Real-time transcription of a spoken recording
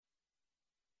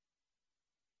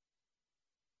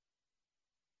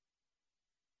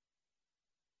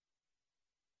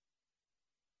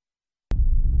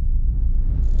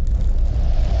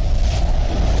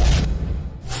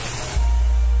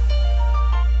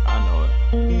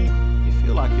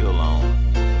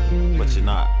but you're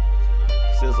not.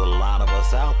 'Cause there's a lot of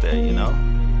us out there, you know?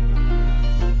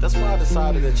 That's why I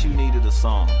decided that you needed a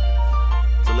song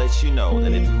to let you know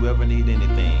that if you ever need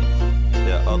anything,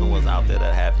 there are other ones out there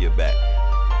that have your back.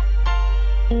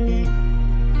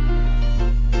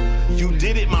 You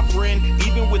did it, my friend,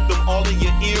 even with them all in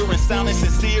your ear and sounding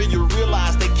sincere. You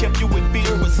realize they kept you in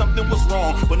fear when something was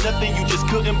wrong, but nothing you just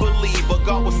couldn't believe. But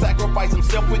God would sacrifice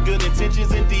himself with good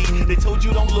intentions indeed. They told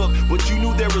you don't look, but you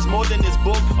knew there was more than this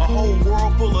book. A whole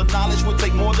world full of knowledge would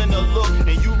take more than a look,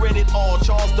 and you read it all.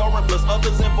 Charles Darwin plus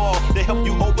others involved. They help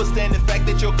you understand the fact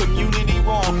that your community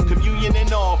wrong. Communion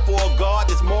and all for a God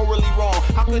that's morally wrong.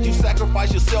 How could you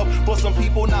sacrifice yourself for some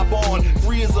people not born?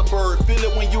 Free as a bird, feel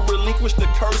it when you relinquish the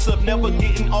curse of never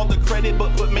getting all the credit,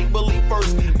 but put make-believe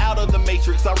first. Out of the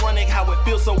matrix, ironic how it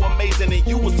feels so amazing. And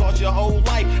you was taught your whole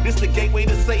life, this the gateway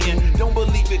to Satan. Don't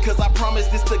believe it, cause I promise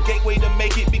this the gateway to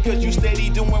make it. Because you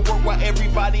steady doing work while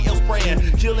everybody else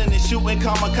praying. Killing and shooting,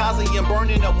 kamikaze and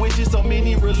burning up witches. So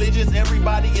many religions,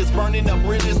 everybody is burning up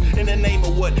bridges. In the name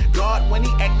of what? God, when he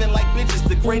acting like bitches.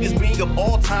 The greatest being of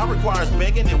all time requires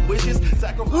begging and wishes.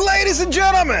 Ladies and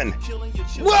gentlemen,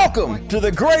 welcome to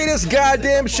the greatest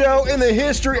goddamn show in the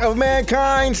history of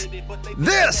mankind.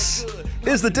 This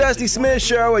is the Dusty Smith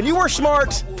Show, and you are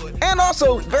smart and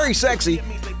also very sexy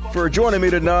for joining me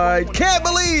tonight. Can't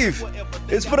believe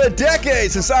it's been a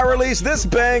decade since I released this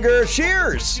banger.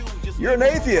 Cheers! You're an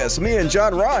atheist. Me and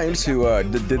John Rhimes, who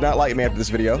did not like me after this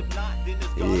video.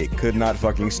 He could not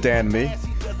fucking stand me.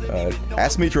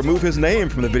 Asked me to remove his name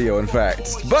from the video, in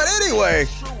fact. But anyway,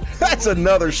 that's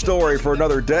another story for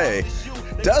another day.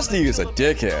 Dusty is a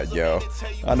dickhead, yo.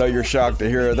 I know you're shocked to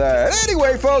hear that.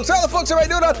 Anyway, folks, how the fuck's everybody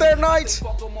doing out there tonight?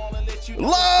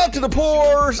 Love to the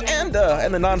poors and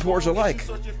the non-poors alike.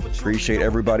 Appreciate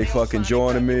everybody fucking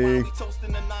joining me.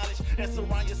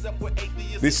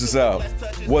 This is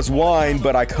was wine,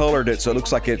 but I colored it so it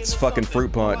looks like it's fucking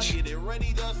fruit punch.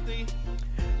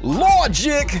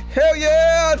 Logic, hell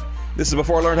yeah! This is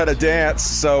before I learned how to dance,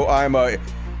 so I'm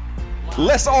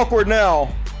less awkward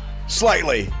now,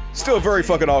 slightly. Still very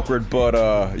fucking awkward, but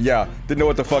yeah, didn't know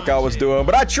what the fuck I was doing.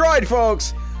 But I tried,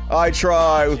 folks. I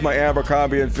tried with my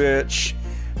Abercrombie and Fitch.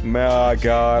 My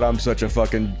God, I'm such a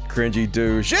fucking cringy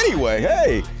douche. Anyway,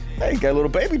 hey, got a little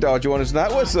baby doll joining us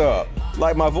tonight. What's up?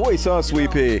 Like my voice, huh,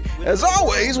 Sweet Pea? As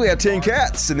always, we have 10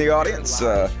 cats in the audience,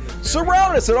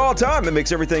 surrounding us at all time. That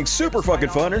makes everything super fucking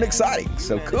fun and exciting.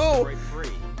 So cool.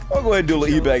 I'll go ahead and do a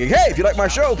little e-bagging. Hey, if you like my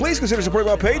show, please consider supporting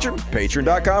my Patreon.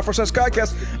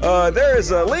 Patreon.com/Skycast. There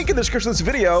is a link in the description of this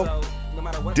video.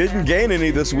 Didn't gain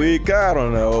any this week. I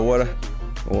don't know what.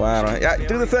 Well, I don't know. Yeah,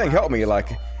 do the thing. Help me.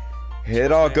 Like,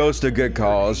 it all goes to good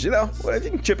cause. You know, well, if you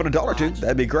can chip in $1 or $2,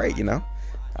 that'd be great. You know,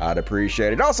 I'd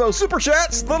appreciate it. Also, super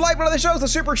chats. The lifeblood of the show is the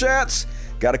super chats.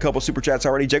 Got a couple super chats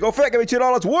already. Django Fett, give me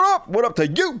 $2. What up? What up to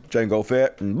you, Django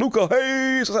Fett? And Luca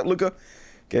Hayes. What's up, Luca?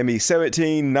 Gave me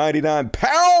 £17.99.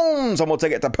 I'm gonna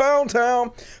take it to Pound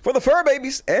Town for the fur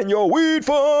babies and your weed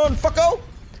fun, fucko.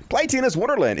 Play Tina's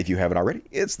Wonderland if you haven't already.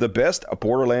 It's the best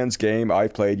Borderlands game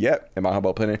I've played yet, in my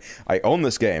humble opinion. I own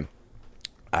this game.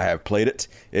 I have played it.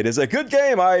 It is a good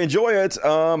game. I enjoy it.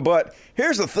 But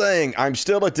here's the thing. I'm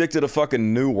still addicted to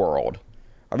fucking New World.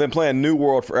 I've been playing New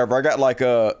World forever. I got like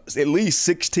at least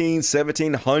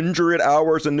 1,700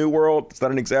 hours in New World. It's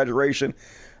not an exaggeration.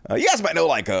 You guys might know,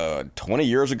 like 20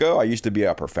 years ago, I used to be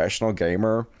a professional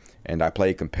gamer, and I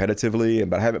played competitively,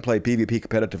 but I haven't played PvP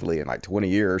competitively in like 20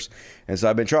 years. And so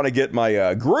I've been trying to get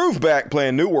my groove back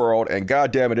playing New World, and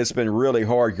goddamn it, it's been really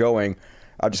hard going.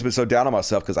 I've just been so down on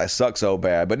myself because I suck so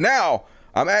bad. But now,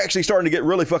 I'm actually starting to get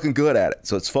really fucking good at it,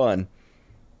 so it's fun.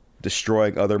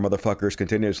 Destroying other motherfuckers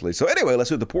continuously. So anyway, let's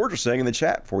do what the ports are saying in the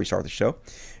chat before we start the show.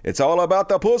 It's all about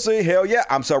the pussy. Hell yeah,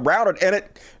 I'm surrounded in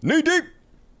it. Knee deep.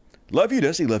 Love you,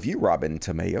 Dusty. Love you, Robin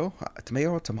Tamayo.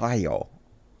 Tamayo.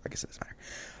 I guess it doesn't matter.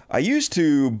 I used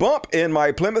to bump in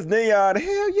my Plymouth Neon.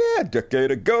 Hell yeah,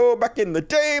 decade ago, back in the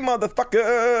day,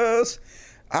 motherfuckers.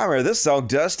 I remember this song,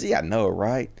 Dusty. I know,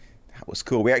 right? That was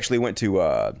cool. We actually went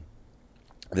to,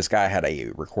 this guy had a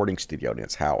recording studio in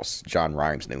his house. John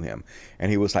Rhimes knew him.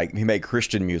 And he was like, he made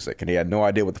Christian music, and he had no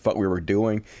idea what the fuck we were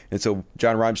doing. And so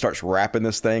John Rhimes starts rapping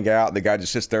this thing out. And the guy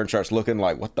just sits there and starts looking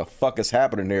like, what the fuck is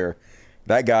happening here?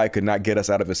 That guy could not get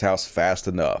us out of his house fast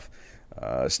enough.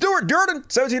 Stuart Durden,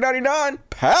 $17.99.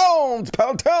 Pound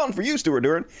town for you, Stuart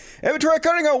Durden. And Victoria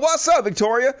Cunningham, what's up,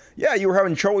 Victoria? Yeah, you were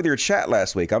having trouble with your chat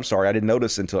last week. I'm sorry, I didn't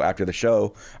notice until after the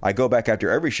show. I go back after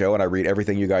every show and I read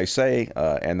everything you guys say,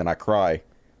 and then I cry.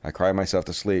 I cry myself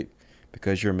to sleep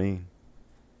because you're mean.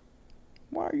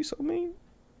 Why are you so mean?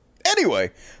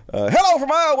 Anyway, hello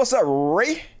from Iowa. What's up,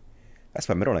 Ray? That's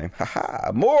my middle name.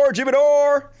 Haha. More Jimmy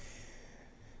Dore.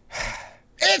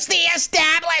 It's the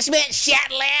establishment, shit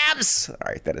limbs. All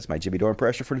right, that is my Jimmy Dore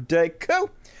impression for today. Cool.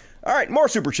 All right, more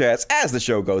super chats as the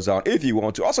show goes on. If you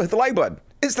want to, also hit the like button.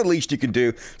 It's the least you can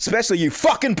do, especially you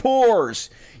fucking pores.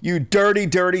 You dirty,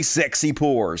 dirty, sexy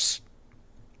pores.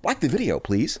 Like the video,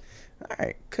 please. All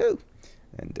right, cool.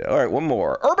 And all right, one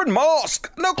more. Urban Mosque.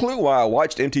 No clue why I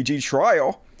watched MTG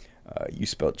Trial. You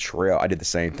spelled trail. I did the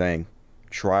same thing.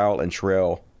 Trial and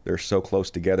trail. They're so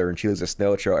close together, and she leaves a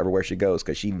snail trail everywhere she goes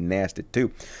because she nasty too.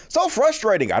 So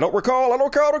frustrating. I don't recall.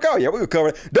 Yeah, we will cover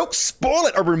it. Don't spoil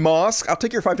it, Urban Mosque. I'll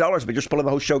take your $5, but you're spoiling the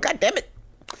whole show. God damn it.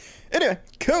 Anyway,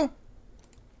 cool.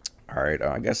 All right,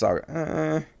 I guess I'll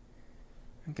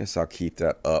keep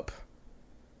that up.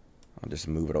 I'll just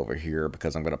move it over here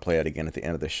because I'm going to play it again at the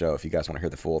end of the show if you guys want to hear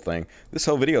the full thing. This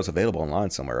whole video is available online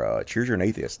somewhere. Cheers, You're an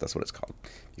Atheist. That's what it's called.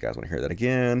 If you guys want to hear that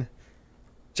again.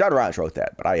 John Ryan wrote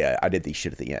that, but I did these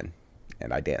shit at the end,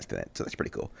 and I danced in it, so that's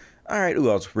pretty cool. All right, ooh,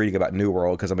 I was reading about New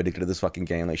World because I'm addicted to this fucking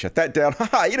game. Let me shut that down.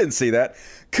 Haha, you didn't see that.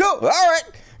 Cool. All right,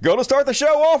 going to start the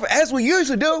show off as we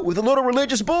usually do with a little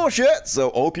religious bullshit. So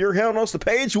open your hell notes to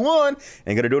page 1,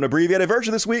 and going to do an abbreviated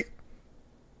version this week.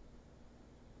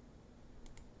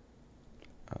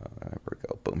 There we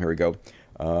go. Boom. Here we go.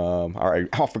 All right,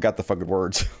 I forgot the fucking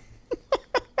words.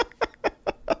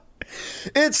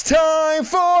 It's time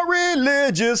for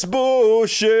religious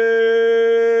bullshit.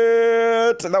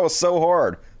 And that was so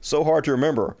hard to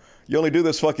remember. You only do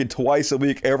this fucking twice a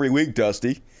week, every week,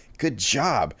 Dusty. Good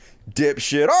job,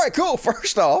 dipshit. All right, cool.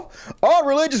 First off, on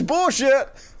religious bullshit.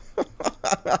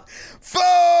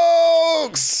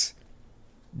 Folks,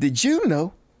 did you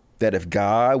know that if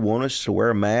God wanted us to wear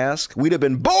a mask, we'd have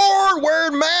been born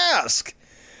wearing masks?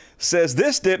 Says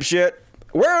this dipshit.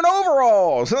 Wearing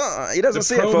overalls. He doesn't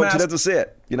see it, folks. He doesn't see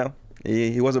it. You know,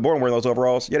 he wasn't born wearing those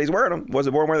overalls, yet he's wearing them.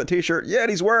 Wasn't born wearing the t-shirt, yet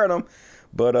he's wearing them.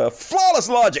 But flawless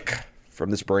logic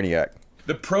from this brainiac.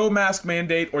 The pro-mask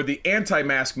mandate or the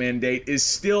anti-mask mandate is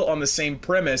still on the same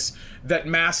premise that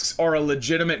masks are a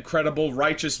legitimate, credible,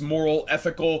 righteous, moral,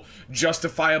 ethical,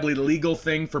 justifiably legal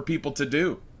thing for people to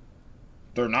do.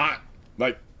 They're not,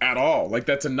 like, at all. Like,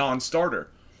 that's a non-starter.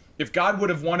 If God would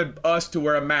have wanted us to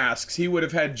wear masks, he would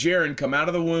have had Jaren come out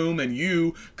of the womb and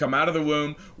you come out of the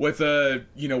womb with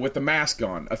with the mask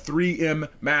on, a 3M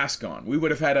mask on. We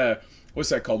would have had what's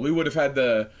that called? We would have had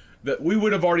we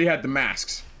would have already had the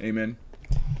masks. Amen.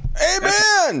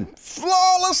 Amen.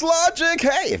 Flawless logic.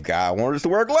 Hey, if God wanted us to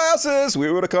wear glasses,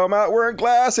 we would have come out wearing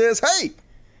glasses. Hey,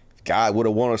 if God would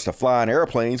have wanted us to fly in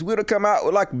airplanes, we would have come out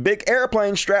with like big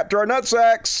airplanes strapped to our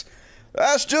nutsacks.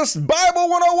 That's just Bible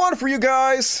 101 for you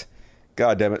guys.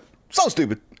 God damn it. So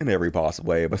stupid in every possible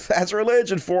way, but that's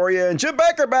religion for you. And Jim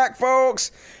Baker back,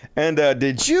 folks. And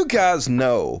did you guys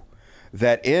know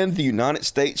that in the United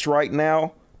States right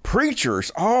now,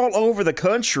 preachers all over the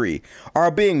country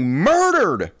are being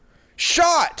murdered,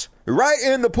 shot right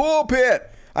in the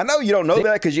pulpit? I know you don't know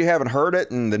that because you haven't heard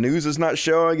it and the news is not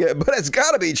showing it, but it's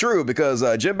got to be true because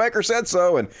Jim Baker said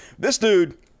so, and this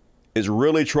dude is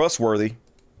really trustworthy.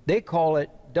 They call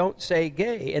it "Don't Say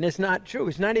Gay," and it's not true.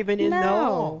 It's not even in the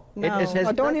law.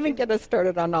 No. Don't even get us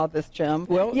started on all this, Jim.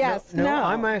 Well, yes, no.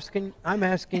 I'm asking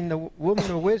the woman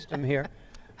of wisdom here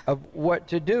of what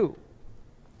to do,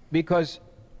 because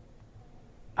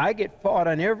I get fought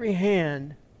on every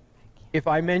hand if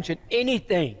I mention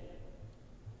anything,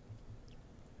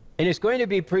 and it's going to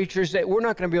be preachers that we're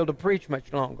not going to be able to preach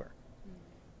much longer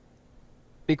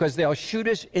because they'll shoot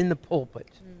us in the pulpit.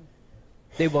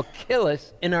 They will kill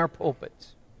us in our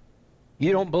pulpits.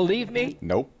 You don't believe me?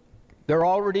 Nope. They're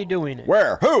already doing it.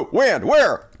 Where? Who? When?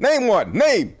 Where? Name one.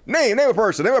 Name a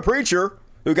person. Name a preacher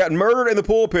who got murdered in the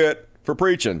pulpit for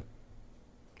preaching.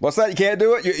 What's that? You can't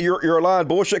do it? You're a lying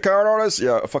bullshit card artist?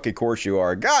 Yeah, fucking course you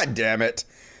are. God damn it.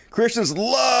 Christians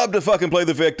love to fucking play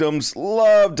the victims,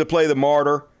 love to play the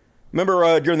martyr.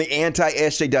 Remember during the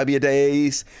anti-SJW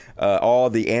days, all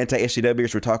the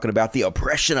anti-SJWs were talking about the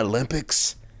oppression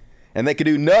Olympics? And they could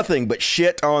do nothing but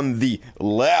shit on the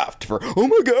left for, oh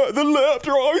my God, the left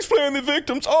are always playing the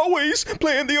victims, always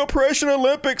playing the oppression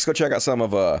Olympics. Go check out some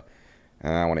of, I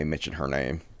won't even mention her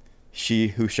name. She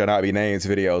Who Shall Not Be Named's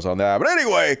videos on that. But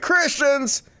anyway,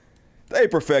 Christians, they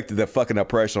perfected the fucking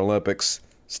oppression Olympics.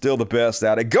 Still the best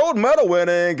at it. Gold medal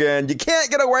winning, and you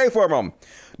can't get away from them.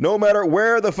 No matter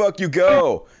where the fuck you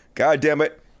go. God damn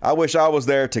it. I wish I was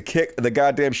there to kick the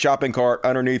goddamn shopping cart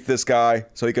underneath this guy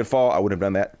so he could fall. I wouldn't have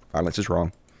done that. Violence is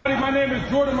wrong. My name is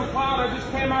Jordan McLeod. I just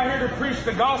came out here to preach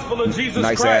the gospel of Jesus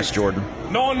Christ. Nice ass, Jordan.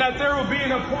 Knowing that there will be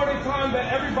an appointed time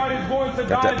that everybody's going to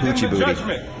die in the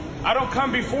judgment. I don't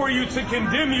come before you to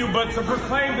condemn you, but to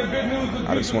proclaim the good news of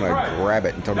I just Jesus want to Christ. grab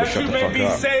it and tell them to That shut you the may fuck be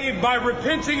up. saved by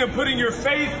repenting and putting your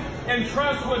faith and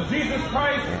trust what Jesus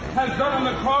Christ has done on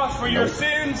the cross for your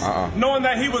sins, knowing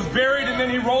that he was buried and then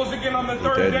he rose again on the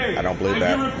third day. I don't believe if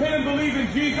that. you repent and believe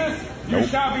in Jesus, you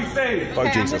shall be saved. Fuck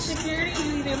Okay, I'm with Jesus. security.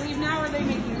 You either leave now or they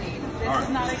make you leave. This is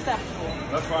not acceptable.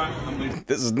 That's fine. I'm leaving.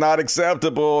 This is not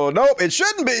acceptable. Nope, it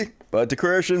shouldn't be. But to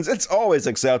Christians, it's always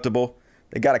acceptable.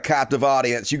 They got a captive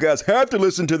audience. You guys have to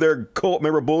listen to their cult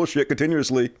member bullshit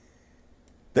continuously.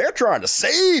 They're trying to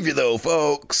save you, though,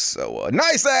 folks. So,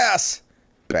 nice ass.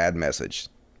 Bad message.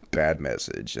 Bad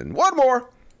message. And one more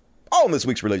on this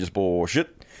week's religious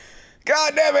bullshit.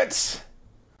 God damn it.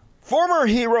 Former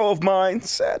hero of mine,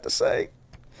 sad to say,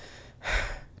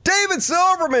 David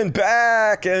Silverman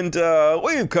back, and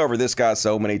we've covered this guy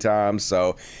so many times.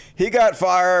 So he got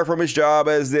fired from his job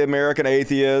as the American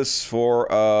Atheist for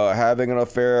having an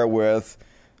affair with,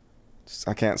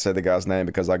 I can't say the guy's name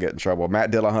because I get in trouble,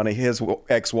 Matt Dillahunty, his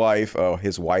ex-wife,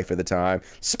 his wife at the time,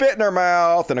 spit in her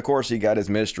mouth, and of course he got his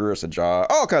mistress a job,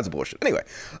 all kinds of bullshit. Anyway,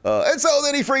 and so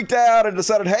then he freaked out and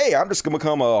decided, hey, I'm just going to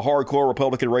become a hardcore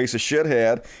Republican racist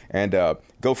shithead and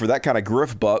go for that kind of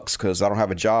grift bucks because I don't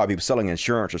have a job. He was selling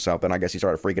insurance or something. I guess he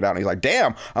started freaking out and he's like,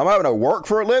 damn, I'm having to work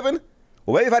for a living?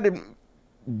 Well, maybe if I did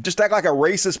just act like a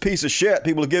racist piece of shit,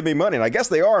 people would give me money. And I guess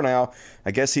they are now.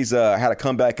 I guess he's had a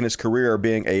comeback in his career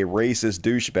being a racist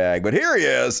douchebag. But here he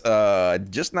is,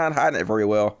 just not hiding it very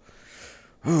well.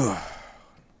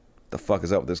 The fuck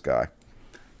is up with this guy?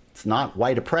 It's not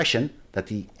white oppression that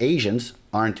the Asians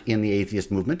aren't in the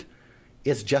atheist movement.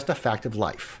 It's just a fact of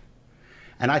life.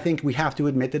 And I think we have to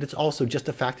admit that it's also just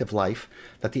a fact of life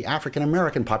that the African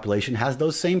American population has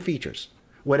those same features,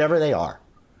 whatever they are.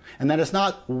 And that it's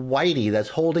not whitey that's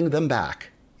holding them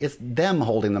back. It's them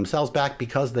holding themselves back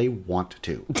because they want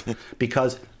to.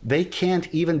 Because they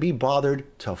can't even be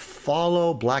bothered to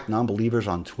follow black non-believers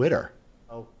on Twitter.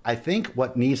 I think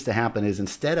what needs to happen is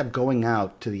instead of going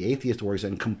out to the atheist orgs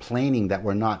and complaining that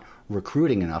we're not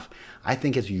recruiting enough, I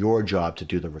think it's your job to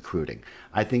do the recruiting.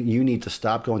 I think you need to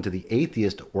stop going to the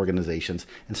atheist organizations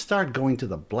and start going to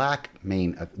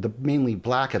the mainly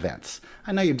black events.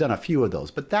 I know you've done a few of those,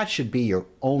 but that should be your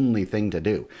only thing to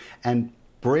do. And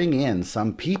bring in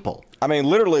some people. I mean,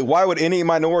 literally, why would any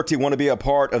minority want to be a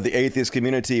part of the atheist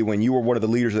community when you were one of the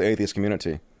leaders of the atheist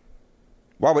community?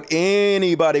 Why would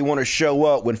anybody want to show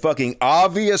up when fucking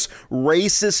obvious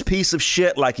racist piece of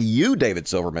shit like you, David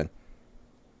Silverman,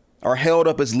 are held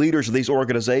up as leaders of these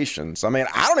organizations? I mean,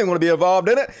 I don't even want to be involved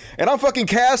in it. And I'm fucking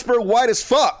Casper white as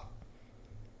fuck.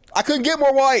 I couldn't get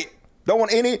more white. Don't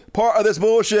want any part of this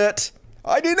bullshit.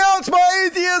 I denounce my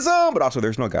atheism. But also,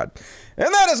 there's no God.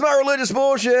 And that is my religious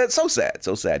bullshit. So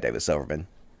sad, David Silverman.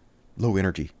 Low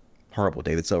energy. Horrible,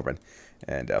 David Silverman.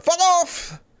 And fuck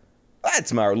off.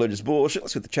 That's my religious bullshit.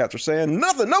 Let's see what the chats are saying.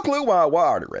 Nothing, no clue why. I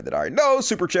already read that. All right, no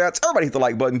super chats. Everybody hit the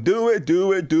like button. Do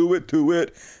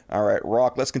it. All right,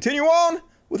 Rock. Let's continue on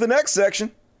with the next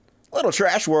section. Little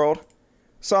Trash World.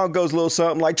 Song goes a little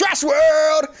something like Trash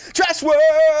World,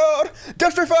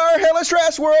 dumpster fire, hellish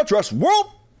Trash World, Trash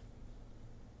World.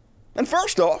 And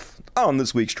first off, on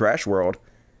this week's Trash World,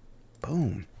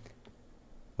 boom.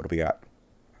 What do we got?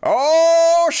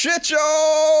 Oh shit,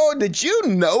 y'all! Did you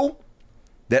know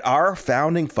that our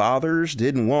founding fathers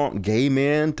didn't want gay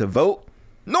men to vote,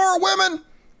 nor women?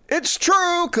 It's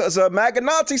true, because a MAGA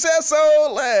Nazi says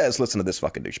so. Let's listen to this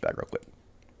fucking douchebag real quick.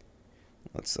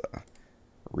 Let's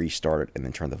restart it and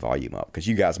then turn the volume up, because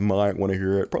you guys might want to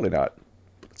hear it. Probably not.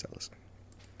 Let's listen.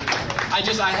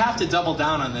 I have to double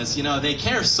down on this. You know, they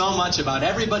care so much about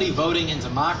everybody voting in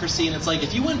democracy, and it's like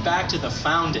if you went back to the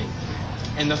founding,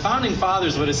 and the founding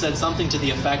fathers would have said something to the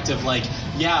effect of like,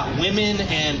 yeah, women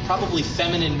and probably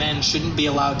feminine men shouldn't be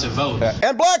allowed to vote.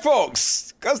 And black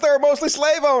folks, because they're mostly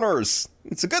slave owners.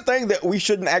 It's a good thing that we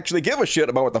shouldn't actually give a shit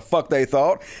about what the fuck they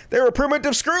thought. They were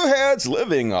primitive screwheads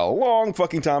living a long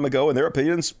fucking time ago, and their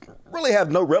opinions really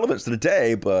have no relevance to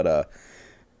today, but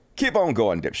keep on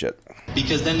going, dipshit.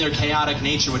 Because then their chaotic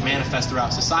nature would manifest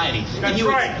throughout society. And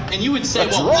you would say,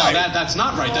 That's well, right. no, that's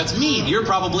not right. That's mean. You're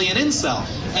probably an incel.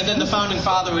 And then the founding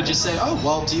father would just say, oh,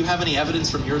 well, do you have any evidence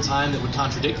from your time that would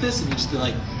contradict this? And you'd just be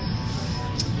like,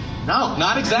 no,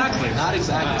 not exactly. Not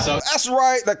exactly. So That's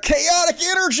right. The chaotic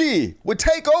energy would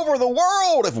take over the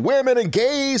world if women and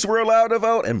gays were allowed to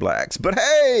vote, and blacks. But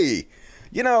hey,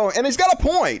 you know, and he's got a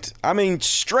point. I mean,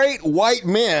 straight white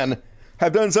men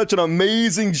have done such an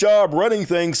amazing job running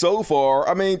things so far.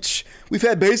 I mean, we've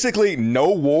had basically no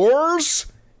wars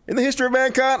in the history of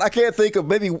mankind. I can't think of,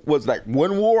 maybe was like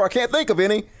one war. I can't think of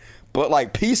any. But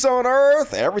like peace on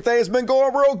earth, everything's been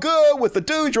going real good with the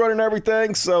dudes running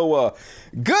everything. So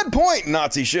good point,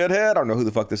 Nazi shithead. I don't know who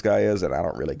the fuck this guy is, and I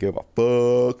don't really give a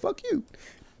fuck. Fuck you,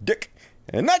 dick.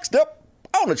 And next up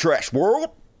on the trash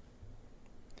world.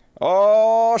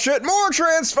 Oh shit, more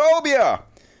transphobia.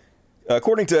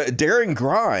 According to Darren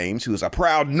Grimes, who is a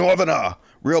proud northerner,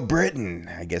 Real Britain.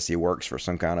 I guess he works for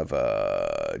some kind of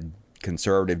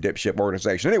conservative dipshit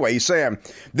organization. Anyway, he's saying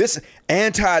this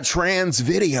anti-trans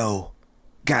video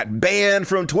got banned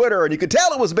from Twitter, and you could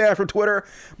tell it was banned from Twitter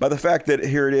by the fact that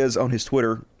here it is on his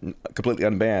Twitter, completely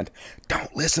unbanned.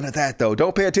 Don't listen to that, though.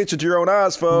 Don't pay attention to your own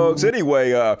eyes, folks.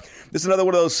 Anyway, this is another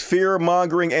one of those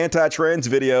fear-mongering anti-trans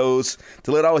videos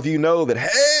to let all of you know that,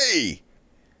 hey,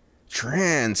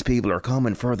 trans people are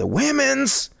coming for the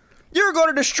women's. You're going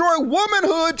to destroy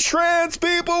womanhood, trans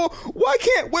people. Why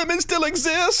can't women still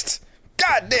exist?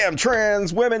 Goddamn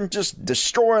trans women just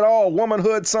destroying all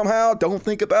womanhood somehow. Don't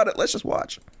think about it. Let's just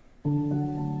watch.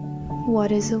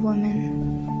 What is a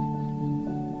woman?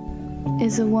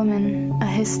 Is a woman a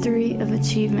history of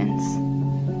achievements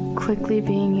quickly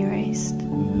being erased?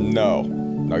 No.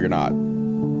 No, you're not.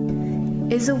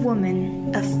 Is a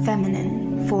woman a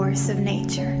feminine force of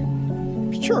nature?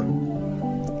 Sure.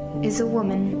 Is a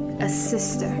woman a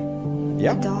sister?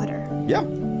 Yeah. A daughter? Yeah.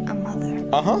 A mother?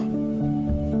 Uh-huh.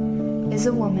 Is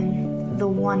a woman the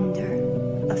wonder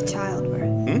of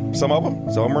childbirth? Some of them.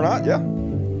 Some of them are not, yeah.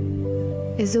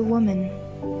 Is a woman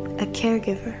a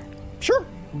caregiver? Sure.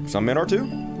 Some men are too.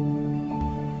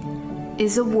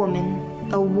 Is a woman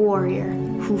a warrior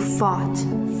who fought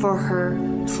for her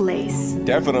place?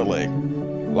 Definitely.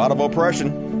 A lot of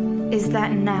oppression. Is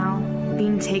that now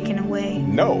being taken away?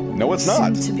 No, it's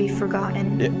not. Soon to be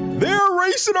forgotten. They're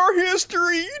erasing our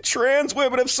history. Trans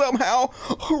women have somehow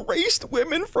erased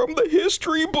women from the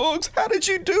history books. How did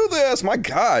you do this? My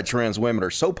God, trans women are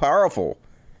so powerful.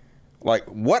 Like,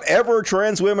 whatever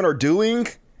trans women are doing,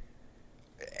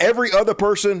 every other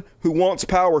person who wants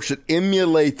power should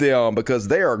emulate them because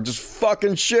they are just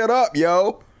fucking shit up,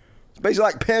 yo. It's basically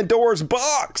like Pandora's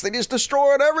box. They just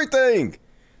destroyed everything.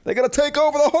 They're gonna take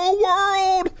over the whole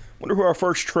world. Wonder who our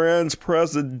first trans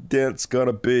president's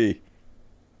gonna be.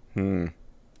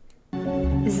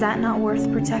 Is that not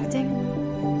worth protecting?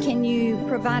 Can you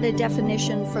provide a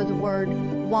definition for the word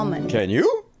woman? Can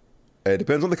you? It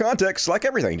depends on the context, like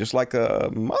everything, just like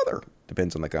a mother.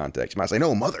 Depends on the context. You might say,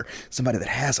 no, mother, somebody that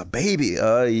has a baby.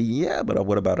 Yeah, but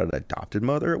what about an adopted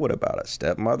mother? What about a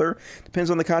stepmother?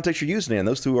 Depends on the context you're using it in.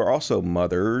 Those two are also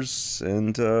mothers,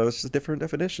 and this is a different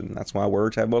definition. That's why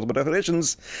words have multiple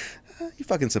definitions. You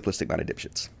fucking simplistic-minded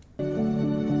dipshits.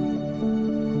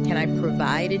 Can I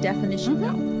provide a definition?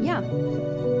 No. Yeah.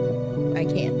 I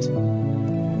can't.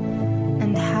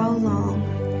 And how long?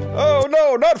 Oh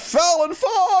no, not Fallon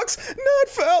Fox! Not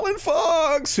Fallon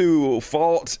Fox! Who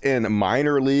fought in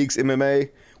minor leagues MMA,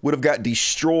 would have got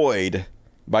destroyed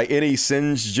by any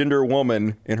cisgender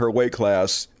woman in her weight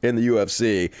class in the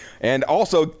UFC. And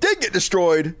also did get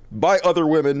destroyed by other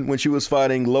women when she was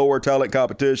fighting lower talent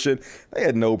competition. They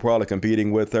had no problem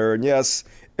competing with her. And yes,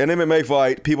 in an MMA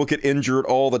fight, people get injured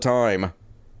all the time.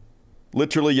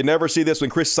 Literally, you never see this when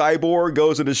Chris Cyborg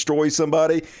goes and destroys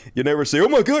somebody. You never say, oh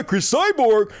my God, Chris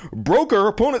Cyborg broke her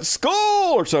opponent's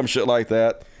skull or some shit like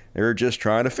that. They're just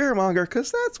trying to fearmonger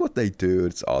because that's what they do.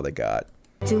 It's all they got.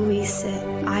 Do we sit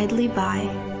idly by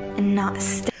and not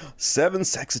 7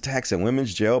 sex attacks in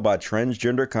women's jail by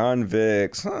transgender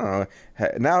convicts. Huh.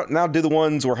 Now do the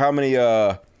ones where how many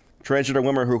transgender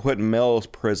women who put in male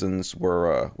prisons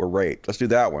were raped. Let's do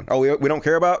that one. Oh, we don't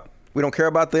care about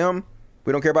them? We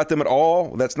don't care about them at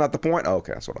all? That's not the point? Oh,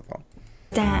 okay, that's what I thought.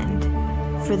 Stand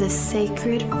for the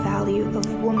sacred value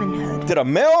of womanhood. Did a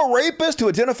male rapist who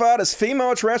identified as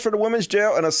female transfer to women's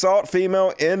jail and assault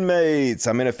female inmates?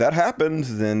 I mean, if that happened,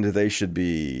 then they should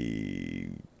be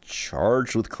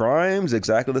charged with crimes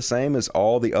exactly the same as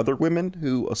all the other women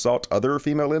who assault other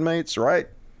female inmates, right?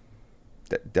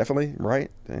 Definitely,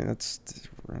 right? That's...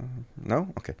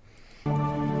 no? Okay.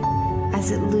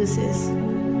 As it loses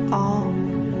all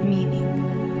meaning.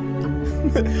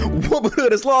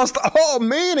 Womanhood has lost all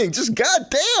meaning. Just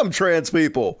goddamn trans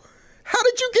people. How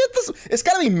did you get this? It's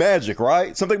gotta be magic,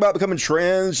 right? Something about becoming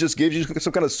trans just gives you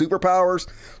some kind of superpowers.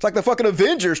 It's like the fucking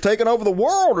Avengers taking over the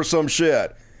world or some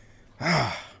shit.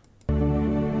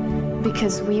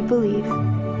 Because we believe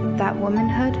that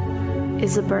womanhood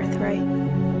is a birthright.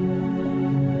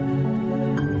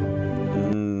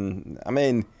 I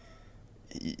mean,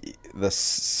 the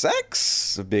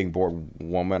sex of being born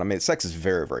woman. I mean, sex is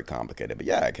very, very complicated, but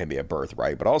yeah, it can be a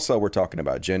birthright. But also, we're talking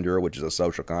about gender, which is a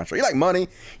social construct. You like money? You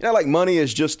know, like money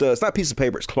is just it's not a piece of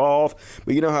paper; it's cloth.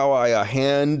 But you know how I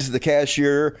hand the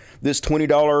cashier this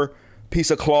 $20 piece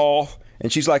of cloth,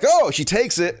 and she's like, "Oh," she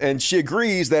takes it and she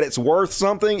agrees that it's worth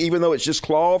something, even though it's just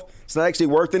cloth. It's not actually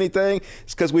worth anything.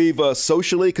 It's because we've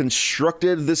socially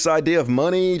constructed this idea of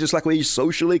money, just like we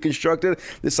socially constructed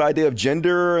this idea of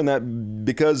gender, and that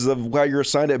because of how you're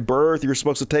assigned at birth, you're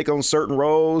supposed to take on certain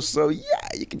roles. So yeah,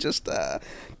 you can just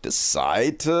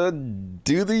decide to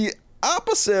do the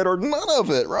opposite or none of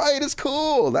it, right? It's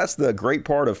cool. That's the great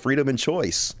part of freedom and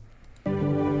choice.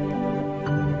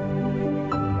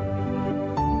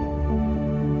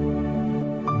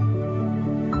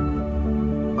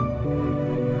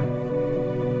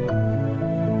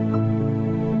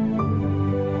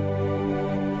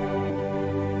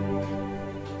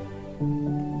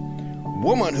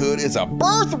 Womanhood is a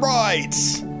birthright.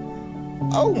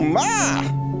 Oh my.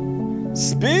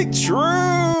 Speak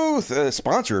truth.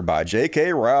 Sponsored by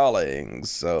J.K. Rowling.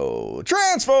 So,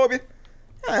 transphobia.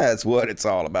 That's what it's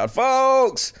all about,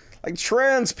 folks. Like,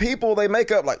 trans people, they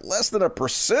make up like less than a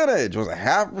percentage. Was it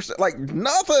 0.5%? Like,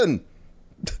 nothing.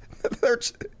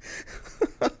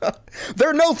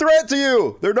 They're no threat to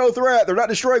you. They're no threat. They're not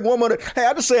destroying womanhood. Hey,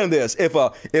 I'm just saying this. If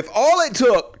all it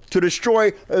took to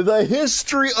destroy the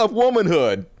history of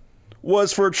womanhood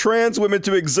was for trans women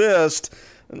to exist,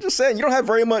 I'm just saying, you don't have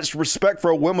very much respect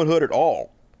for womanhood at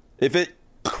all. If it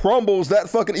crumbles that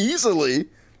fucking easily,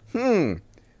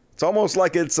 it's almost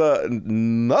like it's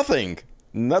nothing,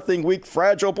 weak,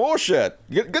 fragile bullshit.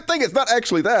 Good thing it's not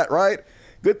actually that, right?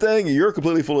 Good thing you're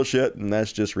completely full of shit, and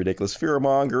that's just ridiculous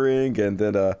fear-mongering. And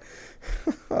then, all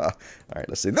right,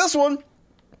 let's see. This one.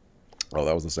 Oh,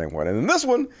 that was the same one. And then this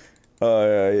one.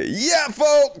 Yeah,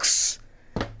 folks.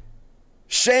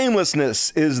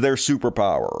 Shamelessness is their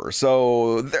superpower.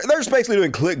 So they're just basically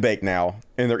doing clickbait now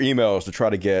in their emails to try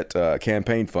to get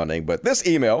campaign funding. But this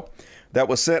email that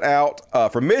was sent out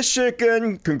from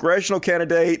Michigan congressional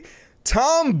candidate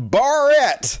Tom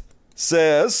Barrett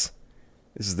says...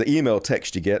 This is the email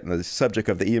text you get, and the subject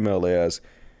of the email is,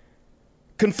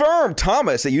 confirm,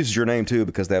 Thomas. It uses your name, too,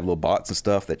 because they have little bots and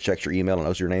stuff that checks your email and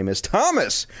knows your name is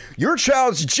Thomas. Your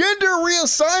child's gender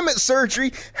reassignment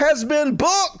surgery has been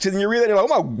booked. And you read that, and you're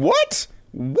like, oh, my, what?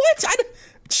 What?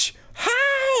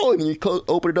 How? And you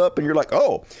open it up, and you're like,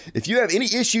 oh, if you have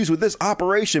any issues with this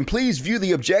operation, please view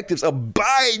the objectives of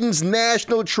Biden's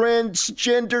national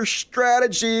transgender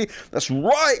strategy. That's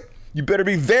right. You better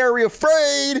be very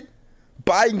afraid.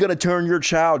 Biden gonna turn your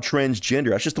child transgender.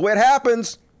 That's just the way it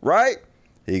happens, right?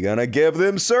 He gonna give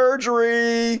them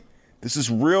surgery. This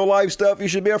is real life stuff you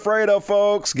should be afraid of,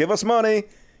 folks. Give us money.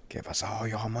 Give us all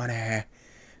your money.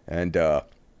 And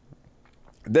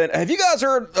then, have you guys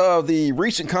heard of the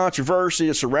recent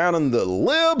controversy surrounding the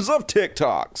libs of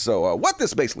TikTok? So what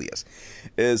this basically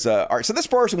is all right, so this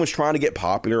person was trying to get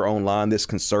popular online. This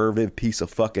conservative piece of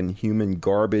fucking human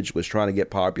garbage was trying to get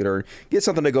popular, get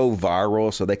something to go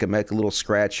viral so they could make a little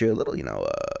scratch on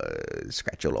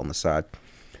the side.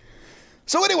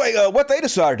 So anyway, what they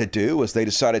decided to do was they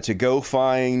decided to go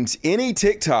find any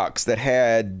TikToks that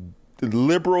had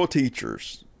liberal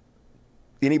teachers.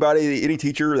 Any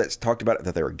teacher that's talked about it,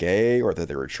 that they were gay or that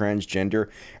they were transgender,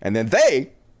 and then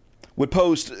they would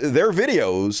post their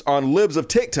videos on libs of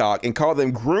TikTok and call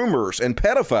them groomers and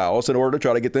pedophiles in order to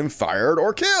try to get them fired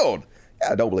or killed.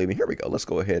 Yeah, don't believe me. Here we go. Let's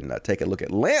go ahead and take a look at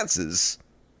Lance's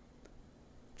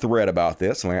thread about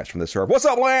this. Lance from the Surf. What's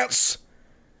up, Lance?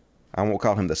 I won't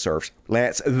call him the Surf.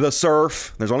 Lance the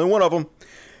Surf. There's only one of them.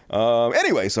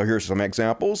 Anyway, so here's some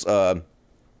examples.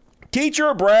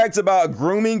 Teacher brags about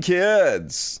grooming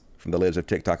kids from the Libs of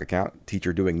TikTok account.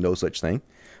 Teacher doing no such thing.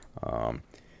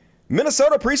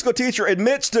 Minnesota preschool teacher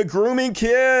admits to grooming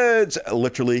kids.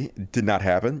 Literally did not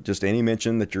happen. Just any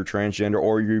mention that you're transgender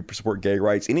or you support gay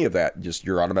rights, any of that, just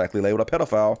you're automatically labeled a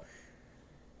pedophile.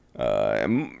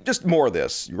 Just more of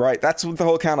this, right? That's what the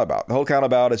whole account about. The whole account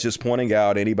about is just pointing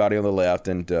out anybody on the left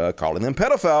and calling them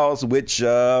pedophiles, which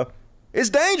is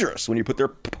dangerous when you put their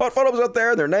photos up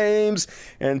there, their names,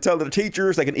 and tell the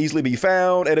teachers they can easily be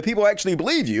found. And if people actually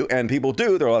believe you, and people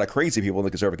do, there are a lot of crazy people in the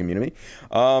conservative community,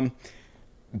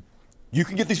 you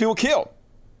can get these people killed.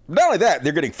 Not only that,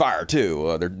 they're getting fired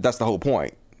too. That's the whole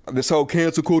point. This whole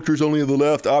cancel culture is only on the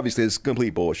left. Obviously, it's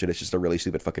complete bullshit. It's just a really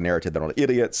stupid fucking narrative that all the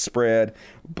idiots spread.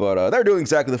 But they're doing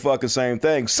exactly the fucking same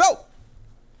thing. So,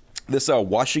 this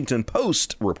Washington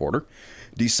Post reporter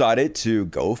decided to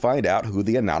go find out who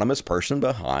the anonymous person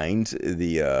behind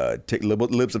the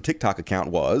Libs of TikTok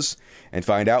account was and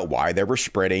find out why they were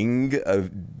spreading,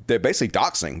 they're basically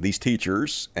doxing these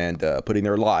teachers and putting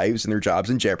their lives and their jobs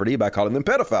in jeopardy by calling them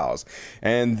pedophiles.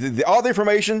 And all the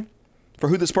information for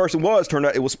who this person was turned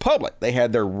out it was public. They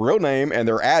had their real name and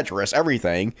their address,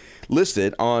 everything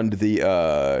listed on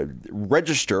the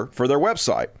register for their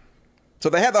website. So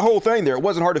they had the whole thing there. It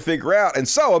wasn't hard to figure out. And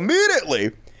so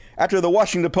immediately after the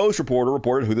Washington Post reporter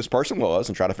reported who this person was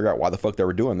and tried to figure out why the fuck they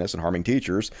were doing this and harming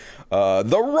teachers,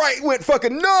 the right went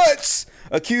fucking nuts,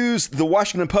 accused the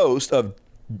Washington Post of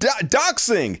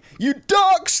doxing. You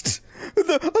doxed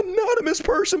the anonymous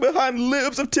person behind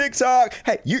Libs of TikTok.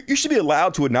 Hey, you should be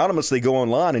allowed to anonymously go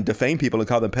online and defame people and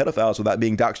call them pedophiles without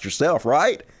being doxed yourself,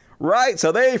 right? Right?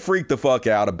 So they freaked the fuck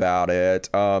out about it.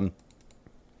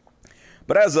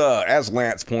 But as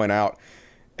Lance pointed out,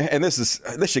 and this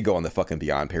should go in the fucking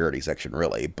Beyond Parody section,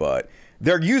 really, but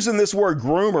they're using this word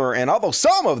groomer, and although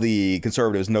some of the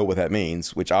conservatives know what that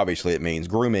means, which obviously it means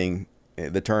grooming,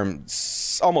 the term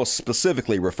almost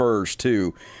specifically refers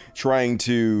to trying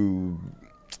to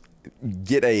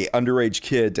get a underage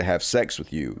kid to have sex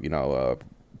with you,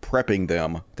 prepping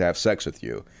them to have sex with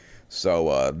you.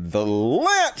 So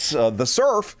the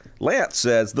Surf, Lance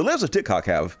says, the Libs of TikTok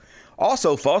have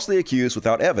also falsely accused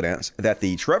without evidence that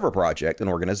the Trevor Project, an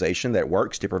organization that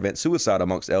works to prevent suicide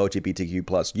amongst LGBTQ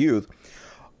plus youth,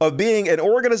 of being an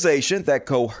organization that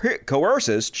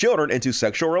coerces children into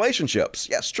sexual relationships.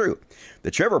 Yes, true. The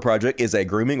Trevor Project is a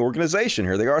grooming organization.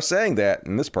 Here they are saying that.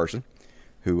 And this person,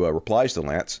 who replies to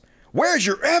Lance, where's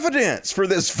your evidence for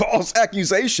this false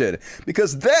accusation?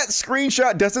 Because that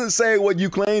screenshot doesn't say what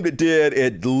you claimed it did.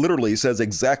 It literally says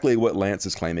exactly what Lance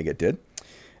is claiming it did.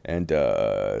 And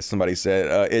somebody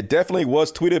said, it definitely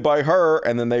was tweeted by her.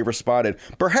 And then they responded,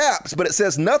 perhaps, but it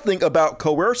says nothing about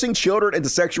coercing children into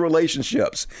sexual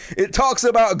relationships. It talks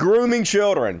about grooming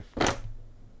children.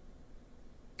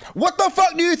 What the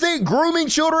fuck do you think grooming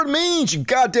children means, you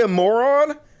goddamn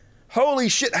moron? Holy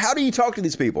shit, how do you talk to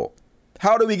these people?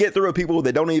 How do we get through people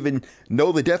that don't even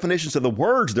know the definitions of the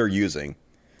words they're using?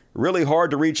 Really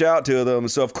hard to reach out to them.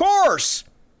 So, of course,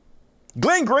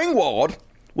 Glenn Greenwald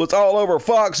was all over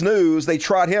Fox News. They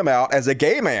trot him out as a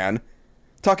gay man,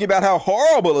 talking about how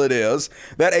horrible it is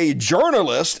that a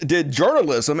journalist did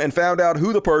journalism and found out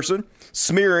who the person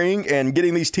smearing and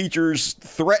getting these teachers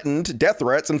threatened, death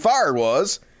threats, and fired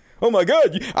was. Oh my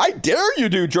God, I dare you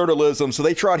do journalism. So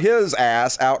they trot his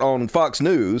ass out on Fox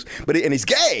News, and he's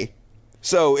gay.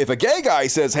 So if a gay guy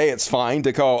says, hey, it's fine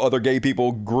to call other gay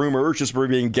people groomers just for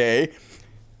being gay,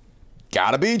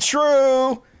 gotta be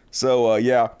true. So,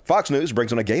 yeah, Fox News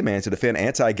brings on a gay man to defend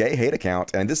anti-gay hate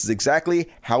account, and this is exactly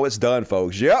how it's done,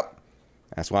 folks. Yep.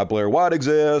 That's why Blair White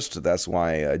exists. That's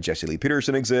why Jesse Lee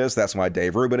Peterson exists. That's why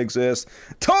Dave Rubin exists.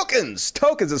 Tokens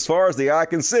as far as the eye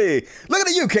can see. Look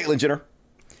at you, Caitlyn Jenner.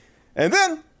 And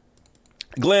then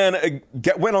Glenn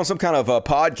went on some kind of a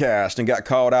podcast and got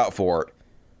called out for it.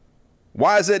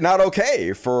 Why is it not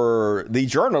okay for the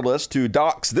journalist to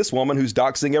dox this woman who's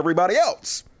doxing everybody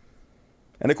else?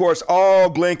 And of course, all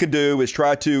Glenn can do is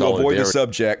try to avoid the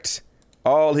subject.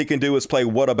 All he can do is play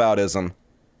whataboutism.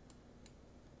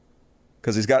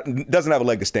 Because doesn't have a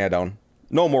leg to stand on.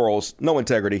 No morals, no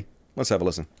integrity. Let's have a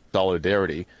listen.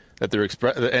 Solidarity that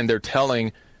they're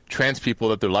telling trans people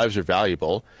that their lives are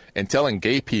valuable and telling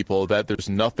gay people that there's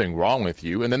nothing wrong with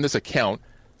you. And then this account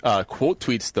quote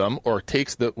tweets them or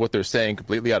takes what they're saying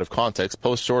completely out of context,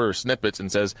 posts shorter snippets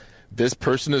and says, this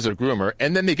person is a groomer,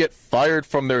 and then they get fired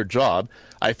from their job.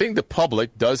 I think the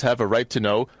public does have a right to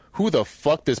know who the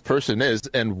fuck this person is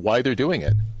and why they're doing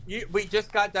it. We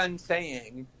just got done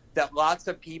saying that lots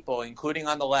of people, including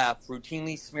on the left,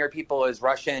 routinely smear people as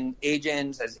Russian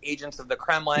agents, as agents of the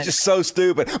Kremlin. It's just so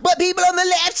stupid. But people on the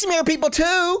left smear people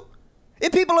too.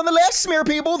 If people on the left smear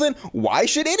people, then why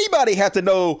should anybody have to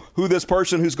know who this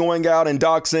person who's going out and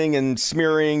doxing and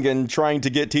smearing and trying to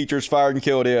get teachers fired and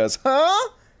killed is? Huh?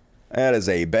 That is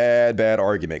a bad, bad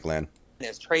argument, Glenn.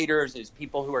 As traitors, as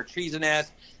people who are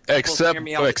treasonous. Except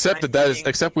we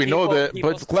know that,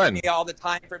 but Glenn, me all the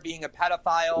time for being a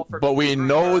pedophile. But we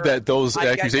know that those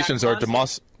accusations are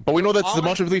but we know that's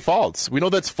demonstrably false. We know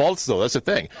that's false, though. That's the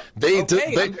thing.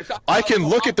 I can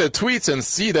look at the tweets and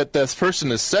see that this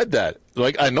person has said that.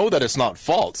 Like, I know that it's not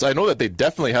false. I know that they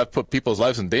definitely have put people's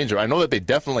lives in danger. I know that they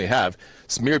definitely have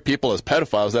smeared people as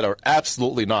pedophiles that are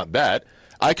absolutely not that.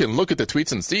 I can look at the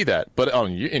tweets and see that. But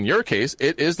in your case,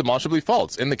 it is demonstrably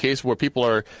false. In the case where people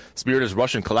are smeared as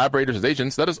Russian collaborators, as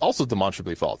agents, that is also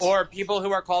demonstrably false. Or people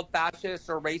who are called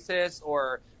fascist or racist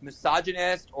or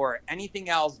misogynist or anything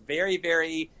else very,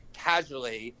 very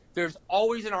casually, there's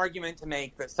always an argument to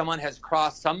make that someone has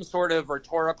crossed some sort of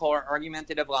rhetorical or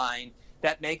argumentative line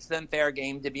that makes them fair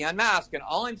game to be unmasked. And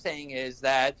all I'm saying is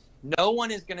that no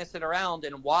one is going to sit around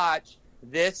and watch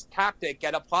this tactic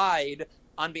get applied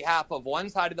on behalf of one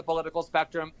side of the political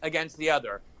spectrum against the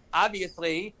other.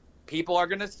 Obviously, people are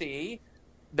going to see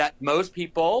that most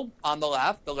people on the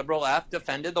left, the liberal left,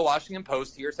 defended the Washington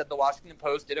Post here, said the Washington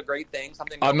Post did a great thing,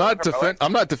 something. I'm not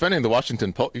defending the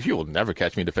Washington Post. You will never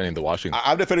catch me defending the Washington.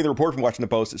 I'm defending the report from Washington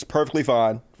Post. It's perfectly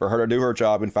fine for her to do her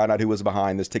job and find out who was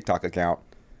behind this TikTok account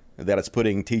that is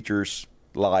putting teachers'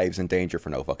 lives in danger for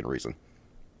no fucking reason.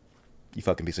 You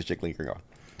fucking piece of shit, lingering on.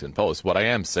 Post. What I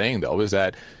am saying though is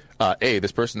that A,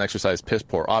 this person exercised piss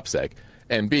poor OPSEC,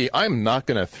 and B, I'm not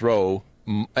going to throw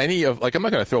any of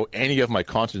my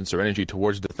conscience or energy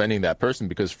towards defending that person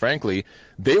because frankly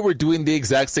they were doing the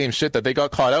exact same shit that they got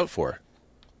caught out for.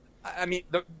 I mean,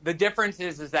 the difference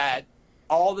is that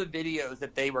all the videos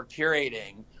that they were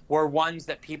curating were ones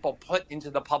that people put into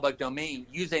the public domain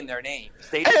using their names.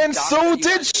 And so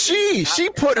did she. She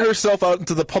put herself out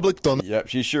into the public domain. Yep,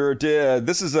 she sure did.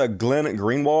 This is Glenn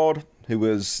Greenwald, who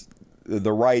is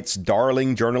the right's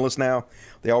darling journalist now.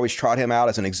 They always trot him out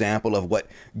as an example of what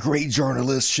great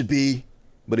journalists should be,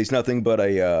 but he's nothing but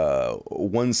a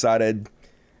one-sided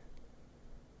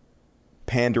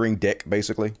pandering dick,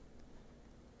 basically.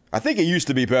 I think it used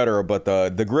to be better, but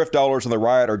the grift dollars on the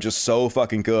right are just so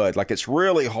fucking good. Like, it's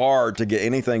really hard to get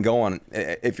anything going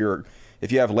if you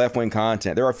have left-wing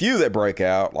content. There are a few that break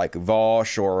out, like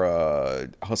Vosh or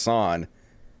Hassan,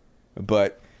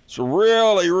 but it's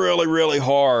really, really, really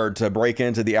hard to break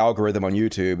into the algorithm on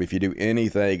YouTube if you do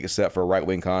anything except for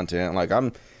right-wing content. Like,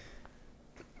 I'm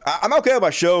okay with my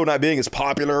show not being as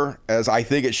popular as I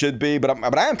think it should be, but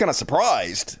I am kind of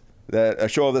surprised that a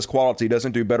show of this quality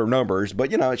doesn't do better numbers.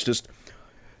 But, you know,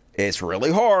 it's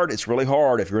really hard. It's really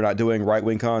hard if you're not doing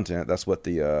right-wing content. That's what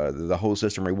the whole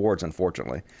system rewards,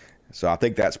 unfortunately. So I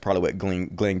think that's probably what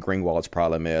Glenn Greenwald's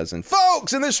problem is. And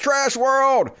folks, in this trash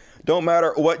world, don't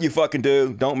matter what you fucking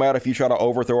do. Don't matter if you try to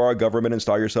overthrow our government,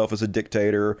 install yourself as a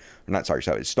dictator. Not install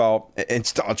yourself,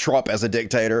 install Trump as a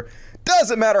dictator.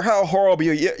 Doesn't matter how horrible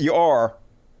you are.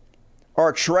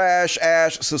 Our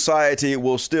trash-ass society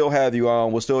will still have you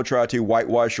on. Will still try to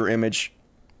whitewash your image.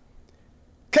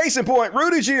 Case in point,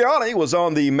 Rudy Giuliani was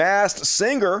on The Masked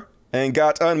Singer and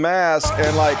got unmasked.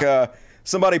 And like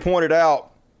somebody pointed out,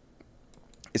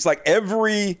 it's like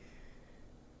every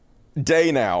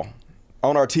day now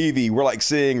on our TV, we're like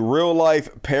seeing real life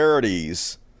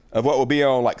parodies of what would be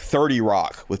on like 30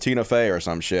 Rock with Tina Fey or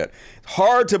some shit.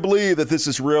 Hard to believe that this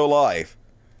is real life,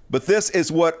 but this is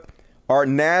what our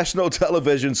national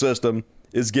television system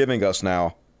is giving us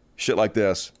now. Shit like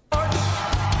this. Before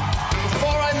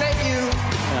I met you,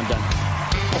 and I'm done.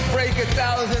 I'll break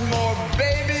 1,000 more,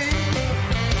 baby,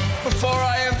 before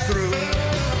I am through.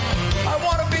 I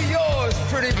want to be yours,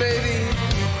 pretty baby,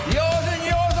 yours and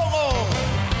yours alone.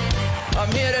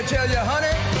 I'm here to tell you,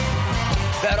 honey,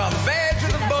 that I'm bad to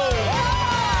the bone.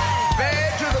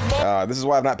 Bad to the bone. This is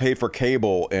why I've not paid for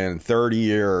cable in 30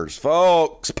 years.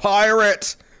 Folks,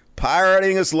 pirate!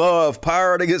 Pirating is love.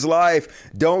 Pirating is life.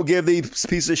 Don't give these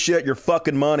pieces of shit your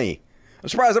fucking money. I'm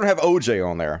surprised I don't have OJ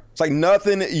on there. It's like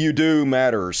nothing you do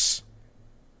matters.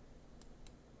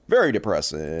 Very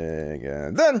depressing.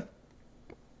 And then,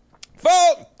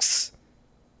 folks,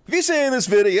 have you seen this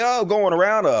video going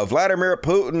around of Vladimir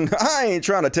Putin? I ain't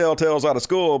trying to tell tales out of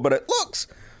school, but it looks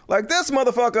like this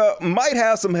motherfucker might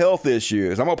have some health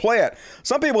issues. I'm going to play it.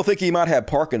 Some people think he might have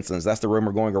Parkinson's. That's the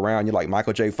rumor going around. You like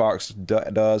Michael J. Fox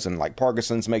does, and like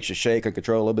Parkinson's makes you shake and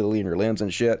control a little bit in your limbs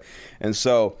and shit. And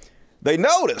so they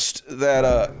noticed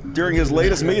that during his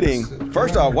latest meeting,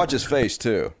 first off, watch his face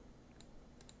too.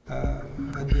 I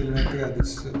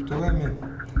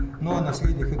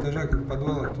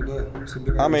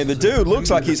mean, the dude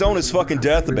looks like he's on his fucking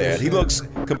deathbed. He looks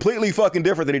completely fucking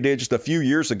different than he did just a few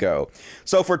years ago.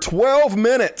 So for 12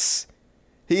 minutes,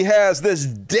 he has this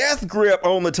death grip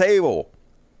on the table.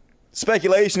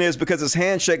 Speculation is because his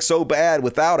hand shakes so bad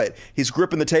without it, he's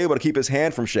gripping the table to keep his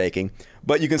hand from shaking.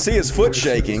 But you can see his foot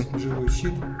shaking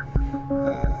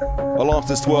along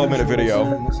this 12-minute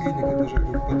video.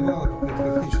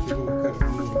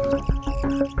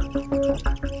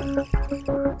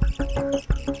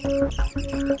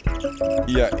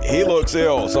 Yeah, he looks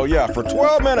ill. So yeah, for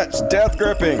 12 minutes, death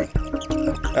gripping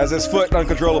as his foot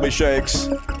uncontrollably shakes.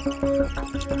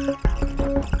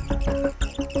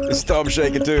 His thumb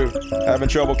shaking too, having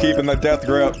trouble keeping the death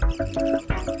grip.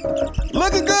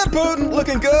 Looking good, Putin,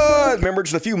 looking good. Remember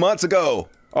just a few months ago,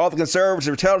 all the conservatives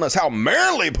were telling us how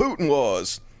manly Putin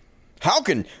was. How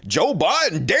can Joe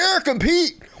Biden dare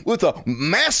compete with the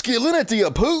masculinity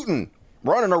of Putin?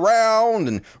 Running around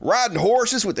and riding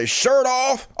horses with his shirt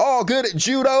off, all good at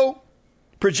judo,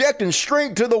 projecting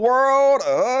strength to the world.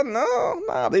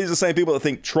 No. These are the same people that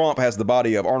think Trump has the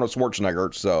body of Arnold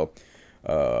Schwarzenegger. So,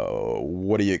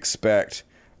 what do you expect?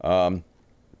 Somebody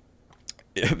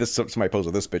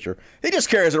posted this picture. He just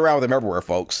carries it around with him everywhere,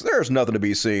 folks. There's nothing to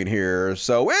be seen here.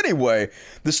 So anyway,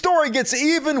 the story gets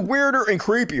even weirder and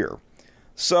creepier.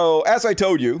 So, as I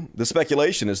told you, the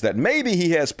speculation is that maybe he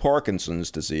has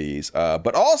Parkinson's disease,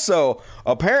 but also,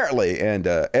 apparently, and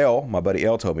my buddy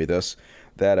L told me this,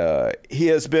 that he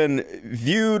has been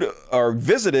viewed or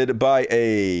visited by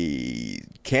a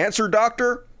cancer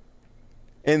doctor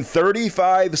in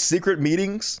 35 secret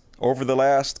meetings over the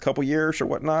last couple years or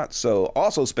whatnot. So,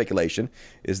 also speculation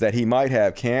is that he might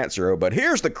have cancer, but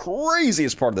here's the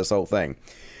craziest part of this whole thing.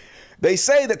 They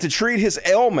say that to treat his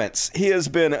ailments, he has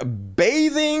been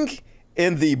bathing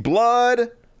in the blood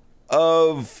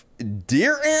of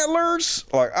deer antlers.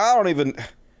 Like, I don't even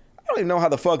know how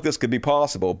the fuck this could be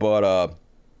possible, but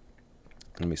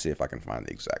let me see if I can find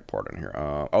the exact part in here.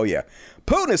 Oh yeah.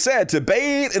 Putin is said to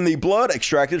bathe in the blood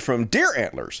extracted from deer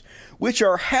antlers, which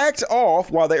are hacked off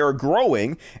while they are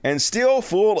growing and still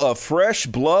full of fresh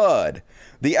blood.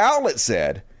 The outlet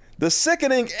said, the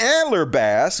sickening antler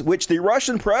baths, which the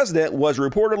Russian president was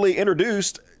reportedly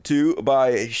introduced to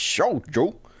by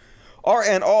Shoigu, are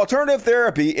an alternative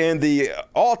therapy in the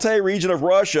Altai region of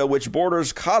Russia, which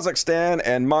borders Kazakhstan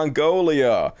and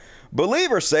Mongolia.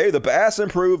 Believers say the baths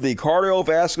improve the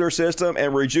cardiovascular system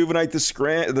and rejuvenate the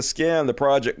skin. The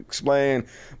project explained,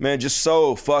 man, just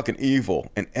so fucking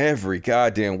evil in every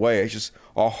goddamn way. It's just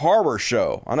a horror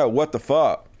show. I know, what the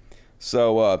fuck.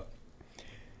 So,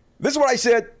 this is what I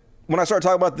said when I started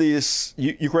talking about this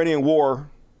Ukrainian war,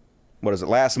 what is it,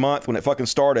 last month when it fucking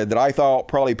started, that I thought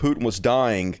probably Putin was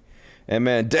dying. And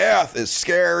man, death is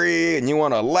scary and you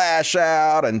want to lash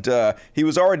out. And he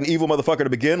was already an evil motherfucker to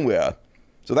begin with.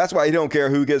 So that's why he don't care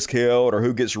who gets killed or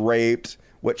who gets raped,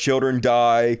 what children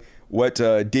die, what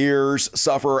deers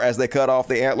suffer as they cut off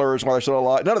the antlers while they're still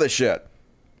alive. None of this shit.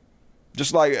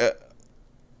 Just like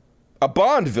a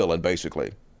Bond villain,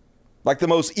 basically. Like the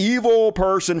most evil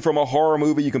person from a horror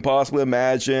movie you can possibly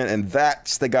imagine. And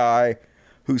that's the guy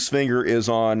whose finger is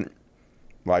on,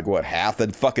 like, what, half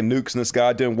the fucking nukes in this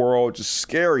goddamn world. Just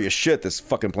scary as shit, this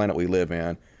fucking planet we live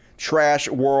in. Trash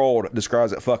world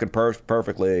describes it fucking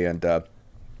perfectly. And then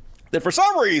for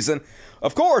some reason,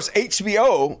 of course,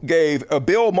 HBO gave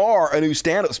Bill Maher a new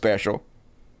stand-up special.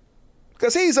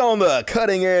 Because he's on the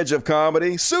cutting edge of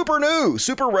comedy. Super new,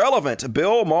 super relevant.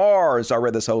 Bill Maher. So I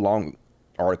read this whole long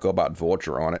article about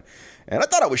Vulture on it, and I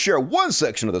thought I would share one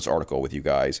section of this article with you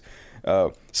guys.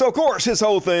 So of course his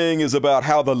whole thing is about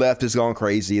how the left has gone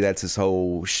crazy. That's his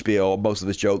whole spiel. Most of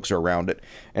his jokes are around it,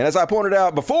 and as I pointed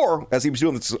out before, as he was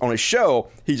doing this on his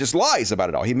show, he just lies about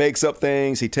it all. He makes up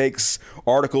things. He takes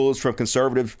articles from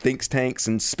conservative think tanks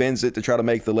and spins it to try to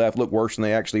make the left look worse than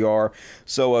they actually are.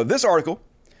 So this article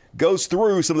goes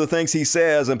through some of the things he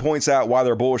says and points out why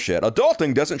they're bullshit.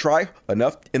 Adulting doesn't try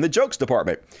enough in the jokes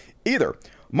department either.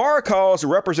 Maher calls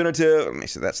Representative... Let me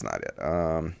see, that's not it.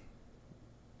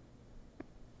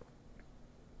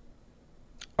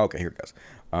 Okay, here it goes.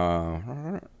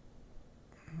 Was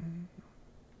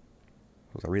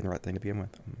I reading the right thing to begin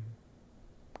with?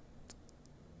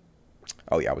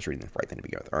 Oh, yeah, I was reading the right thing to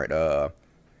begin with. All right, let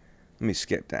me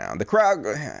skip down. The crowd...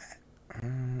 Let's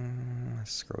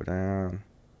scroll down.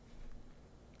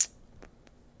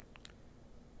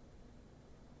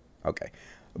 Okay.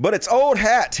 But it's old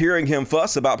hat hearing him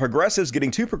fuss about progressives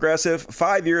getting too progressive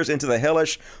 5 years into the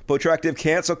hellish, protracted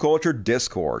cancel culture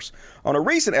discourse. On a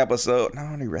recent episode...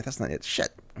 No, that's not it.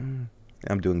 Shit.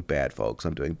 I'm doing bad, folks.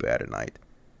 I'm doing bad tonight.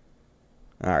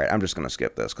 Alright, I'm just going to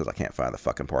skip this because I can't find the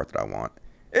fucking part that I want.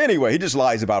 Anyway, he just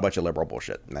lies about a bunch of liberal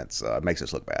bullshit. And that's makes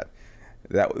us look bad.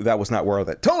 That was not worth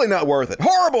it. Totally not worth it.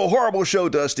 Horrible, horrible show,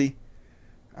 Dusty.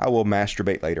 I will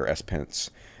masturbate later, S.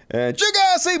 Pence. And did you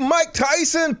guys see Mike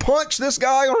Tyson punch this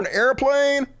guy on an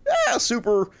airplane? Yeah,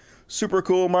 super, super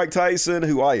cool Mike Tyson,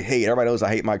 who I hate. Everybody knows I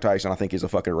hate Mike Tyson. I think he's a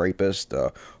fucking rapist,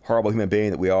 horrible human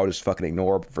being that we all just fucking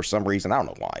ignore for some reason. I don't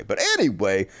know why. But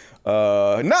anyway,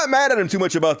 not mad at him too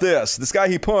much about this. This guy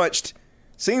he punched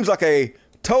seems like a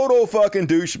total fucking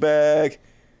douchebag.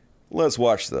 Let's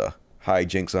watch the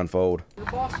hijinks unfold.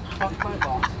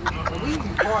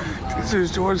 This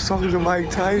is George talking to Mike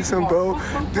Tyson, bro.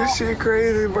 This shit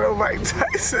crazy, bro. Mike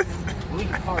Tyson.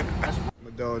 My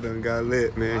dog done got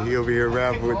lit, man. He over here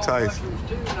rapping with Tyson.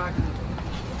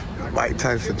 Mike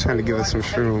Tyson trying to give us some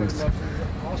shrooms.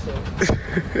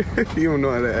 He don't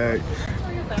know how to act.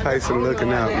 Tyson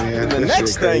looking out, man. And the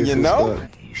next thing you know,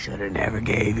 he should have never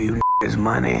gave you his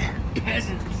money.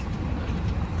 Peasants.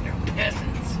 They're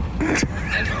peasants.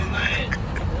 Never mind.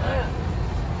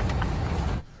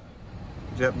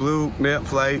 JetBlue mid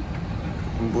flight.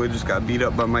 Boy just got beat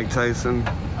up by Mike Tyson.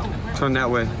 Turn that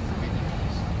way.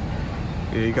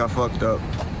 Yeah, he got fucked up.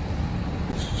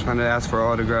 Just trying to ask for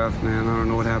an autograph, man. I don't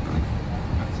know what happened.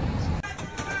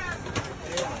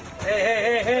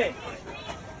 Hey.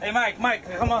 Hey, Mike,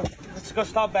 come on. Let's go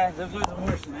stop back. Let's do the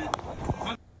horse, man.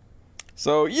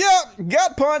 so yeah,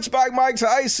 got punched by Mike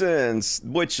Tyson,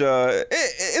 which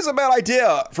is a bad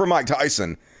idea for Mike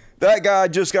Tyson. That guy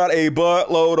just got a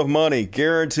buttload of money,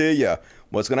 guarantee you.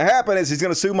 What's going to happen is he's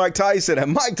going to sue Mike Tyson,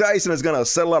 and Mike Tyson is going to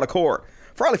settle out of court,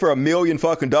 probably for $1 million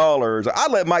fucking dollars.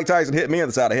 I'd let Mike Tyson hit me in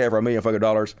the side of the head for $1 million fucking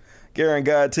dollars.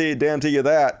 Guarantee you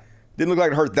that. Didn't look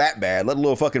like it hurt that bad. Let a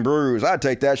little fucking bruise. I'd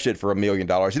take that shit for $1 million.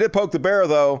 He did poke the bear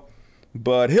though,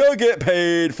 but he'll get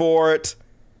paid for it.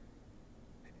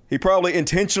 He probably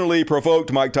intentionally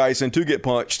provoked Mike Tyson to get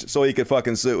punched so he could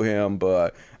fucking sue him,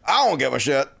 but I don't give a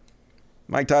shit.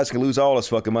 Mike Tyson can lose all his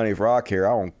fucking money for I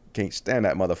care. Can't stand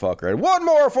that motherfucker. And one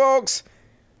more, folks.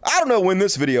 I don't know when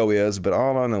this video is, but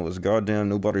all I know is goddamn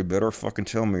nobody better fucking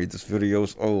tell me this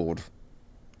video's old.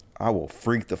 I will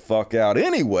freak the fuck out.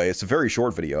 Anyway, it's a very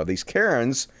short video. This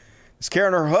Karen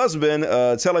and her husband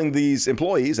telling these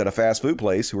employees at a fast food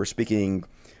place who are speaking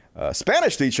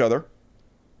Spanish to each other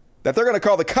that they're going to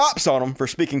call the cops on them for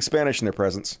speaking Spanish in their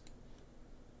presence.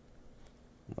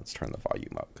 Let's turn the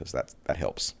volume up because that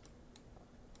helps.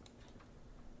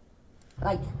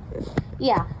 Like,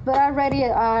 yeah, but I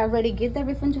already give the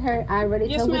refund to her. I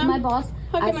already told with my boss.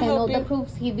 I sent all the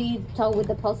proofs. He be told with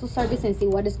the postal service and see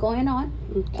what is going on.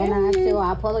 Okay. And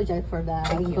I apologize for the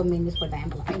inconvenience for the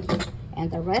envelope.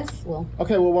 And the rest, well.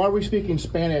 Okay, well, why are we speaking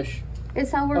Spanish?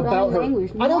 It's our own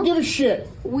language. I don't give a shit.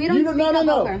 We don't speak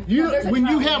about her. When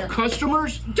you have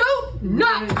customers, don't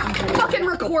not fucking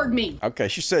record me. Okay,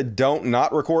 she said don't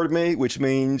not record me, which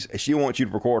means she wants you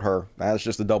to record her. That's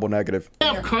just a double negative.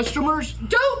 Have customers,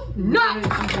 don't not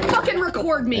fucking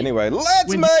record me. Anyway,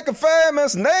 let's make a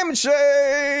famous name and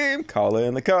shame. Call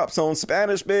in the cops on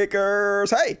Spanish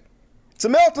speakers. Hey, it's a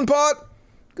melting pot.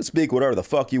 You can speak whatever the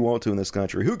fuck you want to in this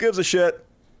country. Who gives a shit?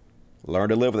 Learn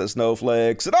to live with the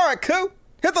snowflakes. And all right, cool.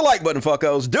 Hit the like button,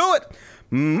 fuckos. Do it.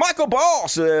 Michael Ball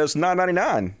says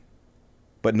 $9.99,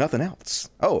 but nothing else.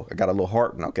 Oh, I got a little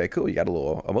heart. Okay, cool. You got a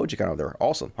little emoji kind of there.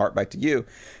 Awesome. Heart back to you.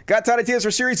 Got Tiny Tears for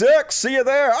Series X. See you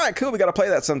there. All right, cool. We got to play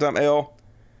that sometime, L.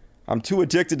 I'm too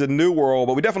addicted to New World,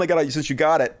 but we definitely got to, since you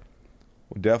got it,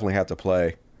 we'll definitely have to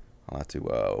play. I'll have to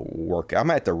work. I'm going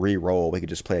to have to re-roll. We could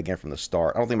just play again from the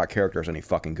start. I don't think my character is any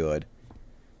fucking good.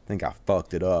 I think I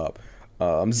fucked it up.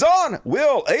 Zon,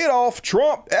 will Adolf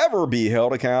Trump ever be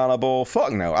held accountable?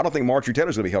 Fuck no. I don't think Marjorie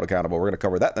Taylor's going to be held accountable. We're going to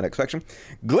cover that in the next section.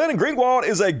 Glenn Greenwald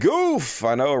is a goof.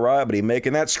 I know, right? But he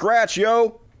making that scratch,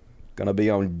 yo. Gonna be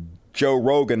on Joe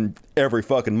Rogan every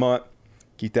fucking month.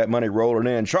 Keep that money rolling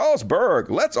in. Charles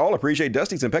Berg, let's all appreciate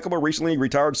Dusty's impeccable recently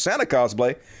retired Santa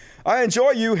cosplay. I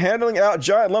enjoy you handling out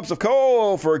giant lumps of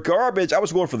coal for garbage. I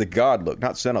was going for the God look,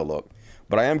 not Santa look.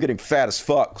 But I am getting fat as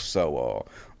fuck, so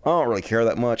I don't really care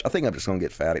that much. I think I'm just going to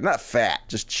get fatty. Not fat,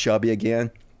 just chubby again.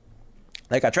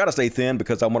 Like, I try to stay thin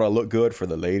because I want to look good for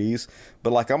the ladies.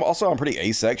 But, like, I'm pretty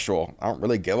asexual. I don't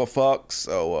really give a fuck.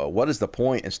 So, what is the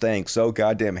point in staying so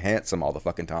goddamn handsome all the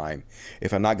fucking time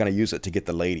if I'm not going to use it to get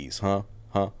the ladies, huh?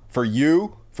 For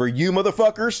you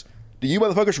motherfuckers? Do you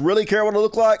motherfuckers really care what I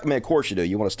look like? I mean, of course you do.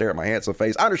 You want to stare at my handsome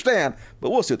face. I understand,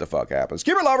 but we'll see what the fuck happens.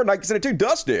 Cuba Lover 1972,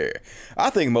 Dusty. I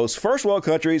think most first world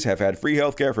countries have had free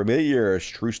healthcare for many years.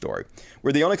 True story.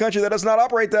 We're the only country that does not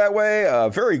operate that way.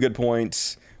 Very good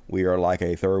points. We are like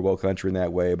a third world country in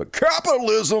that way, but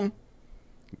capitalism.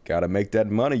 Gotta make that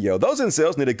money, yo. Those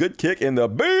incels need a good kick in the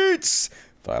beats.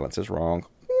 Violence is wrong.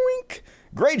 Wink.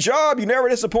 Great job. You never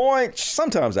disappoint.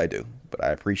 Sometimes I do, but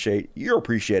I appreciate you're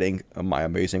appreciating my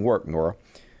amazing work, Nora.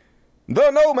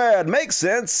 The Nomad makes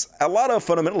sense. A lot of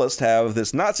fundamentalists have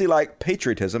this Nazi-like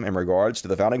patriotism in regards to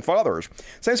the Founding Fathers.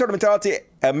 Same sort of mentality,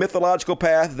 a mythological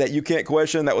path that you can't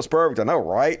question. That was perfect. I know,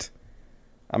 right?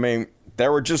 I mean, they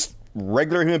were just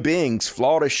regular human beings,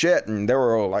 flawed as shit, and they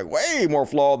were like way more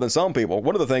flawed than some people.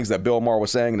 One of the things that Bill Maher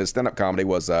was saying in his stand-up comedy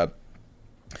was,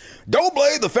 don't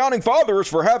blame the Founding Fathers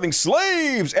for having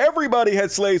slaves. Everybody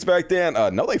had slaves back then.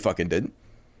 No, they fucking didn't.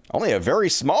 Only a very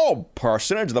small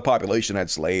percentage of the population had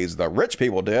slaves. The rich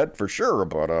people did, for sure,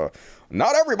 but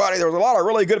not everybody. There was a lot of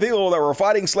really good people that were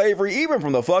fighting slavery, even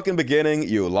from the fucking beginning,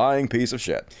 you lying piece of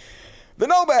shit. The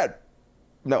Nomad.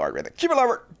 No, I read it. Cuba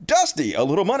Lover. Dusty, a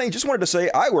little money. Just wanted to say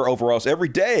I wear overalls every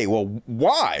day. Well,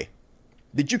 why?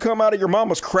 Did you come out of your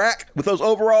mama's crack with those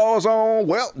overalls on?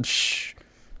 Well,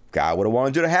 God would have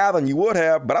wanted you to have them. You would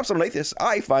have. But I'm still an atheist.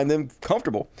 I find them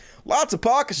comfortable. Lots of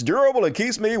pockets, durable, and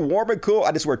keeps me warm and cool.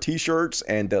 I just wear t-shirts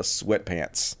and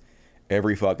sweatpants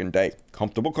every fucking day.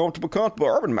 Comfortable, comfortable, comfortable.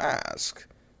 Urban Mask.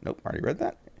 Nope, already read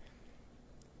that.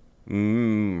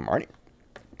 Alrighty.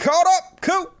 Caught up.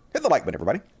 Cool. Hit the like button,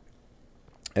 everybody.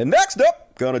 And next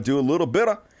up, gonna do a little bit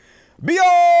of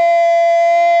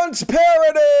Beyond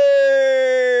Parody.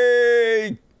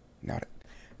 Not it.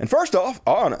 And first off,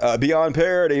 on Beyond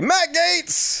Parody, Matt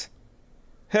Gaetz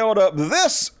held up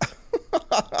this.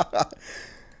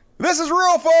 This is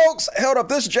real, folks. Held up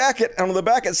this jacket, and on the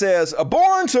back it says,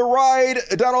 "Born to ride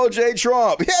Donald J.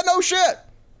 Trump." Yeah, no shit.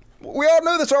 We all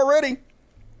knew this already.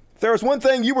 If there was one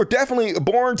thing you were definitely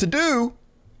born to do,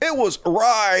 it was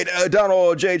ride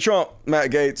Donald J. Trump, Matt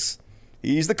Gaetz.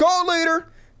 He's the cult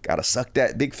leader. Gotta suck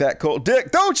that big fat cult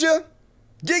dick, don't you?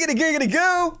 Giggity, giggity,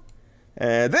 go.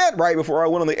 And then, right before I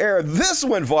went on the air, this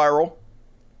went viral.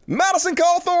 Madison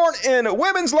Cawthorn in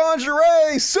women's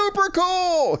lingerie. Super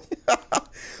cool.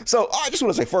 So I just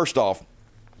want to say, first off,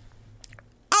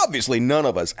 obviously none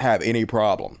of us have any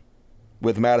problem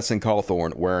with Madison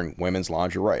Cawthorn wearing women's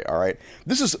lingerie, all right?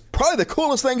 This is probably the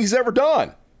coolest thing he's ever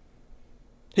done.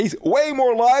 He's way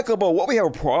more likable. What we have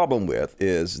a problem with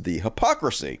is the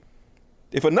hypocrisy.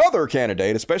 If another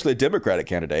candidate, especially a Democratic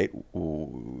candidate,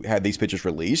 had these pictures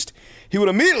released, he would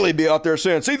immediately be out there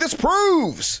saying, see, this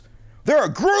proves they're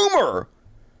a groomer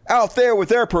out there with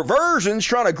their perversions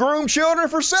trying to groom children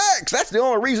for sex. That's the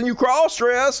only reason you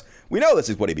cross-dress. We know this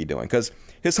is what he'd be doing because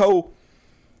his whole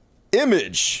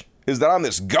image is that I'm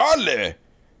this godly,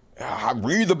 I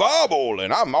read the Bible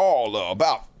and I'm all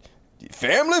about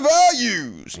family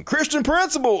values and Christian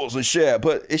principles and shit.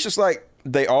 But it's just like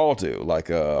they all do. Like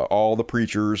all the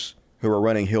preachers who are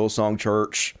running Hillsong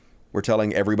Church were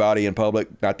telling everybody in public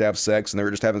not to have sex, and they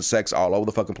were just having sex all over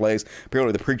the fucking place.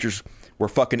 Apparently the preachers were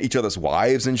fucking each other's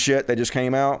wives and shit. They just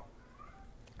came out.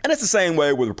 And it's the same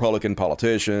way with Republican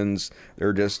politicians.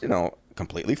 They're just,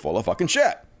 completely full of fucking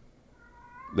shit.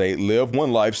 They live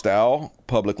one lifestyle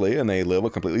publicly, and they live a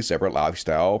completely separate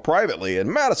lifestyle privately. And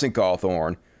Madison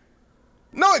Cawthorn,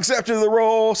 no exception to the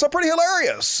rule, so pretty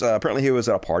hilarious. Apparently he was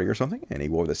at a party or something, and he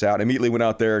wore this out. Immediately went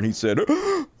out there, and he said,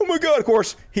 oh my God, of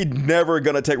course, he's never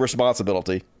going to take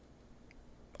responsibility.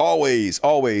 Always,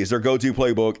 their go-to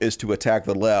playbook is to attack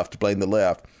the left, blame the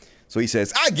left. So he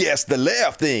says, I guess the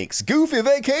left thinks goofy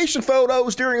vacation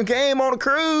photos during a game on a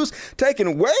cruise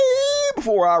taken way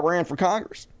before I ran for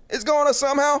Congress is going to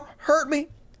somehow hurt me.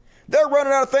 They're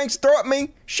running out of things to throw at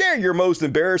me. Share your most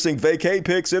embarrassing vacay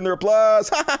pics in the replies.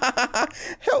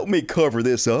 Help me cover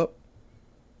this up.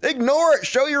 Ignore it.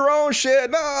 Show your own shit.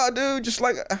 Nah, dude, just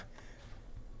like...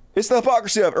 it's the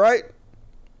hypocrisy of it, right?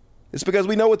 It's because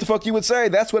we know what the fuck you would say.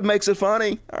 That's what makes it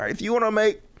funny. All right, if you want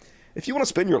to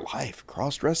spend your life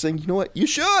cross-dressing, you know what? You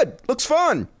should. Looks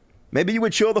fun. Maybe you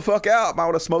would chill the fuck out. Might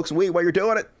want to smoke some weed while you're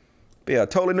doing it. Be a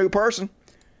totally new person.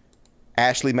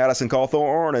 Ashley Madison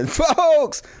Cawthorn. And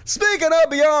folks, speaking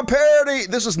of Beyond Parody,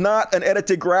 this is not an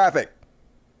edited graphic.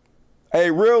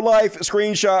 A real-life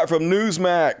screenshot from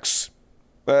Newsmax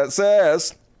that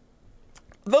says,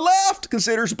 the left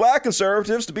considers black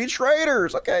conservatives to be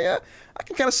traitors. Okay, yeah, I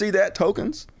can kind of see that,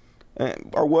 tokens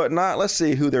or whatnot. Let's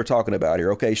see who they're talking about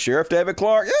here. Okay, Sheriff David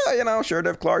Clarke. Yeah, Sheriff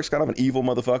David Clarke's kind of an evil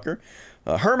motherfucker.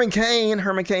 Herman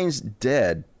Cain's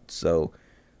dead. So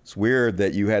it's weird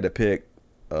that you had to pick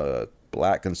a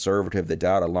black conservative that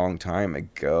died a long time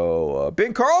ago.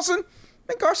 Ben Carlson,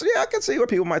 yeah, I can see where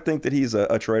people might think that he's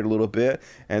a traitor a little bit.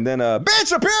 And then Ben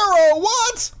Shapiro,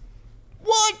 what?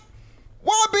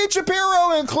 Why Ben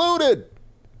Shapiro included?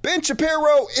 Ben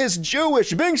Shapiro is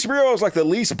Jewish. Ben Shapiro is like the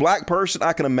least black person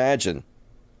I can imagine.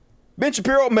 Ben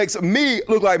Shapiro makes me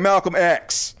look like Malcolm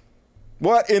X.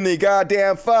 What in the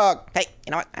goddamn fuck? Hey,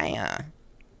 you know what? I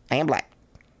am black.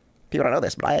 People don't know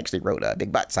this, but I actually wrote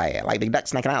Big Butts. I like big butts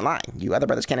snaking out line. You other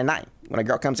brothers can't deny. When a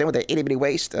girl comes in with an itty bitty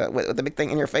waist with the big thing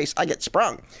in your face, I get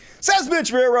sprung. Says Ben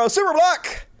Shapiro, super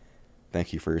black.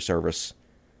 Thank you for your service,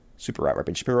 super rapper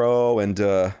Ben Shapiro. And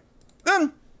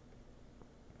then,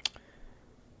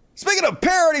 speaking of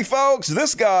parody, folks,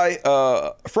 this guy,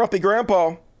 Frumpy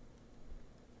Grandpa,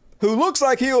 who looks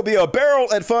like he'll be a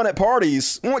barrel at fun at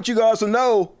parties, I want you guys to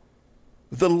know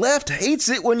the left hates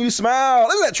it when you smile.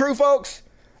 Isn't that true, folks?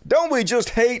 Don't we just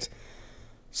hate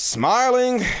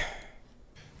smiling?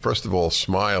 First of all,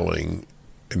 smiling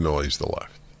annoys the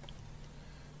left.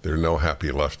 There are no happy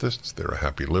leftists. There are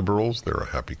happy liberals. There are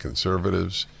happy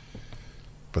conservatives.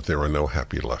 But there are no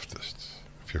happy leftists.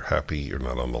 If you're happy, you're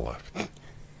not on the left.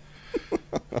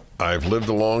 I've lived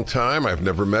a long time. I've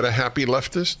never met a happy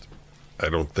leftist.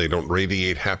 They don't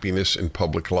radiate happiness in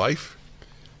public life.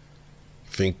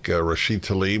 Think Rashid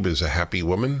Tlaib is a happy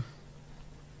woman?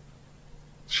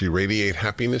 She radiate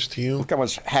happiness to you? Look how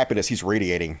much happiness he's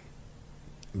radiating.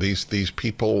 These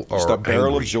people are just a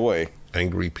barrel angry, of joy.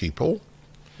 Angry people.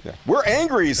 Yeah. We're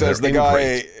angry, says the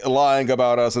guy lying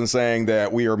about us and saying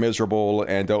that we are miserable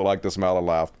and don't like to smile and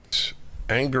laugh.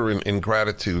 Anger and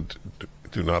ingratitude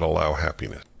do not allow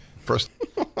happiness. First,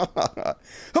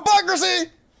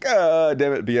 hypocrisy. God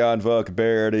damn it, beyond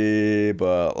vulgarity.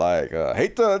 But like,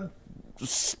 hate to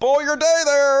spoil your day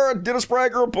there, Dennis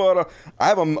Prager, but I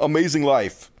have an amazing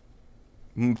life.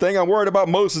 Thing I'm worried about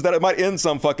most is that it might end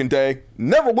some fucking day.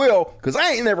 Never will, because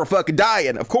I ain't never fucking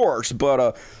dying, of course.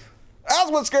 But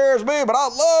that's what scares me. But I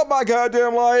love my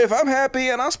goddamn life. I'm happy,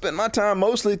 and I spend my time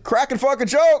mostly cracking fucking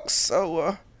jokes.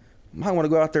 So might want to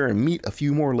go out there and meet a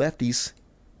few more lefties.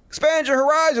 Expand your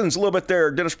horizons a little bit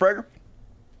there, Dennis Prager.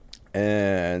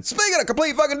 And speaking of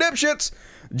complete fucking dipshits,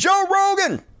 Joe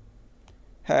Rogan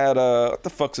had, what the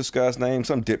fuck's this guy's name?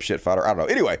 Some dipshit fighter. I don't know.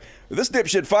 Anyway, this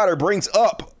dipshit fighter brings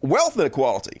up wealth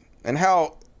inequality and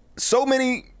how so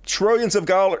many trillions of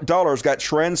dollars got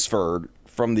transferred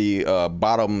from the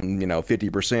bottom,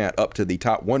 50% up to the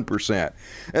top 1%.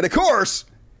 And of course,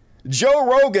 Joe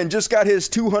Rogan just got his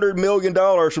 $200 million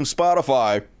from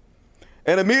Spotify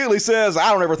and immediately says,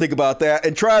 I don't ever think about that,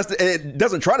 and it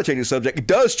doesn't try to change the subject. It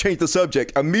does change the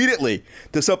subject immediately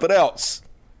to something else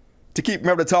to keep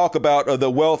remember to talk about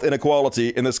the wealth inequality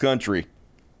in this country.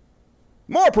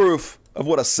 More proof of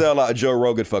what a sellout Joe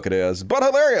Rogan fucking is, but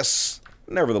hilarious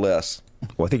nevertheless.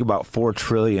 Well, I think about $4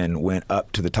 trillion went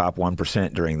up to the top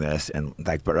 1% during this, and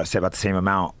say about the same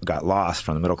amount got lost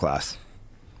from the middle class.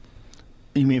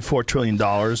 You mean $4 trillion?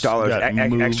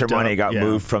 Extra money got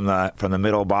moved from the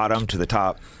middle bottom to the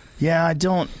top. Yeah, I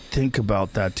don't think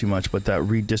about that too much, but that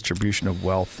redistribution of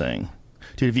wealth thing.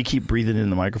 Dude, if you keep breathing in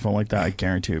the microphone like that, I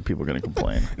guarantee you people are going to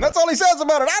complain. That's all he says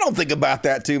about it. I don't think about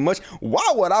that too much. Why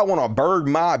would I want to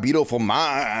burden my beautiful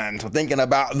mind thinking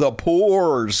about the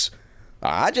poors?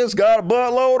 I just got a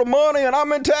buttload of money and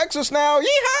I'm in Texas now.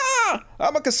 Yeehaw!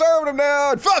 I'm a conservative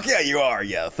now. And fuck yeah, you are,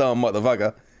 you thumb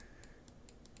motherfucker.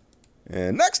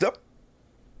 And next up,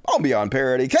 on Beyond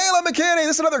Parody, Kayla McKinney.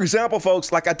 This is another example,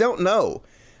 folks. Like, I don't know.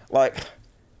 Like,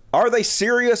 are they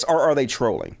serious or are they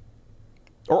trolling?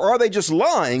 Or are they just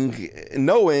lying,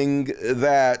 knowing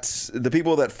that the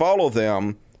people that follow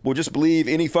them will just believe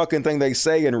any fucking thing they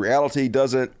say and reality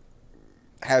doesn't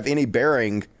have any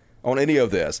bearing on any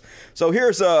of this? So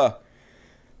here's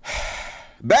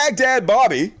Baghdad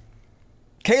Bobby,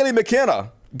 Kaylee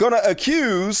McKenna, gonna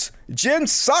accuse Jen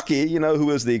Psaki,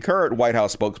 who is the current White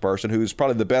House spokesperson, who's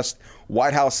probably the best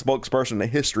White House spokesperson in the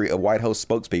history of White House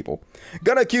spokespeople,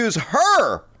 gonna accuse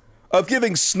her of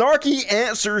giving snarky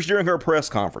answers during her press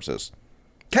conferences.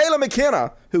 Kayla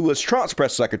McKenna, who was Trump's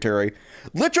press secretary,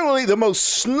 literally the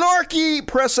most snarky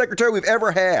press secretary we've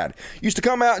ever had, used to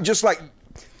come out and just like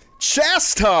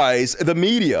chastise the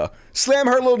media, slam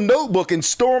her little notebook and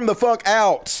storm the fuck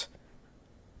out.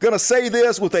 Gonna say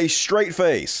this with a straight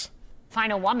face.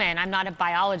 Find a woman. I'm not a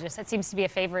biologist. That seems to be a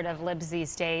favorite of libs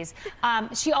these days.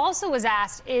 She also was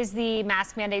asked, is the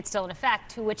mask mandate still in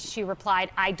effect? To which she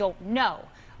replied, I don't know.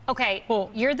 Okay,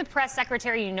 you're the press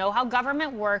secretary. You know how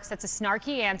government works. That's a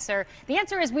snarky answer. The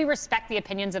answer is we respect the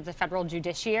opinions of the federal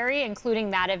judiciary, including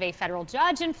that of a federal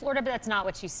judge in Florida, but that's not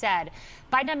what she said.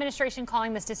 Biden administration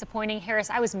calling this disappointing.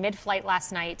 Harris, I was mid-flight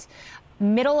last night.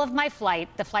 Middle of my flight,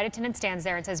 the flight attendant stands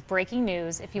there and says, breaking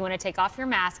news, if you want to take off your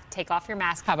mask, take off your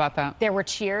mask. How about that? There were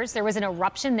cheers, there was an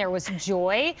eruption, there was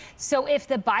joy. So if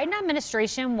the Biden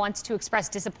administration wants to express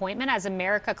disappointment as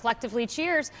America collectively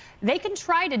cheers, they can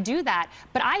try to do that.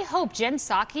 But I hope Jen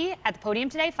Psaki at the podium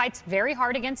today fights very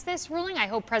hard against this ruling. I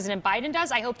hope President Biden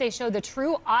does. I hope they show the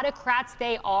true autocrats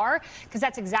they are, because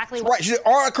that's exactly what... Right, she's an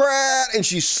autocrat and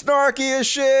she's snarky as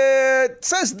shit.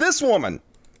 Says this woman,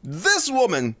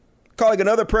 calling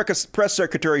another press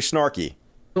secretary snarky.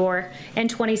 In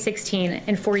 2016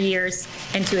 and 4 years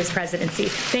into his presidency.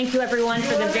 Thank you, everyone,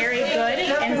 for the very good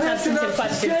and substantive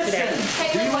questions today.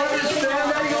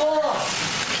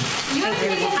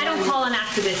 I don't call an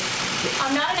activist.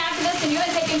 I'm not an activist, and you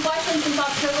have been taking questions since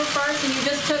October 1st, and you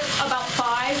just took about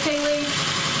 5, Kaylee.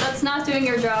 That's not doing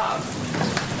your job.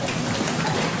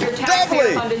 Your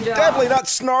taxpayer-funded job. Definitely not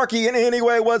snarky in any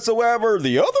way whatsoever.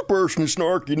 The other person is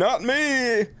snarky, not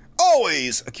me.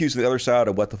 Always accusing the other side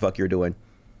of what the fuck you're doing.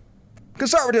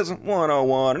 Conservatism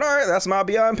 101. And all right, that's my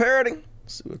Beyond Parody.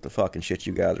 Let's see what the fucking shit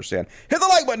you guys are saying. Hit the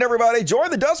like button, everybody.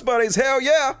 Join the Dust Buddies. Hell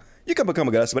yeah. You can become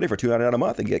a Dust Buddy for $2.99 a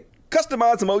month and get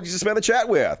customized emojis to spend the chat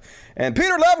with. And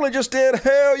Peter Lovely just did.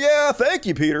 Hell yeah. Thank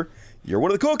you, Peter. You're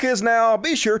one of the cool kids now.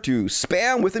 Be sure to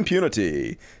spam with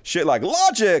impunity. Shit like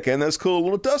Logic and this cool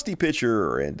little Dusty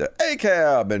picture and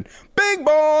ACAB and Bing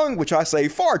Bong, which I say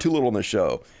far too little on the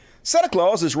show. Santa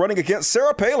Claus is running against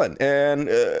Sarah Palin and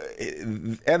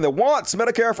the wants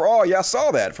Medicare for all. Yeah, I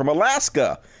saw that from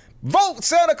Alaska. Vote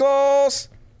Santa Claus.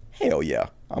 Hell yeah,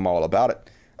 I'm all about it.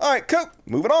 All right, cool.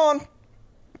 Moving on.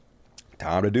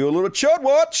 Time to do a little Chud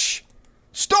Watch.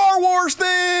 Star Wars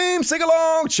theme, sing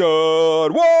along,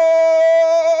 Chud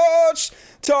Watch.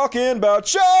 Talking about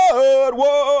Chud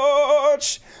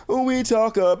Watch. We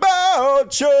talk about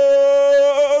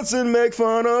chuds and make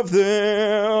fun of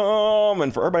them.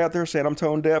 And for everybody out there saying I'm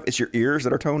tone deaf, it's your ears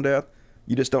that are tone deaf.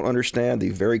 You just don't understand the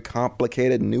very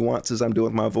complicated nuances I'm doing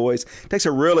with my voice. It takes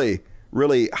a really,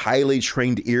 really highly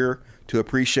trained ear to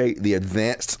appreciate the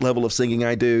advanced level of singing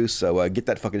I do. So get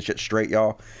that fucking shit straight,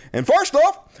 y'all. And first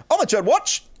off, on the Chud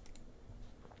Watch,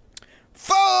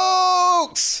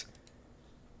 folks,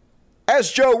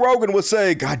 as Joe Rogan would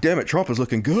say, God damn it, Trump is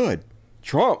looking good.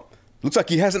 Trump looks like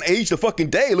he hasn't aged a fucking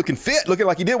day, looking fit, looking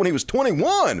like he did when he was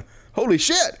 21. Holy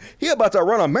shit, he about to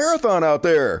run a marathon out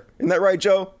there. Isn't that right,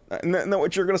 Joe? Isn't that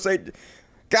what you're gonna say?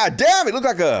 God damn, it looked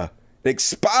like a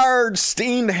expired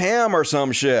steamed ham or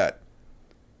some shit.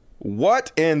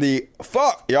 What in the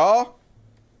fuck, y'all?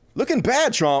 Looking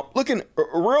bad, Trump. Looking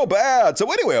real bad.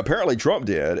 So anyway, apparently Trump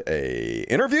did a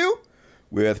interview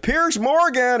with Piers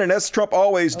Morgan, and as Trump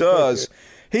always does.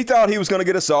 He thought he was going to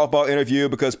get a softball interview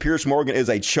because Piers Morgan is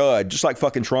a chud, just like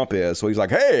fucking Trump is. So he's like,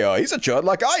 hey, he's a chud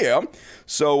like I am.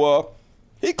 So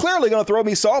he clearly going to throw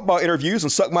me softball interviews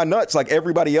and suck my nuts like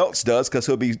everybody else does because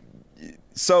he'll be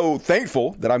so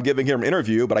thankful that I'm giving him an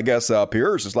interview. But I guess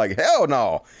Piers is like, hell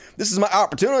no. This is my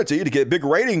opportunity to get big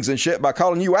ratings and shit by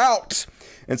calling you out.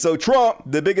 And so Trump,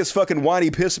 the biggest fucking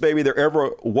whiny piss baby there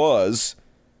ever was,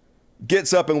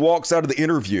 gets up and walks out of the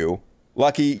interview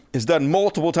like he has done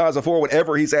multiple times before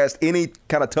whenever he's asked any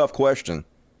kind of tough question.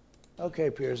 Okay,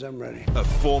 Piers, I'm ready. A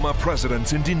former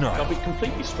president in denial. I'll be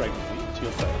completely straight with you to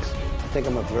your face. I think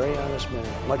I'm a very honest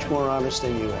man. Much more honest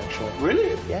than you, actually.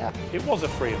 Really? Yeah. It was a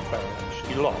free and fair election.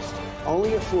 You lost.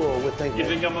 Only a fool would think You that.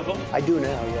 think I'm a fool? I do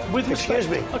now, yeah. With Excuse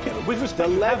me. respect. Okay, with respect,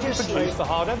 The you haven't legislature. produced the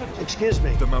hard evidence. Excuse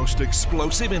me. The most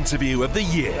explosive interview of the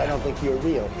year. I don't think you're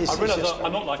real. I realize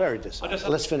I'm not like... Very dishonest.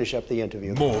 Let's finish up the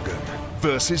interview. Morgan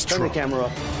versus Turn Trump. the camera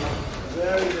up.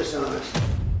 Very dishonest.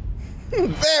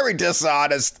 Very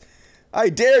dishonest. I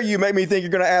dare you make me think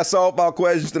you're going to ask softball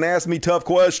questions and ask me tough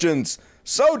questions.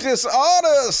 So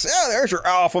dishonest. Yeah, there's your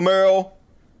alpha male.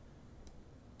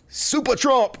 Super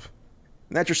Trump.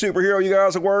 That's your superhero you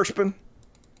guys are worshiping?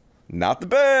 Not the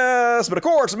best. But of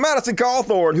course, Madison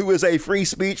Cawthorn, who is a free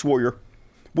speech warrior,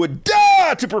 would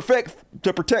die to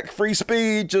protect free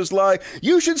speech. Just like,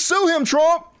 you should sue him,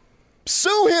 Trump.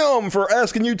 Sue him for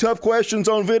asking you tough questions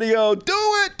on video. Do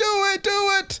it, do it,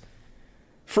 do it.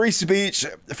 Free speech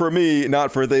for me,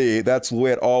 not for thee. That's the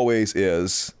way it always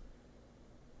is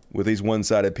with these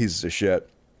one-sided pieces of shit.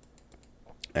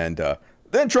 And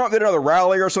then Trump did another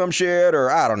rally or some shit,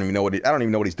 or I don't even know what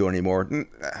he's doing anymore.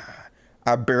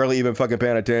 I barely even fucking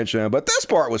paying attention, but this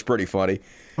part was pretty funny.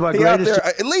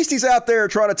 At least he's out there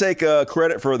trying to take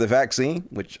credit for the vaccine,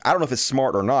 which I don't know if it's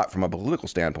smart or not from a political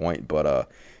standpoint, but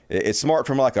it's smart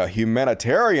from like a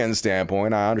humanitarian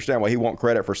standpoint. I understand why he won't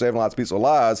credit for saving lots of people's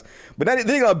lives, but then he's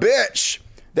gonna bitch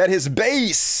that his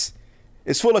base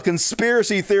is full of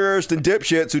conspiracy theorists and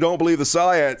dipshits who don't believe the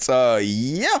science.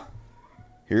 Yeah.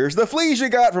 Here's the fleas you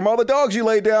got from all the dogs you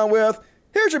laid down with.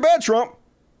 Here's your bed, Trump.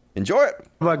 Enjoy it. One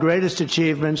of our greatest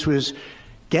achievements was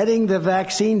getting the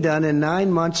vaccine done in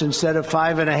 9 months instead of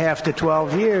 5.5 to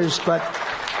 12 years. But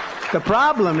the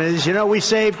problem is, we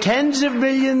saved tens of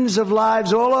millions of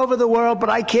lives all over the world, but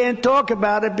I can't talk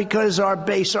about it because our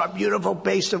base, our beautiful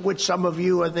base of which some of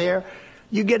you are there,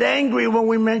 you get angry when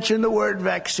we mention the word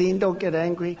vaccine. Don't get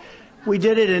angry. We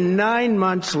did it in 9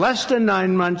 months, less than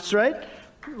 9 months, right?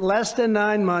 Less than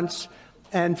 9 months.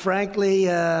 And frankly,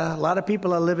 a lot of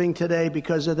people are living today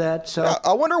because of that. So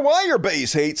I wonder why your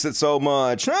base hates it so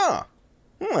much, huh?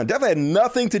 Definitely had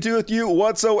nothing to do with you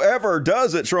whatsoever,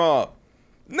 does it, Trump?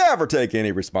 Never take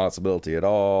any responsibility at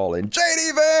all. And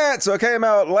J.D. Vance, so it came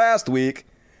out last week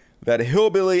that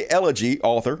hillbilly elegy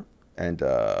author and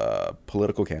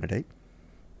political candidate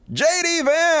J.D.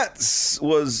 Vance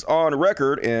was on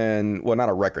record not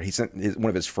a record. He sent one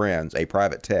of his friends a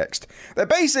private text that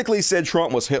basically said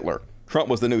Trump was Hitler. Trump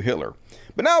was the new Hitler.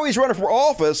 But now he's running for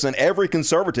office, and every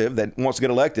conservative that wants to get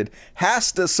elected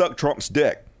has to suck Trump's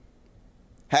dick.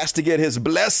 Has to get his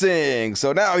blessing.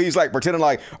 So now he's like pretending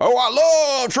like, oh, I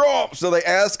love Trump. So they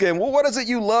ask him, well, what is it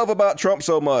you love about Trump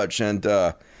so much? And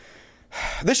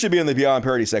This should be in the Beyond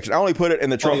Parody section. I only put it in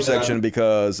the Trump section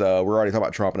because we're already talking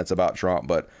about Trump and it's about Trump.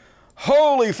 But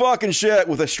holy fucking shit,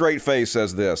 with a straight face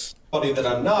says this. Funny that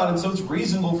I'm not, and so it's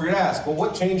reasonable for you to ask, well,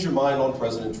 what changed your mind on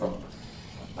President Trump?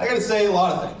 I got to say a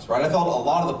lot of things, right? I thought a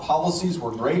lot of the policies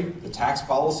were great. The tax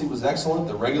policy was excellent.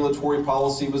 The regulatory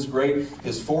policy was great.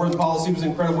 His foreign policy was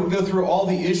incredible. We go through all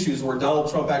the issues where Donald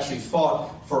Trump actually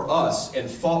fought for us and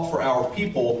fought for our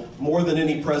people more than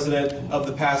any president of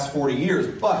the past 40 years.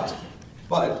 But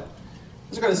I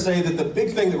was going to say that the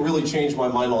big thing that really changed my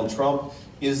mind on Trump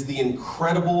is the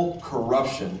incredible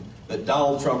corruption that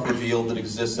Donald Trump revealed that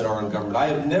exists in our own government. I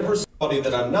have never seen somebody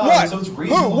that I'm not, What? so it's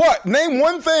reasonable. Who? What? Name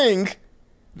one thing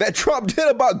that Trump did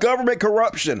about government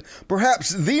corruption. Perhaps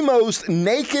the most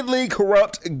nakedly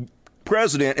corrupt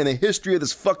president in the history of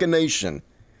this fucking nation.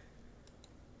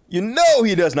 You know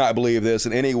he does not believe this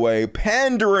in any way.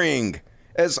 Pandering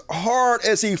as hard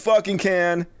as he fucking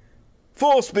can.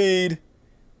 Full speed.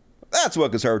 That's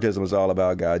what conservatism is all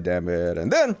about, goddammit.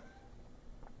 And then,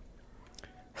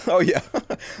 oh yeah,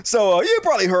 so you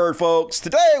probably heard, folks,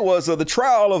 today was the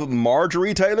trial of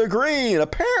Marjorie Taylor Greene.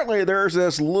 Apparently there's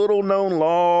this little known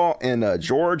law in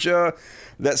Georgia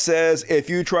that says if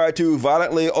you try to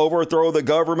violently overthrow the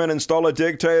government, install a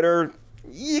dictator,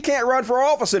 you can't run for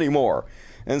office anymore.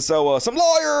 And so some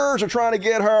lawyers are trying to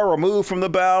get her removed from the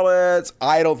ballots.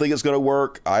 I don't think it's going to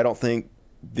work. I don't think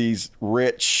these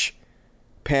rich,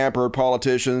 pampered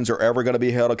politicians are ever going to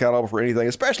be held accountable for anything,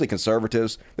 especially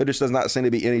conservatives. There just does not seem to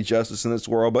be any justice in this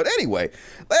world. But anyway,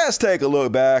 let's take a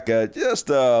look back at just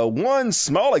one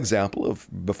small example of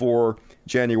before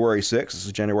January 6th. This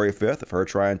is January 5th of her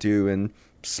trying to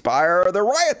inspire the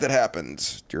riot that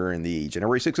happened during the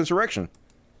January 6th insurrection.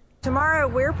 Tomorrow,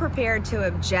 we're prepared to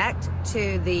object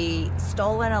to the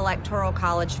stolen electoral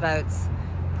college votes.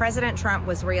 President Trump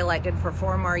was reelected for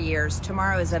 4 more years.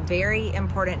 Tomorrow is a very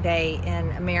important day in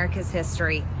America's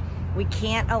history. We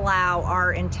can't allow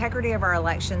our integrity of our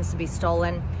elections to be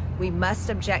stolen. We must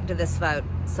object to this vote.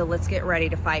 So let's get ready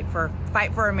to fight for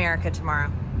America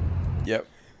tomorrow. Yep.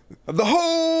 The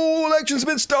whole election's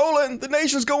been stolen. The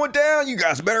nation's going down. You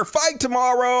guys better fight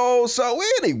tomorrow. So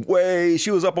anyway,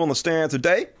 she was up on the stand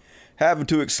today, having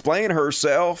to explain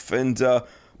herself, and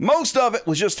most of it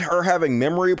was just her having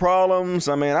memory problems.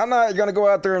 I mean, I'm not going to go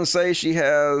out there and say she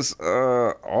has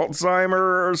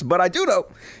Alzheimer's, but I do know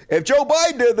if Joe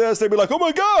Biden did this, they'd be like, oh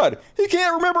my God, he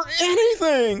can't remember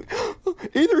anything.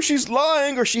 Either she's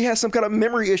lying or she has some kind of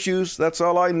memory issues. That's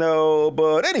all I know.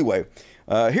 But anyway,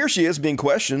 here she is being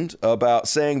questioned about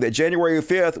saying that January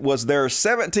 5th was their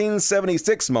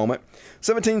 1776 moment.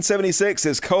 1776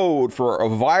 is code for a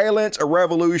violent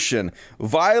revolution,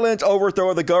 violent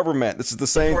overthrow of the government. This is the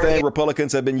same thing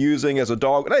Republicans have been using as a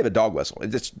dog, not even a dog whistle.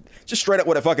 It's just straight up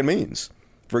what it fucking means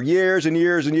for years and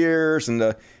years and years.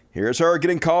 And here's her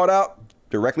getting called out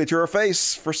directly to her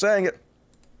face for saying it.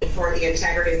 For the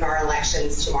integrity of our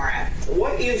elections tomorrow.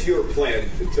 What is your plan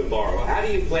tomorrow? How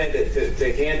do you plan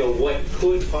to handle what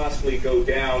could possibly go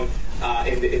down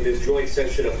in this joint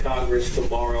session of Congress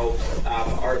tomorrow?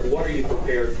 What are you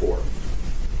prepared for?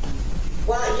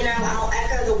 Well, you know, I'll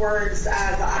echo the words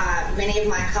of many of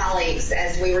my colleagues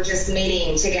as we were just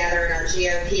meeting together in our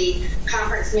GOP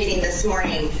conference meeting this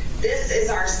morning. This is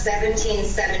our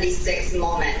 1776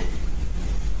 moment.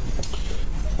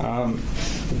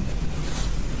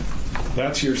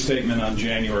 That's your statement on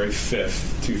January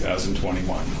 5th,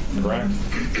 2021, correct?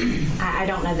 I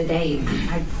don't know the date.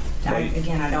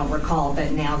 I don't recall,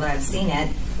 but now that I've seen it,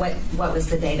 what was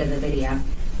the date of the video?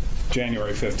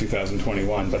 January 5th,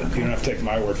 2021, but you don't have to take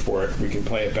my word for it. We can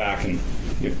play it back and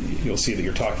you'll see that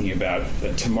you're talking about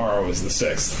that tomorrow is the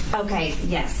 6th. Okay,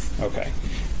 yes. Okay.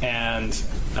 And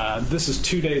this is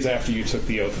 2 days after you took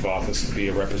the oath of office to be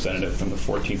a representative from the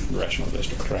 14th Congressional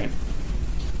District, right?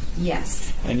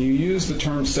 Yes. And you use the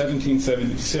term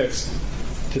 1776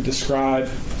 to describe,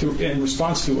 in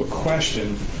response to a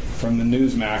question from the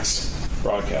Newsmax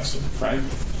broadcaster, right?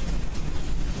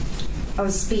 I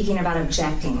was speaking about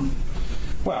objecting.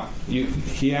 Well,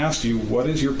 he asked you, what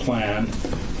is your plan?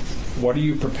 What are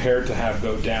you prepared to have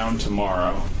go down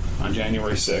tomorrow on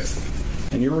January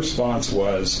 6th? And your response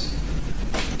was,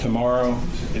 tomorrow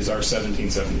is our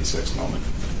 1776 moment.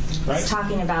 Right? It's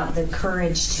talking about the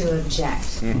courage to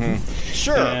object. Mm-hmm.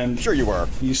 Sure you were.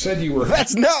 You said you were.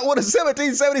 That's not what a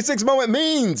 1776 moment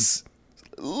means.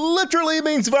 Literally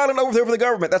means violent overthrow of the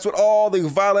government. That's what all the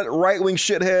violent right-wing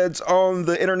shitheads on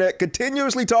the internet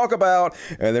continuously talk about.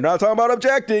 And they're not talking about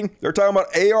objecting. They're talking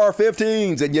about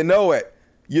AR-15s, and you know it.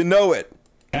 You know it.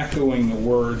 Echoing the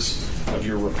words of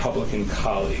your Republican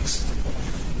colleagues,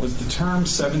 was the term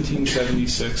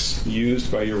 1776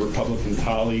 used by your Republican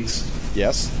colleagues?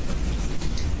 Yes.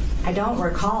 I don't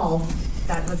recall.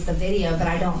 That was the video, but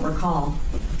I don't recall.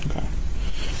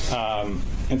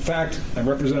 In fact,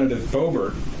 Representative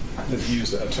Boebert has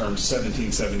used a term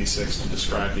 1776 to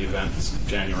describe the events of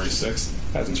January 6th,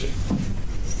 hasn't she?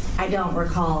 I don't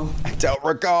recall. I don't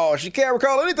recall. She can't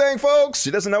recall anything, folks.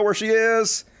 She doesn't know where she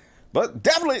is. But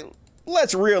definitely,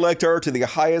 let's re-elect her to the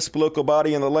highest political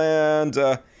body in the land.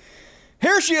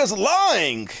 Here she is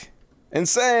lying and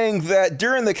saying that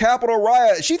during the Capitol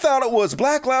riot, she thought it was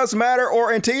Black Lives Matter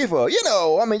or Antifa. You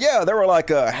know, I mean, yeah, there were like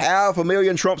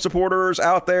 500,000 Trump supporters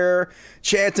out there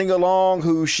chanting along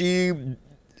who she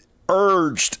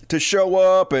urged to show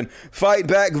up and fight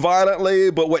back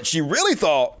violently. But what she really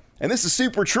thought, and this is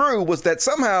super true, was that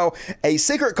somehow a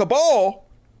secret cabal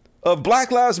of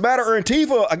Black Lives Matter or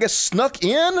Antifa, I guess, snuck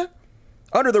in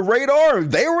under the radar.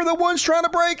 They were the ones trying to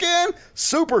break in.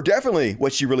 Super definitely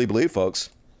what she really believed, folks.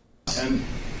 And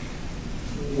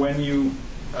when you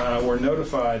were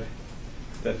notified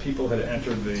that people had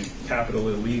entered the Capitol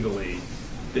illegally,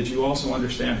 did you also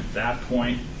understand at that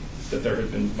point that there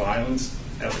had been violence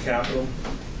at the Capitol?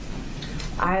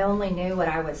 I only knew what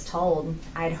I was told.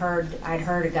 I'd heard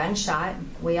a gunshot.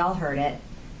 We all heard it.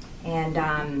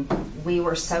 And we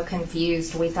were so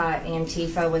confused. We thought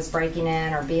Antifa was breaking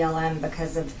in or BLM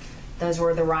because of those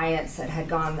were the riots that had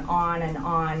gone on and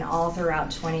on all throughout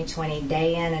 2020,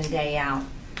 day in and day out.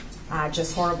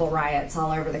 Just horrible riots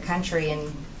all over the country,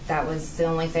 and that was the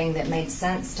only thing that made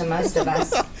sense to most of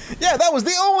us. Yeah, that was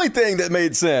the only thing that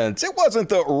made sense. It wasn't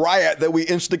the riot that we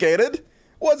instigated. It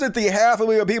wasn't the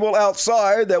 500,000 people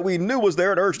outside that we knew was there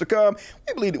and urged to come.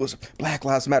 We believed it was Black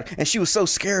Lives Matter. And she was so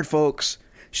scared, folks.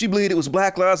 She believed it was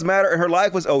Black Lives Matter, and her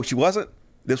life was, she wasn't.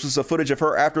 This was a footage of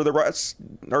her after the riots,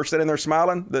 her sitting there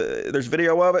smiling. There's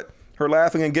video of it, her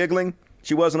laughing and giggling.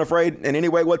 She wasn't afraid in any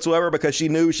way whatsoever because she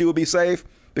knew she would be safe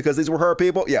because these were her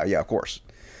people. Yeah, of course.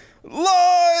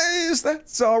 Lies!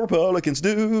 That's all Republicans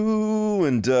do.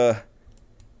 And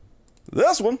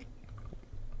this one,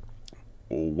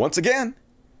 once again,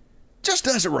 just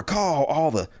doesn't recall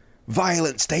all the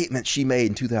violent statements she made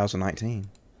in 2019.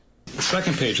 The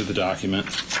second page of the document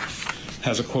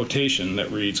has a quotation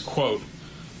that reads, quote,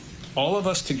 "All of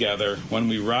us together, when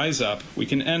we rise up, we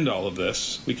can end all of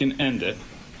this. We can end it.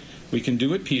 We can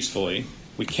do it peacefully.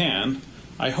 We can.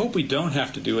 I hope we don't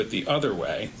have to do it the other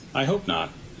way. I hope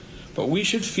not. But we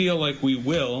should feel like we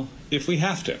will if we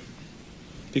have to,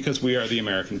 because we are the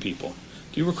American people."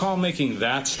 Do you recall making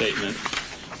that statement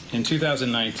in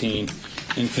 2019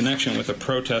 in connection with a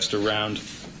protest around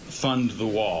Fund the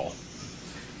Wall?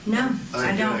 No,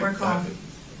 I don't recall.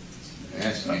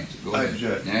 Yes, Nancy. Go ahead,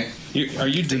 Judge. Next. Are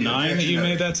you denying that you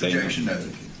made that statement? Objection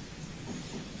noted.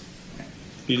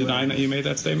 You denying that you made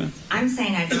that statement? I'm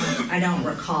saying I don't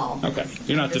recall. Okay.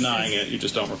 You're not denying it. You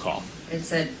just don't recall.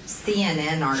 It's a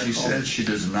CNN article. She says she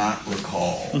does not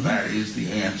recall. That is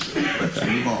the answer. Let's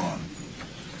move on.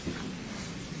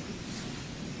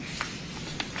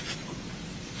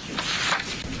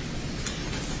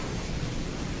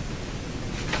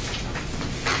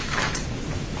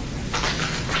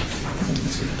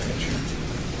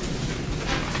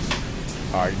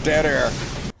 All right, dead air.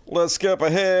 Let's skip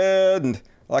ahead. And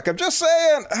like I'm just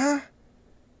saying,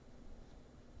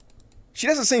 she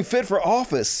doesn't seem fit for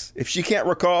office if she can't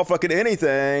recall fucking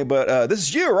anything. But this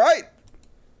is you, right?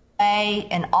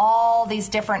 And all these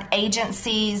different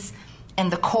agencies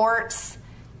and the courts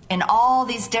and all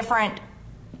these different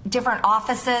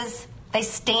offices, they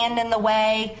stand in the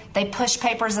way. They push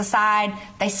papers aside.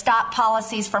 They stop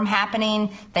policies from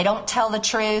happening. They don't tell the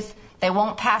truth. They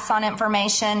won't pass on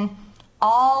information.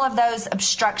 All of those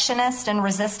obstructionists and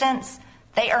resistance,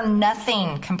 they are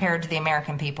nothing compared to the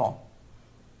American people.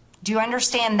 Do you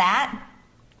understand that?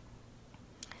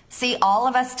 See, all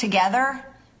of us together,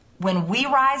 when we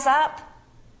rise up,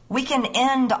 we can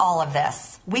end all of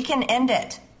this. We can end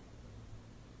it.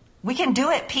 We can do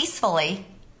it peacefully.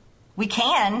 We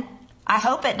can. I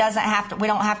hope it doesn't have to, we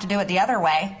don't have to do it the other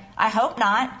way. I hope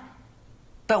not.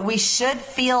 But we should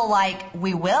feel like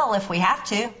we will if we have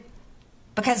to.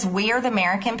 Because we are the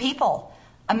American people.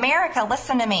 America,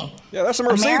 listen to me. Yeah, there's some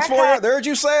receipts for you. There'd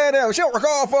you say it. She don't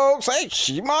recall, folks. Hey,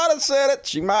 she might have said it.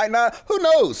 She might not. Who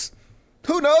knows?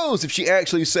 Who knows if she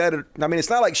actually said it? I mean, it's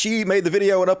not like she made the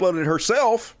video and uploaded it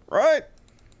herself, right?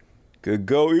 Could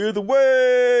go either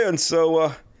way. And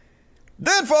so,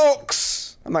 then,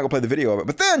 folks, I'm not going to play the video of it,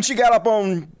 but then she got up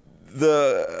on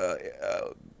the,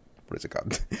 what is it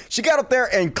called? She got up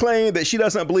there and claimed that she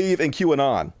doesn't believe in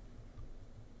QAnon.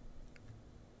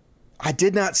 I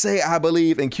did not say I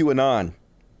believe in QAnon,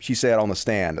 she said on the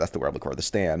stand. That's the word I'm looking for, the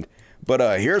stand.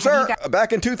 But here's her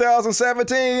back in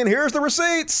 2017. Here's the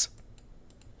receipts.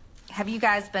 Have you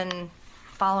guys been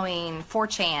following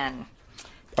 4chan?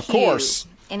 Of course.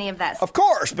 Any of that? Of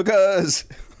course, because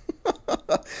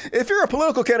if you're a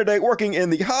political candidate working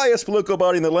in the highest political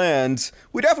body in the land,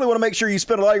 we definitely want to make sure you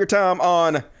spend a lot of your time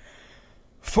on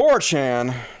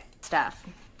 4chan. Stuff.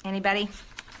 Anybody?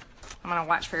 I'm going to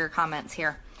watch for your comments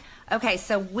here. Okay,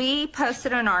 so we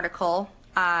posted an article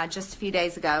just a few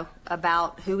days ago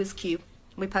about who is Q.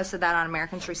 We posted that on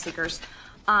American Truth Seekers.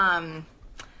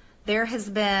 There has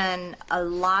been a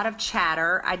lot of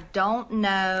chatter. I don't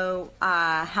know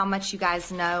how much you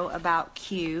guys know about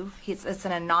Q. It's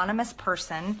an anonymous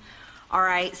person. All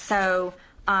right, so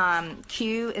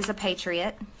Q is a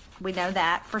patriot. We know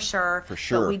that for sure. For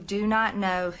sure. But we do not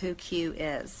know who Q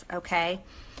is, okay?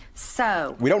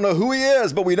 So we don't know who he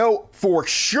is, but we know for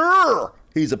sure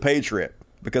he's a patriot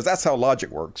because that's how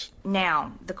logic works.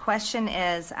 Now, the question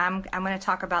is, I'm going to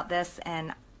talk about this,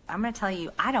 and I'm going to tell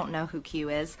you, I don't know who Q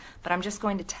is, but I'm just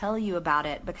going to tell you about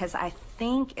it because I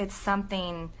think it's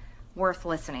something worth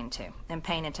listening to and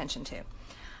paying attention to.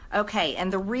 Okay,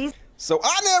 and the reason... So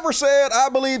I never said I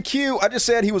believe Q. I just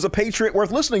said he was a patriot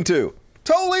worth listening to.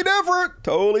 Totally different.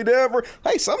 Totally different.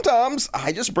 Hey, sometimes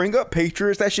I just bring up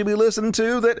patriots that should be listened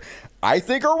to that I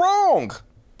think are wrong.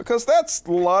 Because that's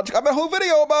logic. I made a whole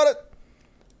video about it.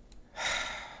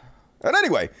 And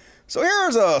anyway, so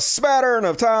here's a smattering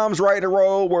of times right in a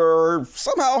row where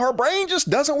somehow her brain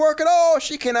just doesn't work at all.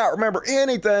 She cannot remember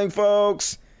anything,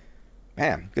 folks.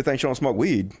 Man, good thing she don't smoke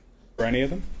weed. For any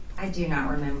of them? I do not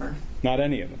remember. Not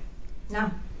any of them?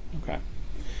 No. Okay.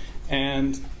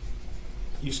 And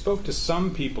you spoke to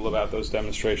some people about those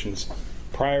demonstrations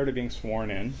prior to being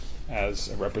sworn in as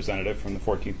a representative from the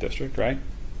 14th District, right?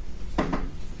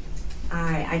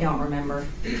 I don't remember.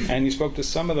 And you spoke to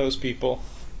some of those people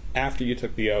after you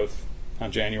took the oath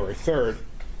on January 3rd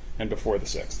and before the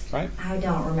 6th, right? I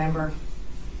don't remember.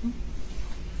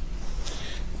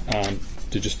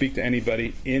 Did you speak to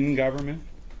anybody in government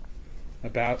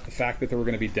about the fact that there were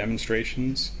going to be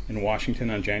demonstrations in Washington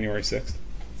on January 6th?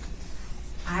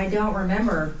 I don't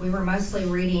remember. We were mostly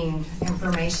reading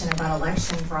information about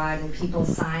election fraud, and people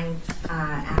signed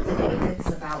affidavits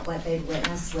about what they'd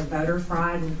witnessed with voter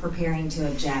fraud and preparing to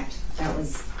object. That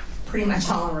was pretty much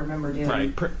all I remember doing.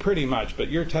 Right, pretty much. But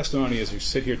your testimony as you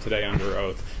sit here today under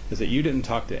oath is that you didn't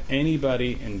talk to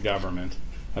anybody in government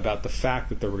about the fact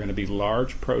that there were going to be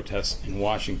large protests in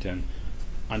Washington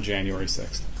on January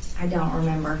 6th. I don't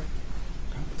remember.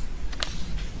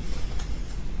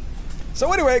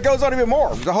 So anyway, it goes on even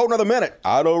more. It's a whole nother minute.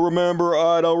 I don't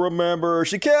remember.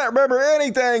 She can't remember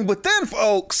anything. But then,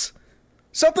 folks,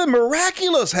 something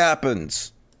miraculous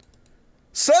happens.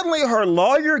 Suddenly, her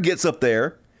lawyer gets up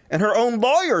there, and her own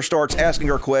lawyer starts asking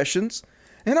her questions.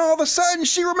 And all of a sudden,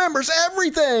 she remembers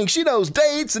everything. She knows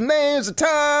dates and names and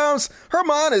times. Her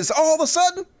mind is all of a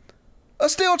sudden a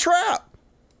steel trap.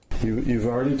 You've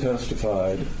already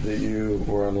testified that you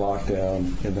were on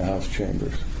lockdown in the House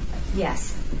chambers.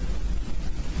 Yes.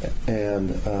 And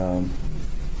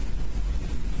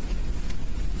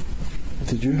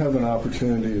did you have an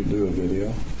opportunity to do a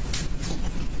video?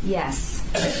 Yes.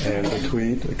 And a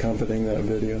tweet accompanying that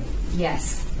video?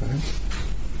 Yes. Okay.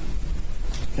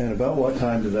 And about what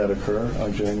time did that occur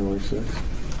on January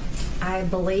 6th? I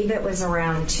believe it was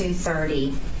around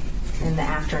 2:30 in the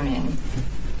afternoon.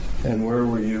 And where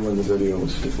were you when the video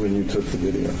was when you took the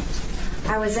video?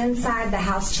 I was inside the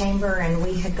House chamber, and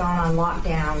we had gone on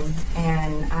lockdown,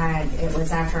 and it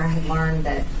was after I had learned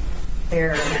that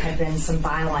there had been some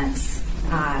violence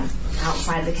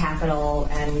outside the Capitol,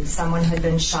 and someone had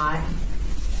been shot,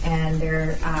 and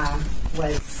there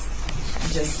was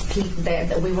just people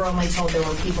that we were only told there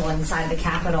were people inside the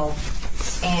Capitol,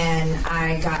 and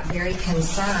I got very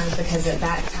concerned because at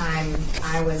that time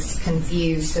I was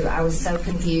confused. I was so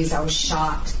confused. I was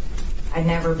shocked. I'd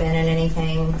never been in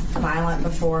anything violent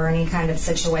before, any kind of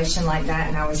situation like that,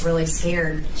 and I was really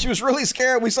scared. She was really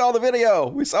scared. We saw the video.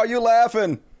 We saw you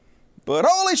laughing. But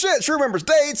holy shit, she remembers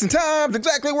dates and times,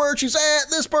 exactly where she's at,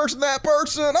 this person, that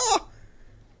person. Oh,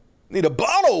 need a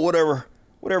bottle,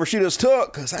 whatever she just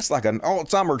took, because that's like an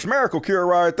Alzheimer's miracle cure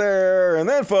right there. And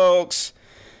then, folks,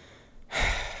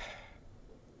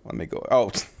 let me go. Oh,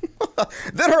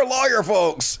 then her lawyer,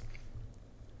 folks,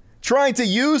 trying to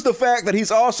use the fact that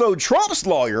he's also Trump's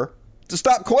lawyer to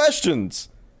stop questions.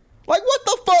 Like, what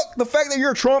the fuck? The fact that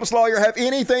you're Trump's lawyer have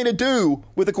anything to do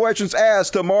with the questions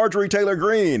asked to Marjorie Taylor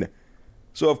Greene?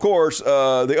 So, of course,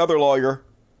 the other lawyer,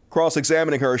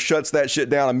 cross-examining her, shuts that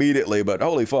shit down immediately, but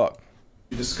holy fuck.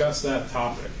 You discussed that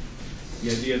topic,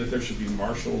 the idea that there should be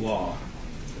martial law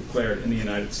declared in the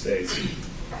United States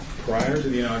prior to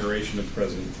the inauguration of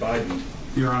President Biden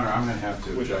Your Honor, I'm going to have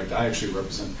to object. I actually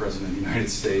represent the President of the United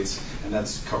States, and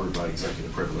that's covered by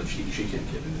executive privilege. She can't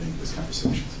get into any of this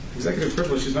conversation. Executive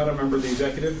privilege, she's not a member of the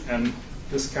executive, and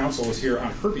this counsel is here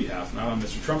on her behalf, not on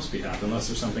Mr. Trump's behalf, unless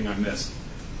there's something I missed.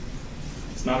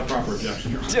 It's not a proper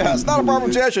objection, Your Honor. Yeah, it's not a proper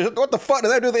objection. What the fuck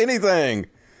does that do with anything?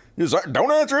 Just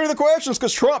don't answer any of the questions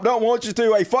because Trump don't want you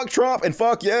to. Hey, fuck Trump and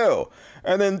fuck you.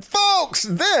 And then, folks,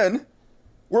 then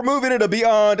we're moving into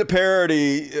beyond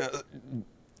parody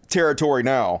territory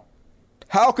now.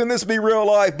 How can this be real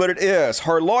life? But it is.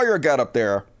 Her lawyer got up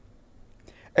there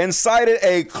and cited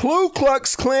a Ku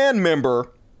Klux Klan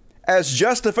member as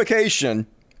justification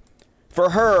for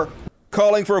her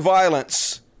calling for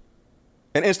violence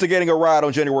and instigating a riot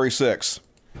on January 6th.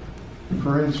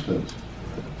 For instance,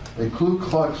 a Ku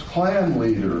Klux Klan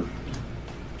leader,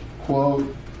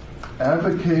 quote,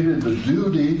 advocated the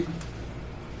duty,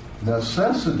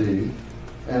 necessity,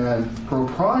 and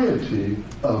propriety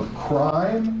of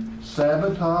crime,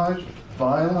 sabotage,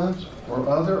 violence, or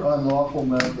other unlawful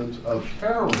methods of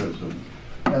terrorism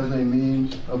as a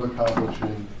means of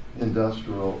accomplishing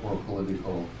industrial or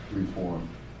political reform,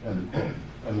 end quote.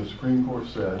 And the Supreme Court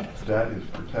said that is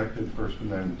protected First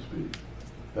Amendment speech.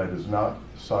 That is not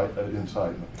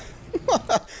incitement.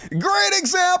 Great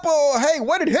example! Hey,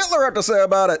 what did Hitler have to say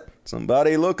about it?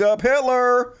 Somebody look up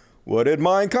Hitler. What did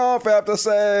Mein Kampf have to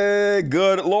say?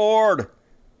 Good Lord.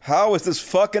 How is this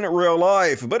fucking real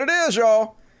life? But it is,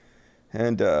 y'all.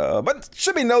 And, but it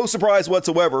should be no surprise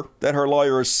whatsoever that her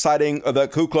lawyer is citing the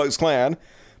Ku Klux Klan,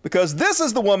 because this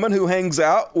is the woman who hangs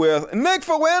out with Nick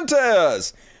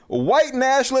Fuentes, white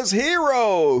nationalist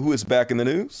hero who is back in the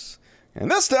news. And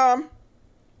this time,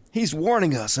 he's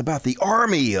warning us about the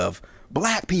army of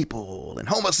black people and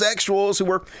homosexuals who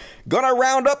were gonna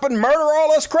round up and murder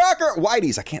all us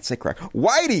whiteys. I can't say cracker.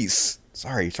 Whiteys.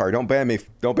 Sorry. Don't ban me.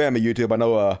 Don't ban me, YouTube. I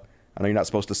know you're not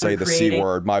supposed to say the C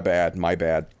word. My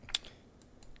bad.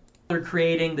 They're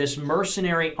creating this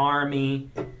mercenary army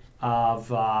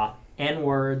of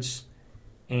N-words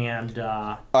and...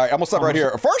 All right, I'm gonna stop right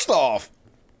here. First off,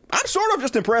 I'm sort of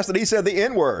just impressed that he said the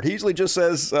N-word. He usually just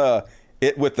says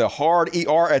it with the hard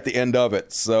ER at the end of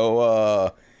it.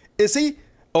 So, is he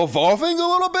evolving a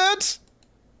little bit?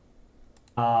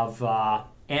 Of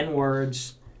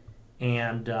N-words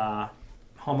and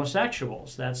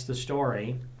homosexuals. That's the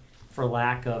story, for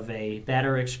lack of a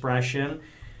better expression.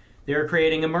 They're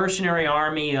creating a mercenary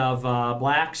army of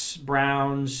blacks,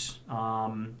 browns,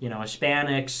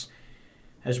 Hispanics,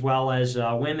 as well as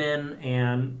women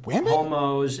and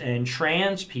homos and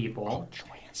trans people,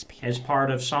 as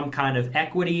part of some kind of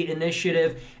equity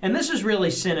initiative. And this is really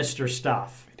sinister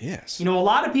stuff. It is. You know, a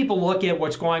lot of people look at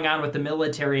what's going on with the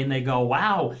military and they go,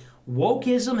 wow,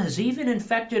 wokeism has even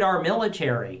infected our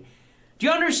military. Do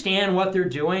you understand what they're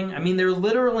doing? I mean, they're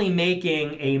literally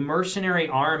making a mercenary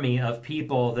army of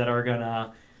people that are going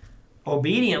to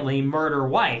obediently murder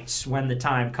whites when the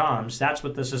time comes. That's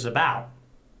what this is about.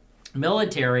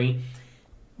 Military,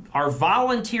 our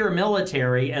volunteer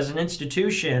military as an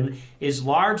institution is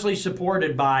largely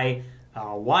supported by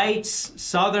whites,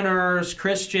 Southerners,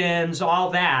 Christians, all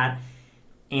that,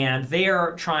 and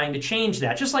they're trying to change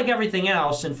that, just like everything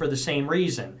else, and for the same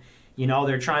reason. You know,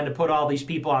 they're trying to put all these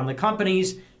people on the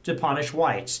companies to punish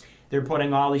whites. They're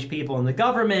putting all these people in the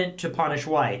government to punish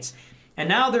whites. And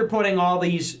now they're putting all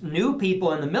these new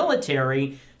people in the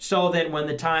military so that when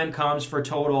the time comes for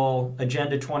total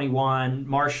Agenda 21,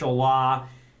 martial law,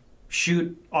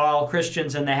 shoot all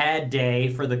Christians in the head day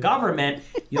for the government,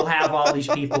 you'll have all these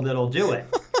people that'll do it.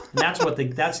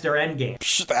 And that's their end game.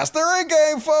 That's their end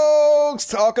game, folks.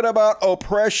 Talking about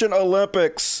Oppression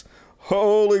Olympics.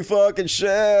 Holy fucking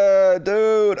shit,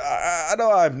 dude. I know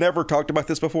I've never talked about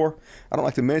this before. I don't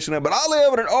like to mention it, but I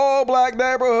live in an all-black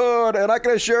neighborhood, and I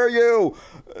can assure you,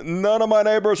 none of my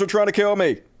neighbors are trying to kill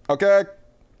me, okay?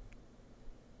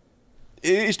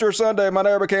 Easter Sunday, my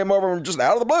neighbor came over and just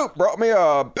out of the blue brought me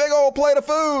a big old plate of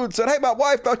food. Said, hey, my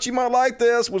wife thought you might like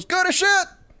this. Was good as shit.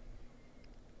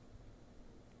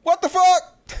 What the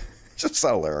fuck? Just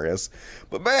so hilarious.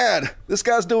 But man, this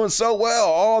guy's doing so well.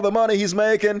 All the money he's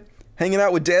making, hanging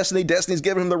out with Destiny. Destiny's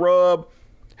giving him the rub,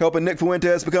 helping Nick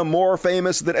Fuentes become more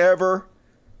famous than ever.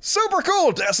 Super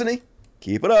cool, Destiny.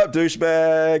 Keep it up,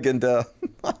 douchebag. And,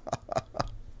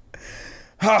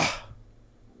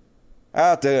 I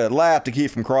have to laugh to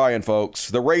keep from crying, folks.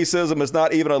 The racism is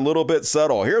not even a little bit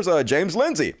subtle. Here's James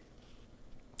Lindsay.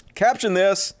 Caption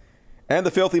this and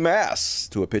the filthy mass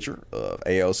to a picture of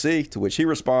AOC, to which he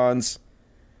responds,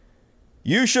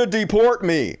 you should deport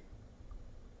me.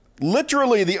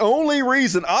 Literally, the only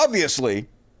reason, obviously,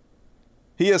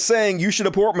 he is saying you should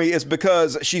deport me is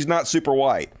because she's not super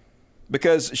white.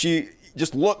 Because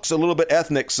just looks a little bit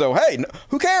ethnic. So, hey,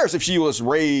 who cares if she was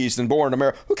raised and born in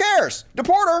America? Who cares?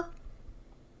 Deport her.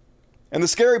 And the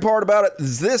scary part about it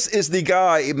is this is the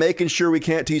guy making sure we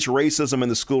can't teach racism in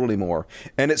the school anymore.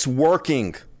 And it's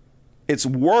working. It's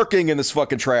working in this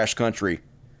fucking trash country.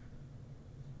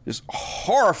 Just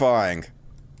horrifying.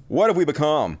 What have we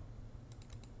become?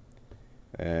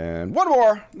 And one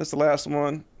more. That's the last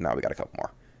one. No, we got a couple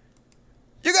more.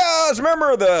 You guys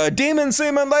remember the demon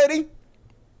semen lady?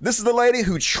 This is the lady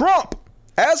who Trump,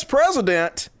 as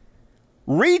president,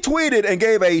 retweeted and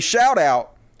gave a shout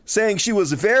out saying she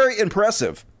was very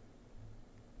impressive.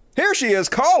 Here she is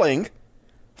calling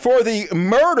for the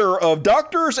murder of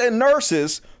doctors and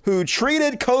nurses who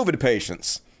treated COVID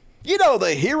patients. You know,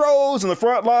 the heroes in the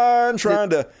front line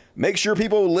trying to make sure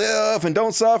people live and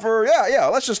don't suffer. Yeah,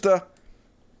 let's just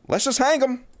hang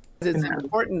them. It's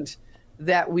important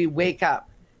that we wake up.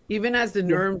 Even as the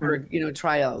Nuremberg,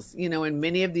 trials, and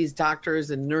many of these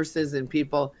doctors and nurses and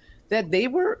people that they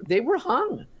were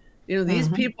hung. These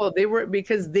people, they were,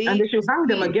 because they... And they should hang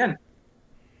them again.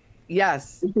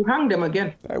 Yes. We should hang them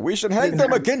again. We should hang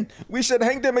them again. We should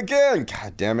hang them again.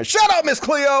 God damn it. Shut up, Miss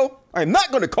Cleo. I'm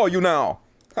not going to call you now.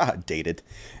 Dated.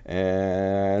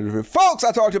 And folks,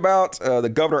 I talked about the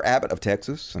Governor Abbott of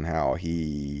Texas and how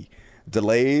he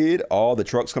delayed all the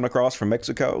trucks coming across from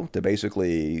Mexico to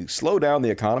basically slow down the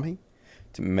economy,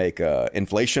 to make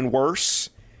inflation worse,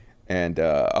 and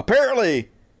apparently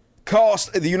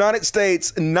cost the United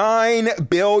States $9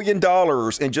 billion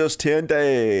in just 10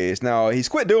 days. Now, he's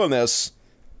quit doing this.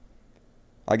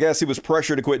 I guess he was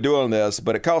pressured to quit doing this,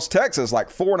 but it cost Texas like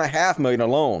 $4.5 million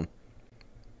alone.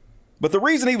 But the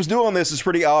reason he was doing this is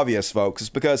pretty obvious, folks. It's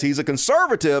because he's a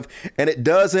conservative, and it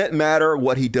doesn't matter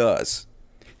what he does.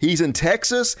 He's in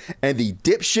Texas, and the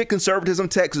dipshit conservatives in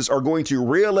Texas are going to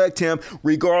reelect him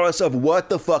regardless of what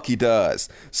the fuck he does.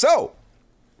 So,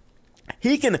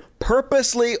 he can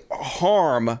purposely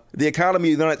harm the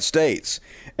economy of the United States.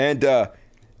 And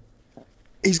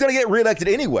he's going to get reelected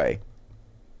anyway.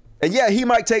 And yeah, he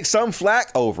might take some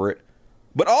flack over it.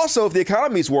 But also, if the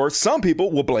economy's worse, some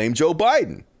people will blame Joe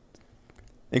Biden,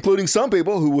 including some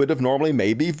people who would have normally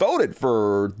maybe voted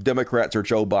for Democrats or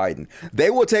Joe Biden. They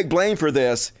will take blame for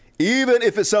this, even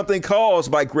if it's something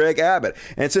caused by Greg Abbott.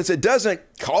 And since it doesn't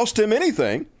cost him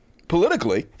anything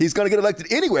politically, he's going to get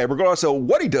elected anyway, regardless of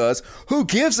what he does. Who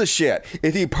gives a shit?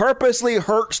 If he purposely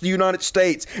hurts the United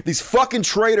States, these fucking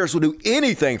traitors will do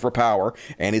anything for power,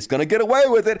 and he's going to get away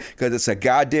with it because it's a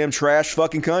goddamn trash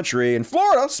fucking country in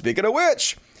Florida, speaking of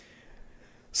which.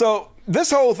 So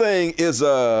this whole thing is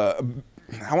I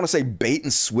want to say bait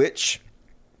and switch.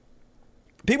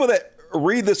 People that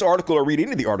read this article or read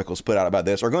any of the articles put out about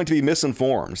this are going to be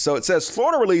misinformed. So it says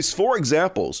Florida released 4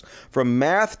 examples from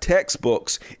math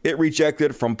textbooks it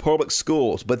rejected from public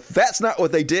schools. But that's not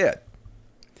what they did.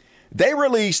 They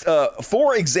released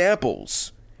 4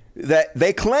 examples that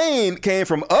they claim came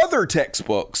from other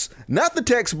textbooks, not the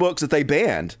textbooks that they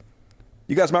banned.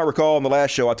 You guys might recall in the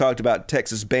last show I talked about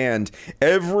Texas banned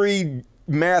every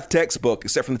math textbook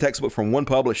except from the textbook from one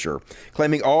publisher,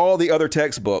 claiming all the other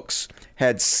textbooks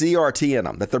had CRT in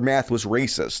them, that their math was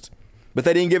racist. But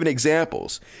they didn't give any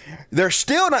examples. They're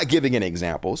still not giving any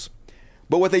examples.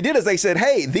 But what they did is they said,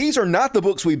 hey, these are not the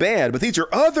books we banned, but these are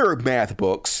other math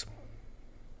books.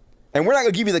 And we're not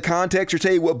going to give you the context or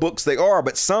tell you what books they are,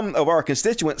 but some of our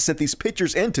constituents sent these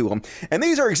pictures into them. And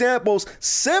these are examples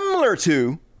similar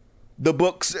to the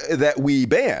books that we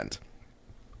banned.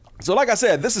 So like I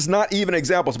said, this is not even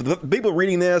examples. But the people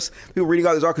reading this, people reading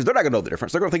all these articles, they're not going to know the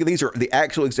difference. They're going to think these are the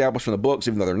actual examples from the books,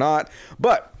 even though they're not.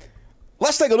 But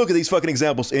let's take a look at these fucking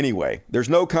examples anyway. There's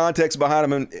no context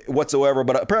behind them whatsoever.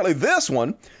 But apparently this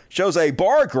one shows a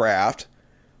bar graph.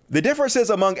 The differences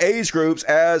among age groups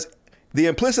as the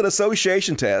implicit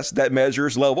association test that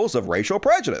measures levels of racial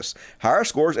prejudice. Higher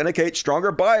scores indicate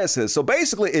stronger biases. So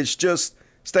basically, it's just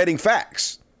stating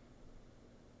facts.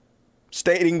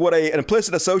 Stating what an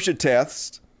implicit associate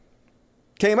test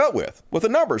came up with, what the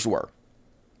numbers were.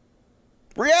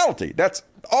 Reality. That's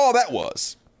all that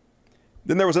was.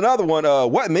 Then there was another one.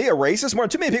 What, me, a racist? More than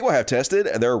too many people have tested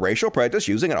their racial prejudice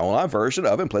using an online version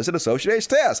of implicit association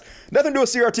test. Nothing to do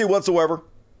with CRT whatsoever.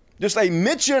 Just a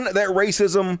mention that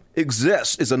racism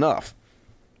exists is enough.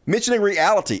 Mentioning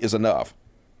reality is enough.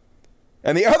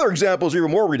 And the other examples are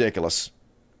even more ridiculous.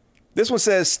 This one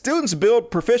says, students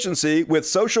build proficiency with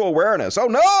social awareness. Oh,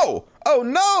 no! Oh,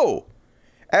 no!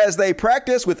 As they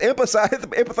practice with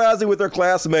empathizing with their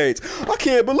classmates. I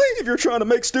can't believe you're trying to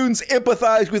make students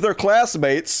empathize with their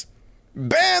classmates.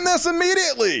 Ban this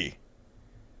immediately!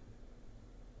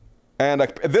 And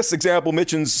this example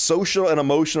mentions social and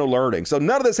emotional learning. So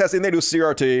none of this has anything to do with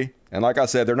CRT. And like I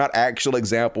said, they're not actual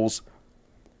examples,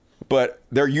 but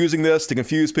they're using this to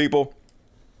confuse people.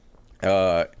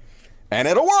 And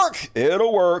it'll work.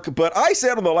 It'll work. But I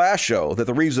said on the last show that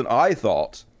the reason I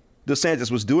thought DeSantis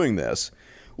was doing this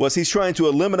was he's trying to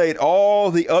eliminate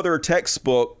all the other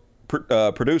textbook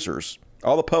producers,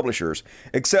 all the publishers,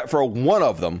 except for one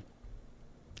of them.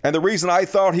 And the reason I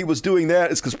thought he was doing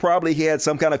that is because probably he had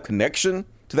some kind of connection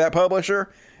to that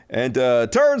publisher. And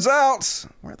turns out,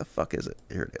 where the fuck is it?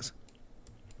 Here it is.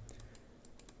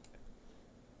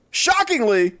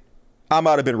 Shockingly, I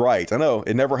might have been right. I know,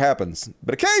 it never happens.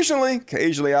 But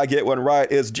occasionally I get one right.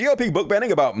 Is GOP book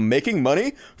banning about making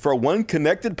money for one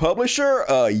connected publisher?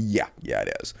 Yeah,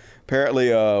 it is. Apparently,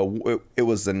 it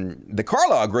was in the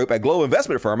Carlyle Group, a global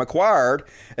investment firm, acquired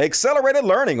Accelerated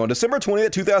Learning on December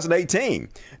 20th, 2018.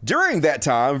 During that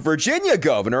time, Virginia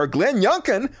Governor Glenn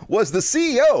Youngkin was the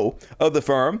CEO of the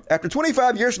firm. After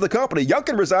 25 years with the company,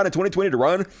 Youngkin resigned in 2020 to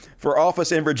run for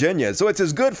office in Virginia. So it's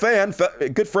his good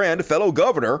friend, fellow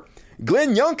governor,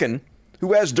 Glenn Youngkin,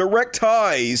 who has direct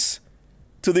ties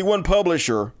to the one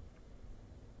publisher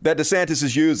that DeSantis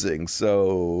is using.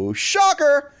 So,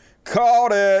 shocker!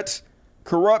 Called it.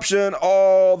 Corruption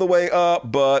all the way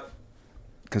up, but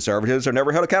conservatives are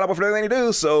never held accountable for anything they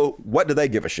do, so what do they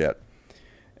give a shit?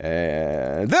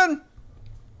 And then,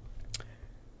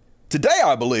 today,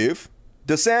 I believe,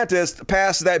 DeSantis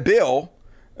passed that bill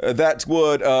that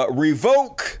would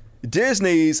revoke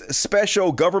Disney's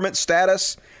special government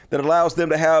status that allows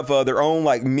them to have their own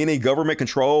like mini government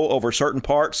control over certain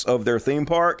parts of their theme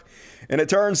park. And it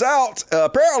turns out,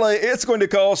 apparently, it's going to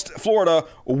cost Florida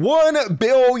 $1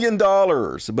 billion.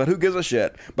 But who gives a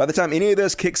shit? By the time any of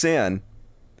this kicks in,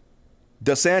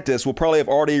 DeSantis will probably have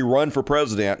already run for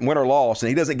president, win or lost, and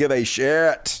he doesn't give a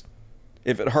shit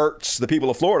if it hurts the people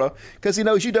of Florida, because he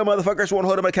knows you dumb motherfuckers won't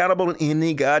hold him accountable in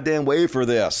any goddamn way for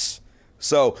this.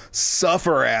 So,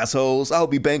 suffer, assholes. I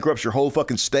hope he bankrupts your whole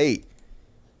fucking state.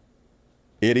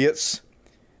 Idiots.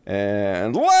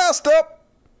 And last up,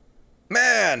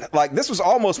 man, like this was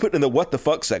almost put in the what the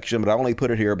fuck section, but I only put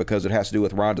it here because it has to do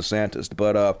with Ron DeSantis.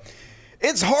 But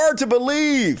it's hard to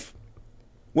believe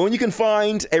when you can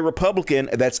find a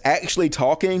Republican that's actually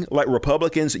talking like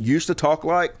Republicans used to talk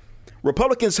like.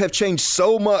 Republicans have changed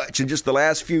so much in just the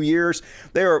last few years.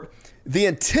 They are the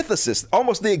antithesis,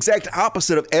 almost the exact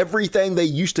opposite of everything they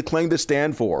used to claim to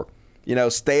stand for. You know,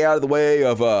 stay out of the way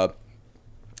of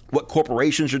what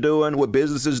corporations are doing, what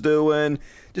businesses doing,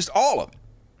 just all of it.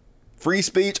 Free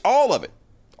speech, all of it,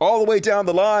 all the way down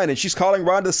the line. And she's calling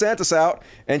Ron DeSantis out,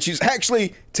 and she's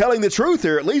actually telling the truth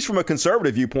here, at least from a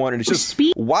conservative viewpoint. And it's just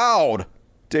wild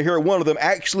to hear one of them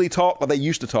actually talk like they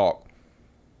used to talk.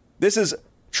 This is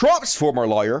Trump's former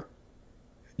lawyer,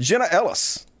 Jenna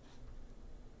Ellis.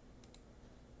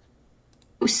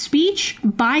 Speech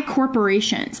by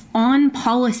corporations on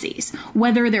policies,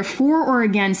 whether they're for or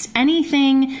against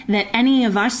anything that any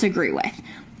of us agree with,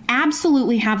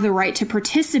 absolutely have the right to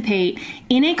participate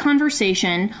in a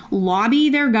conversation, lobby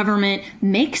their government,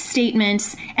 make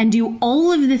statements, and do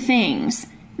all of the things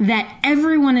that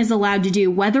everyone is allowed to do,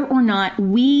 whether or not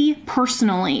we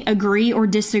personally agree or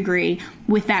disagree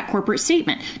with that corporate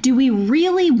statement. Do we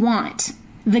really want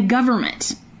the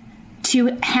government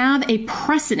to have a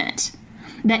precedent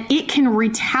that it can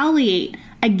retaliate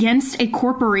against a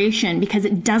corporation because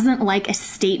it doesn't like a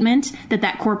statement that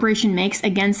that corporation makes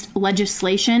against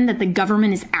legislation that the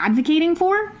government is advocating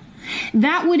for?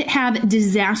 That would have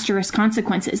disastrous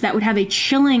consequences. That would have a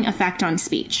chilling effect on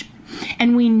speech.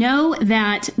 And we know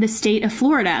that the state of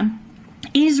Florida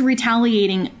is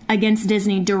retaliating against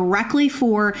Disney directly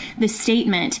for the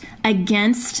statement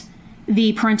against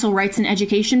the parental rights and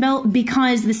education bill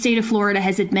because the state of Florida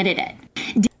has admitted it.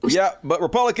 Yeah, but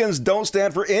Republicans don't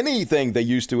stand for anything they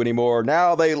used to anymore.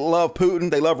 Now they love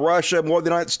Putin. They love Russia more than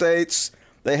the United States.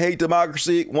 They hate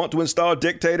democracy, want to install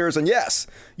dictators, and yes,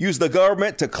 use the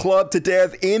government to club to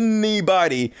death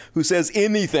anybody who says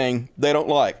anything they don't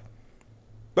like.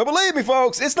 But believe me,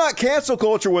 folks, it's not cancel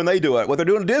culture when they do it. What they're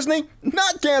doing to Disney,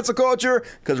 not cancel culture,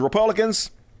 because Republicans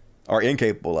are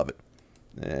incapable of it.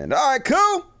 And all right,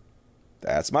 cool.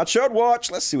 That's my Chud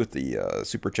Watch. Let's see what the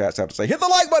super chats have to say. Hit the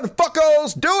like button,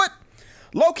 fuckos. Do it.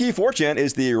 Low-key 4chan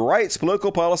is the right's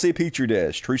political policy petri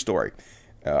dish. True story.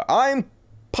 I'm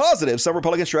positive some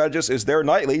Republican strategists is there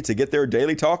nightly to get their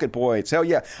daily talking points. Hell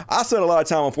yeah. I spend a lot of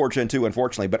time on 4chan too,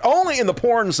 unfortunately, but only in the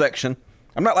porn section.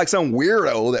 I'm not like some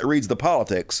weirdo that reads the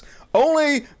politics.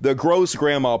 Only the gross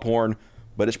grandma porn,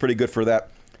 but it's pretty good for that.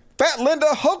 Fat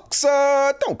Linda Hoax.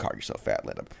 Don't call yourself Fat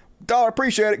Linda. Dollar,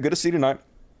 appreciate it. Good to see you tonight.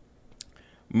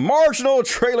 Marginal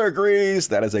Trailer agrees.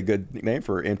 That is a good nickname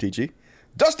for MTG.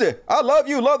 Dusty, I love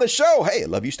you. Love the show. Hey,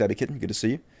 love you, Stabby Kitten. Good to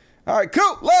see you. All right,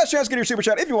 cool. Last chance to get your super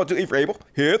chat. If you want to, if you're able,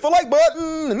 hit the like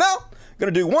button. And now,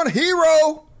 going to do one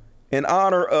hero in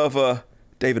honor of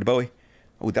David Bowie.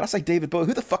 Oh, did I say David Bowie?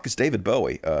 Who the fuck is David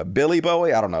Bowie? Billy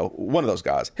Bowie? I don't know. One of those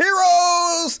guys.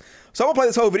 Heroes! So I'm going to play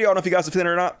this whole video. I don't know if you guys have seen it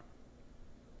or not.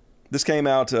 This came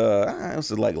out, it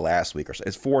was like last week or so.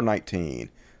 It's 4/19.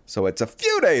 So it's a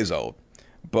few days old.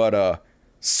 But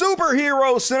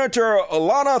superhero Senator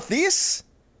Alana Thies,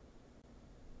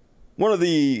 one of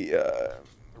the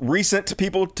recent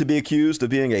people to be accused of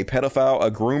being a pedophile,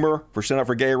 a groomer for standing up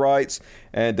for gay rights,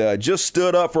 and just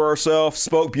stood up for herself,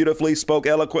 spoke beautifully, spoke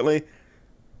eloquently.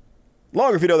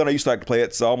 Longer video than I used to like to play.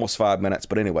 It's almost 5 minutes.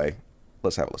 But anyway,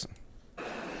 let's have a listen.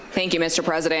 Thank you, Mr.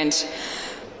 President.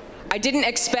 I didn't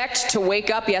expect to wake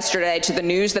up yesterday to the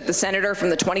news that the senator from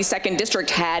the 22nd district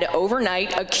had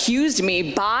overnight accused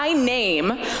me by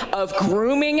name of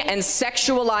grooming and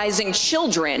sexualizing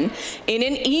children in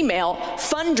an email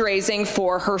fundraising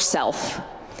for herself.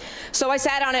 So I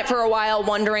sat on it for a while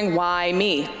wondering why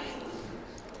me.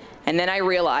 And then I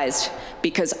realized,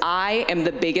 because I am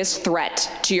the biggest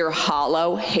threat to your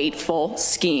hollow, hateful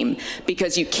scheme.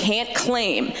 Because you can't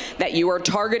claim that you are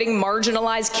targeting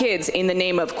marginalized kids in the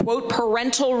name of, quote,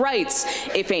 parental rights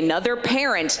if another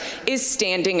parent is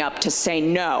standing up to say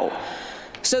no.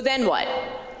 So then what?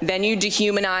 Then you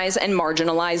dehumanize and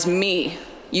marginalize me.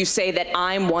 You say that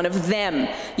I'm one of them.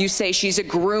 You say she's a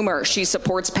groomer. She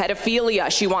supports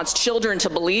pedophilia. She wants children to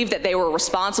believe that they were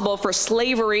responsible for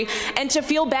slavery and to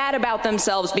feel bad about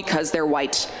themselves because they're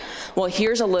white. Well,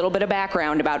 here's a little bit of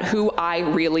background about who I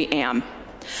really am.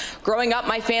 Growing up,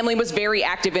 my family was very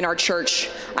active in our church.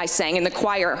 I sang in the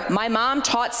choir. My mom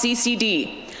taught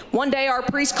CCD. One day, our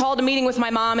priest called a meeting with my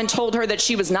mom and told her that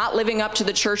she was not living up to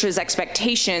the church's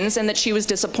expectations and that she was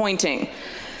disappointing.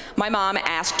 My mom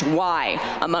asked why.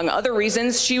 Among other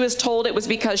reasons, she was told it was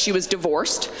because she was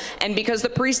divorced and because the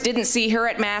priest didn't see her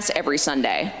at Mass every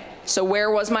Sunday. So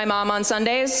where was my mom on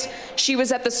Sundays? She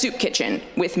was at the soup kitchen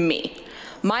with me.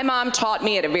 My mom taught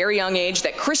me at a very young age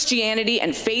that Christianity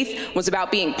and faith was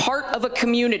about being part of a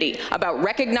community, about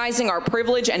recognizing our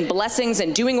privilege and blessings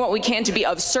and doing what we can to be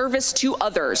of service to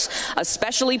others,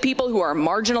 especially people who are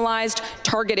marginalized,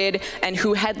 targeted, and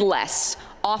who had less,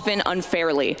 often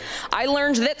unfairly. I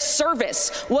learned that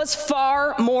service was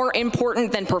far more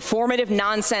important than performative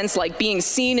nonsense like being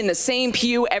seen in the same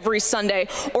pew every Sunday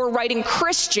or writing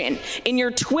Christian in your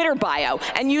Twitter bio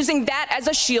and using that as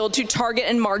a shield to target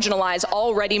and marginalize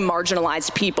already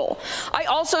marginalized people. I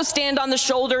also stand on the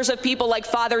shoulders of people like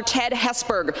Father Ted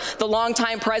Hesburgh, the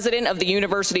longtime president of the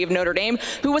University of Notre Dame,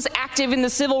 who was active in the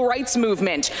civil rights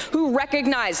movement, who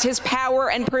recognized his power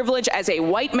and privilege as a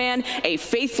white man, a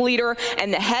faith leader,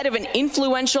 and the head of an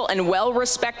influential and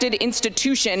well-respected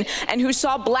institution, and who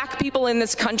saw black people in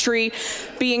this country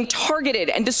being targeted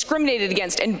and discriminated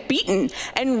against and beaten,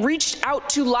 and reached out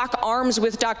to lock arms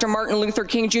with Dr. Martin Luther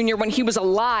King Jr. when he was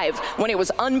alive, when it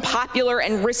was unpopular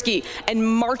and risky, and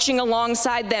marching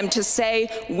alongside them to say,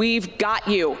 "We've got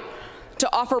you,"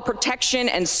 to offer protection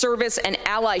and service and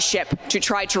allyship to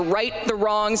try to right the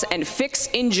wrongs and fix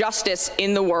injustice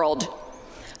in the world.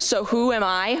 So who am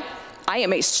I? I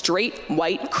am a straight,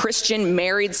 white, Christian,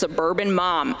 married, suburban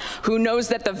mom who knows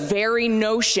that the very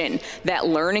notion that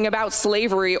learning about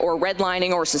slavery or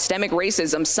redlining or systemic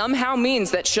racism somehow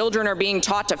means that children are being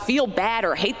taught to feel bad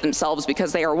or hate themselves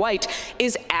because they are white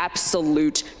is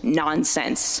absolute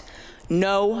nonsense.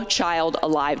 No child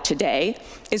alive today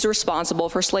is responsible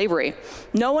for slavery.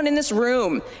 No one in this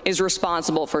room is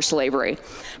responsible for slavery.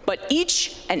 But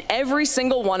each and every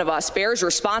single one of us bears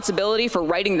responsibility for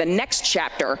writing the next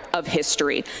chapter of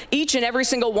history. Each and every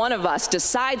single one of us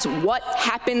decides what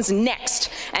happens next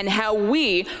and how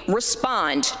we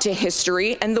respond to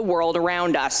history and the world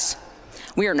around us.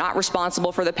 We are not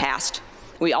responsible for the past.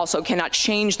 We also cannot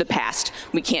change the past.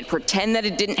 We can't pretend that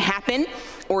it didn't happen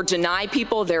or deny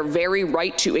people their very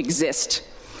right to exist.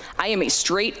 I am a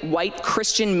straight, white,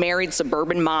 Christian, married,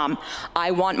 suburban mom. I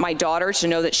want my daughter to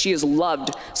know that she is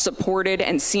loved, supported,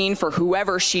 and seen for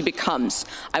whoever she becomes.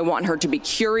 I want her to be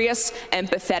curious,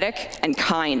 empathetic, and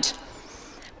kind.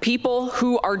 People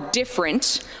who are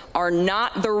different are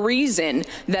not the reason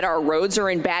that our roads are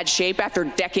in bad shape after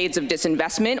decades of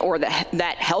disinvestment, or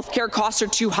that healthcare costs are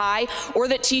too high, or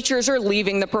that teachers are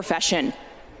leaving the profession.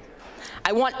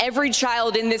 I want every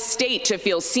child in this state to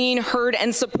feel seen, heard,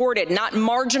 and supported, not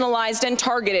marginalized and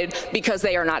targeted because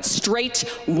they are not straight,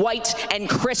 white, and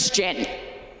Christian.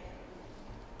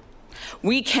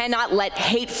 We cannot let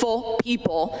hateful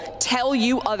people tell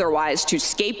you otherwise, to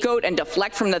scapegoat and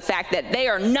deflect from the fact that they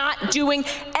are not doing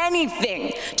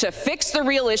anything to fix the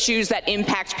real issues that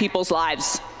impact people's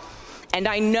lives. And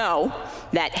I know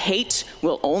that hate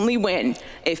will only win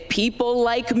if people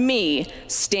like me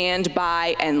stand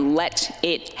by and let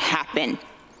it happen.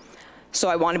 So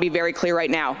I want to be very clear right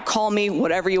now. Call me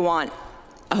whatever you want.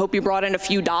 I hope you brought in a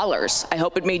few dollars. I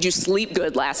hope it made you sleep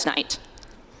good last night.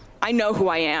 I know who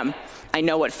I am. I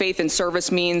know what faith and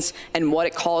service means and what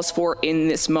it calls for in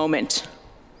this moment.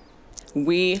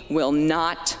 We will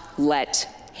not let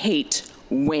hate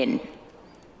win.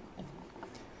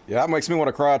 Yeah, that makes me want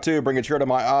to cry too. Bring a tear to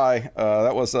my eye.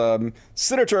 That was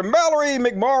Senator Mallory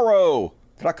McMorrow.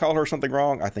 Did I call her something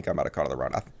wrong? I think I might have called her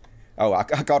wrong. I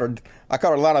called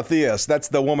her Lana Theus. That's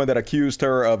the woman that accused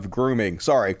her of grooming.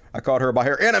 Sorry, I called her by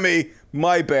her enemy.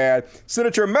 My bad.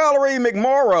 Senator Mallory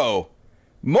McMorrow.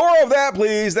 More of that,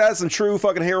 please. That's some true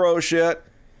fucking hero shit.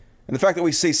 And the fact that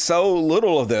we see so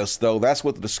little of this, though, that's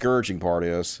what the discouraging part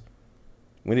is.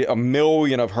 We need 1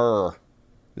 million of her.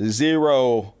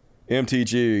 0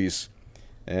 MTGs.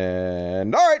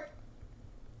 And all right,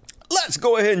 let's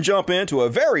go ahead and jump into a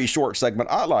very short segment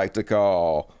I like to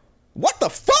call What the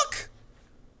Fuck?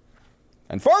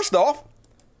 And first off,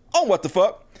 on What the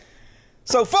Fuck?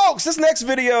 So folks, this next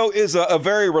video is a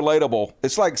very relatable.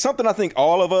 It's like something I think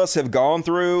all of us have gone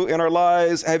through in our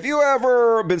lives. Have you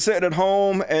ever been sitting at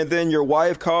home and then your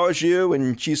wife calls you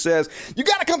and she says, you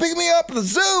gotta come pick me up at the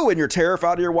zoo, and you're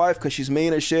terrified of your wife because she's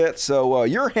mean as shit. So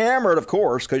you're hammered, of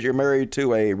course, because you're married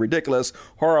to a ridiculous,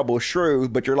 horrible shrew,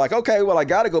 but you're like, okay, well, I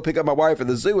gotta go pick up my wife at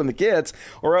the zoo and the kids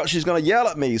or else she's gonna yell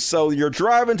at me. So you're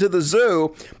driving to the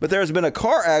zoo, but there's been a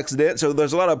car accident, so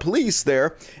there's a lot of police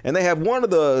there, and they have one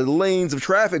of the lanes of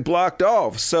traffic blocked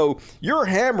off. So you're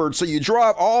hammered, so you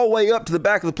drive all the way up to the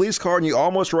back of the police car and you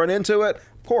almost run into it.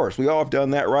 Of course, we all have done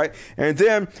that, right? And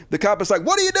then the cop is like,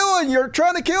 what are you doing? You're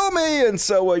trying to kill me. And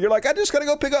so you're like, I just gotta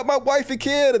go pick up my wife and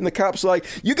kid. And the cop's like,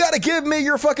 you gotta give me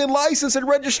your fucking license and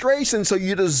registration. So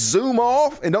you just zoom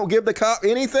off and don't give the cop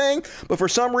anything. But for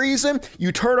some reason,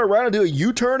 you turn around and do a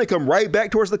U-turn and come right back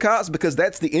towards the cops because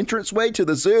that's the entranceway to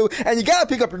the zoo. And you gotta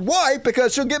pick up your wife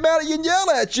because she'll get mad at you and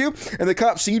yell at you. And the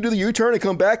cops see you do the U-turn and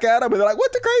come back at them. And they're like,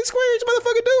 what the crazy square is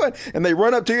motherfucker doing? And they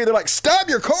run up to you. They're like, stop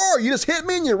your car. You just hit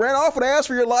me and you ran off and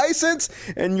asked for your license.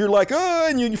 And you're like, oh,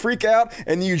 and you freak out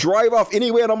and you drive off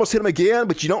anyway and almost hit him again,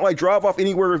 but you don't like drive off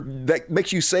anywhere that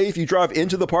makes you safe. You drive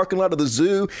into the parking lot of the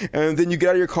zoo and then you get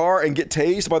out of your car and get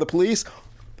tased by the police.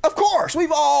 Of course,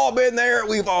 we've all been there.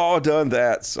 We've all done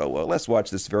that. So let's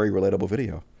watch this very relatable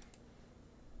video.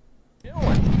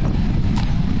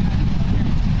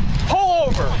 Pull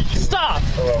over. Stop.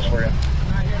 Who else were you?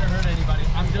 I'm not here to hurt anybody.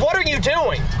 What are you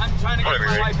doing? I'm trying to get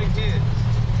my wife and kid.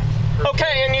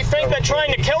 Okay, and you think that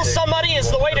trying to kill somebody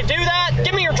is the way to do that?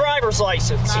 Give me your driver's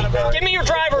license. Give me your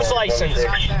driver's license.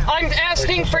 I'm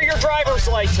asking for your driver's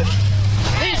license.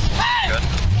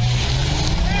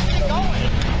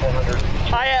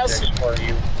 I asked.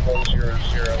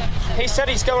 He said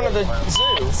he's going to the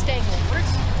zoo. Stay home.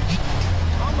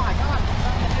 Oh my God.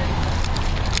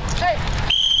 Hey.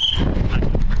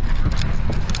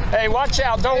 Hey, watch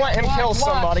out. Don't let him kill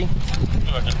somebody.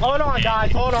 Hold on,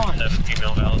 guys. Hold on.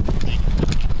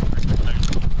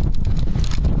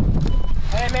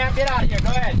 Hey, man, get out of here. Go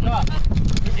ahead. Go up.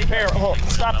 Here, hold.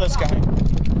 Stop this guy.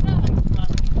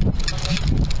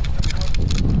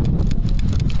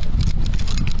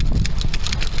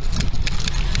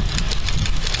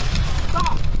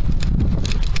 Stop.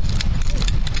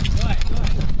 Go ahead. Go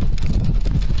ahead.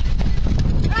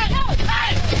 Hey,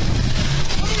 hey!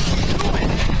 What are you doing?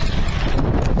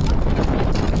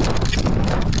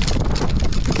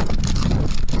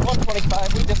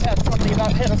 125. We just had somebody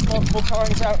about hit us multiple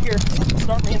times out here.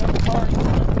 Start me another car.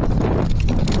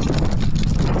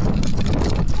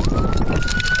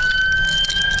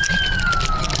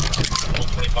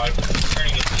 125.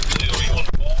 Turning it to the zoo. You want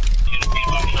to ball? You just need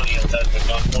about money outside the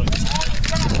gunpoint.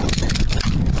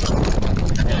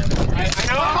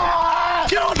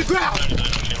 Get on the ground!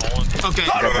 Okay.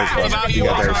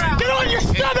 Get on your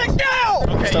stomach now!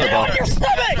 Okay. Get on your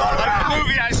stomach! I'm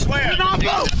moving, I swear. Do not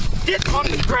move! Get on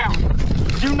the ground!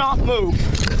 Do not move!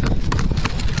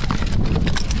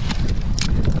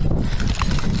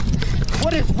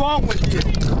 What is wrong with you?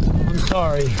 I'm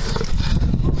sorry.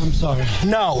 I'm sorry.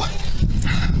 No.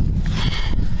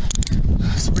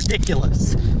 It's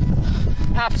ridiculous.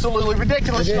 Absolutely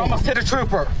ridiculous. You almost hit a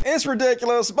trooper. It's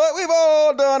ridiculous, but we've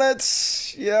all done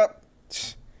it. Yep.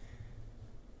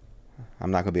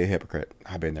 I'm not going to be a hypocrite.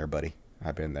 I've been there, buddy.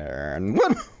 I've been there. And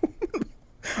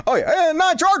Oh, yeah, and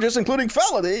 9 charges, including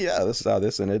felony. Yeah, this is how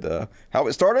this ended. How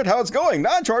it started, how it's going.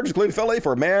 9 charges, including felony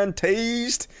for a man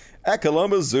tased at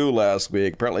Columbus Zoo last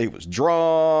week. Apparently, he was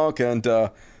drunk and,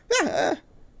 didn't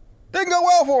go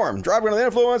well for him. Driving under the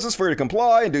influence is free to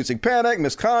comply, inducing panic,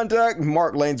 misconduct,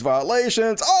 marked lanes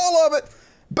violations, all of it.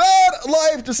 Bad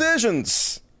life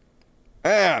decisions.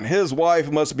 And his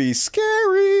wife must be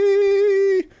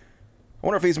scary. I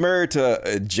wonder if he's married to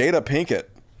Jada Pinkett.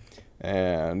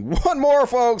 And one more,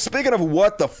 folks. Speaking of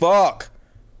what the fuck.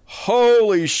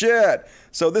 Holy shit.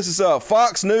 So this is a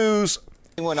Fox News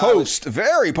host,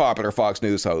 very popular Fox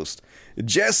News host,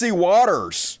 Jesse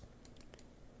Waters.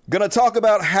 Gonna talk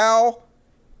about how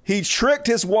he tricked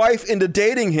his wife into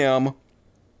dating him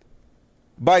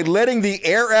by letting the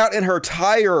air out in her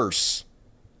tires.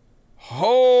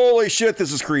 Holy shit,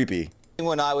 this is creepy.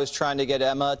 When I was trying to get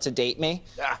Emma to date me,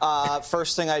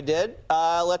 first thing I did,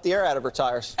 let the air out of her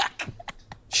tires.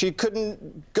 She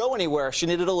couldn't go anywhere. She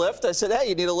needed a lift. I said, hey,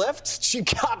 you need a lift? She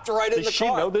copped right in the car. Does she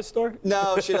know this story?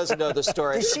 No, she doesn't know the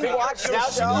story. Does she watch the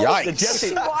show? Yikes.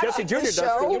 Jesse Jr. does.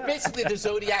 You're basically the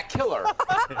Zodiac Killer.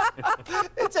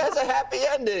 It has a happy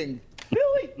ending.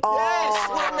 Really? Yes,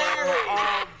 we're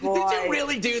married. Did you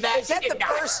really do that? Is that the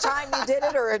first time you did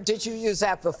it, or did you use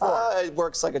that before? It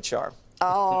works like a charm.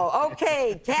 Oh,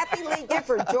 okay. Kathy Lee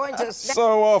Gifford joins us now.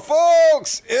 So,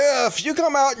 folks, if you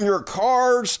come out and your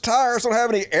car's tires don't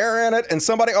have any air in it and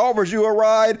somebody offers you a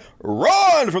ride,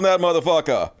 run from that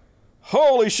motherfucker.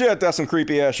 Holy shit, that's some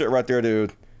creepy ass shit right there,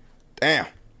 dude. Damn.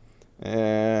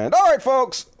 And, all right,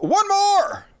 folks, one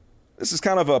more. This is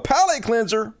kind of a palate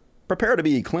cleanser. Prepare to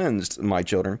be cleansed, my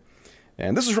children.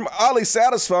 And this is from Oddly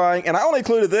Satisfying, and I only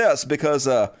included this because,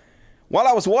 while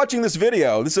I was watching this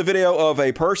is a video of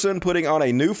a person putting on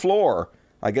a new floor.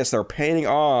 I guess they're painting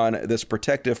on this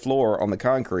protective floor on the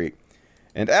concrete.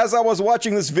 And as I was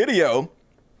watching this video,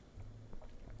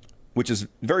 which is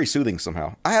very soothing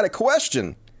somehow, I had a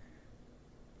question.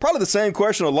 Probably the same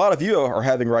question a lot of you are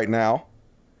having right now.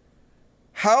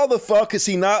 How the fuck is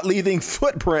he not leaving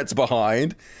footprints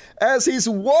behind as he's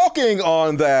walking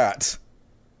on that?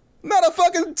 Not a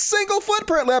fucking single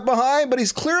footprint left behind, but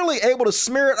he's clearly able to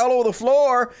smear it all over the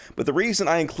floor. But the reason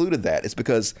I included that is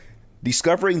because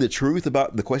discovering the truth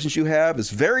about the questions you have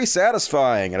is very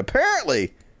satisfying. And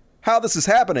apparently, how this is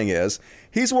happening is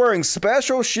he's wearing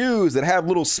special shoes that have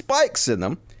little spikes in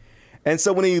them. And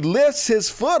so when he lifts his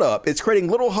foot up, it's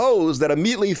creating little holes that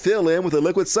immediately fill in with a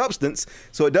liquid substance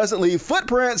so it doesn't leave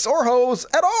footprints or holes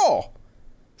at all.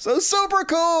 So super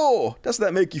cool. Doesn't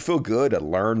that make you feel good to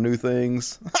learn new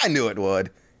things? I knew it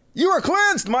would. You are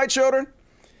cleansed, my children.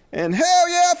 And hell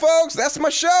yeah, folks, that's my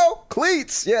show.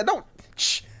 Cleats. Yeah, don't.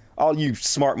 Shh. All you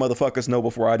smart motherfuckers know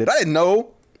before I did. I didn't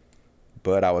know.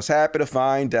 But I was happy to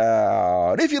find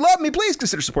out. If you love me, please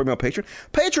consider supporting me on Patreon.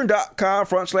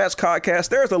 Patreon.com/Codcast.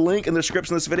 There's a link in the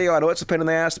description of this video. I know it's a pain in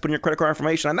the ass to put in your credit card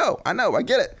information. I know, I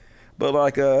get it. But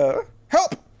like, help.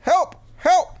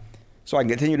 So I can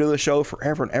continue to do the show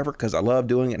forever and ever because I love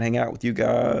doing it and hang out with you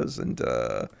guys. And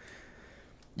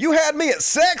you had me at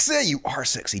sexy. You are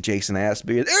sexy, Jason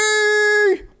Aspie. And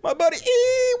my buddy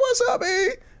E, what's up, E?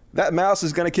 That mouse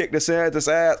is going to kick this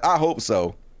ass. I hope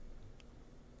so.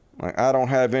 Like, I don't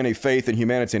have any faith in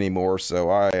humanity anymore, so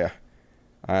I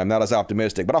am not as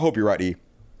optimistic. But I hope you're right, E.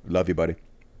 Love you, buddy.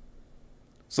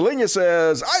 Selenia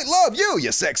says, I love you,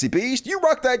 you sexy beast. You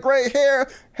rock that gray hair.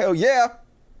 Hell yeah.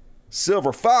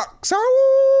 Silver Fox.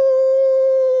 Oh!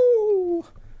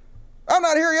 I'm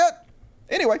not here yet.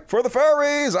 Anyway, for the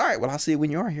furries. All right, well, I'll see you when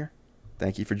you are here.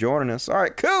 Thank you for joining us. All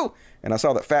right, cool. And I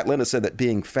saw that Fat Linda said that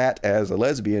being fat as a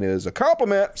lesbian is a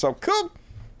compliment. So cool.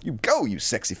 You go, you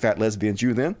sexy fat lesbians,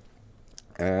 you then.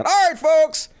 And all right,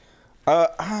 folks.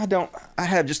 I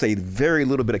have just a very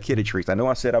little bit of kitty treats. I know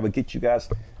I said I would get you guys,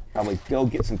 I would go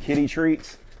get some kitty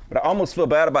treats, but I almost feel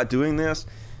bad about doing this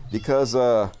because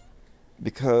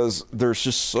there's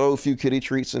just so few kitty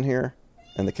treats in here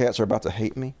and the cats are about to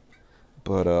hate me.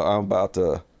 But I'm about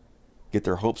to get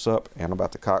their hopes up and I'm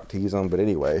about to cock tease them. But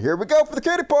anyway, here we go for the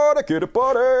kitty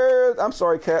party. I'm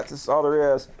sorry, cats. This is all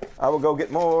there is. I will go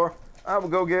get more. I will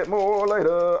go get more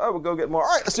later. I will go get more. All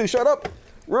right, let's do shut up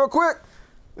real quick.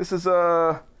 This is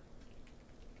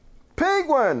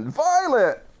Penguin,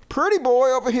 Violet, Pretty Boy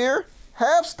over here,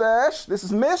 Half Stash. This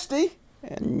is Misty.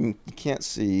 And you can't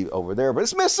see over there, but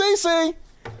it's Miss Cece.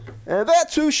 And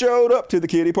that too showed up to the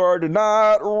kitty party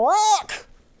tonight. Rock!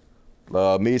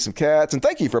 Love me some cats. And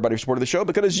thank you for everybody who supported the show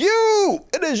because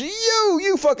it is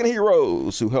you fucking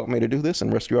heroes who helped me to do this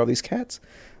and rescue all these cats.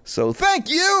 So thank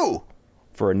you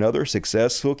for another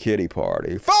successful kitty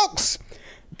party. Folks,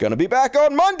 gonna be back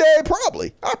on Monday,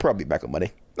 probably. I'll probably be back on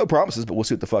Monday. No promises, but we'll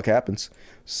see what the fuck happens.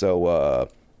 So,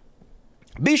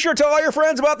 be sure to tell all your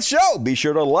friends about the show. Be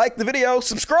sure to like the video,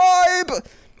 subscribe,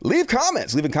 leave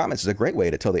comments. Leaving comments is a great way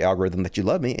to tell the algorithm that you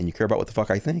love me and you care about what the fuck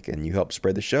I think and you help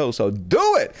spread the show. So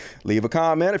do it. Leave a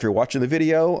comment if you're watching the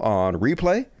video on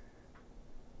replay.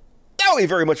 That would be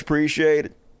very much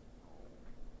appreciated.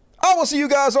 I will see you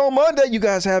guys on Monday. You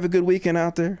guys have a good weekend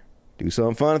out there. Do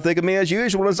something fun and think of me as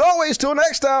usual. As always, till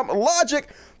next time, Logic,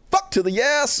 fuck to the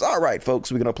yes. All right,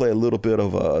 folks, we're going to play a little bit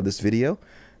of this video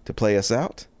to play us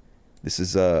out. This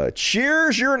is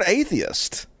Cheers, You're an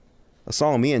Atheist, a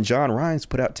song me and John Rhines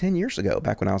put out 10 years ago,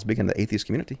 back when I was big in the atheist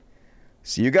community.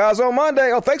 See you guys on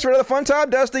Monday. Oh, thanks for another fun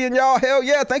time, Dusty, and y'all, hell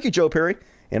yeah. Thank you, Joe Perry.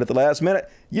 And at the last minute,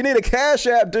 you need a Cash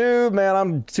App, dude. Man,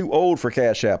 I'm too old for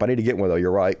Cash App. I need to get one, though.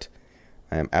 You're right.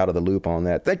 I am out of the loop on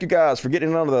that. Thank you guys for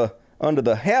getting under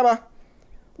the hammer.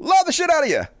 Love the shit out of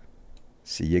you.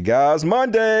 See you guys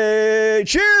Monday.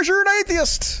 Cheers, you're an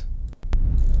atheist.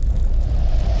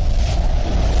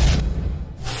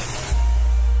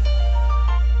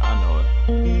 I know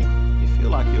it. You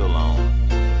feel like you're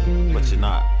alone, but you're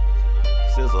not.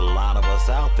 There's a lot of us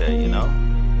out there, you know.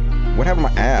 What happened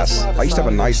to my ass? I used to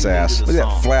have a nice ass. Look at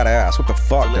that flat ass. What the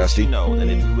fuck, Dusty? You know that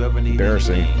if you ever need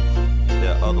embarrassing. Anything,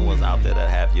 there are other ones out there that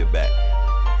have your back.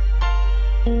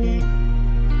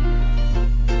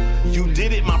 You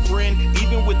did it, my friend,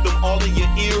 even with them all in your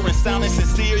ear and sounding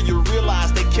sincere. You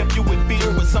realized they kept you in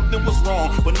fear when something was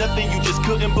wrong, but nothing you just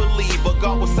couldn't believe. But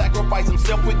God would sacrifice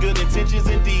himself with good intentions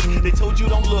indeed. They told you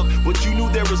don't look, but you knew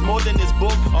there was more than this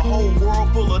book. A whole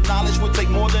world full of knowledge would take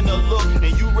more than a look,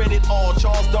 and you read it all.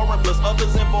 Charles Darwin plus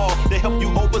others involved. They help you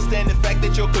understand the fact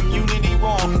that your community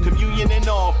wrong. Communion and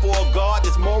all for a God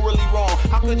that's morally wrong.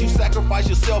 How could you sacrifice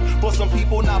yourself for some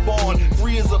people not born?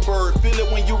 Free as a bird, feel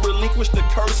it when you relinquish the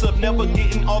curse of never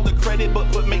getting all the credit,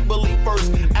 but put make believe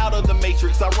first. Out of the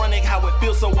matrix, ironic how it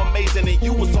feels so amazing, and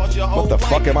you was taught your whole life. What the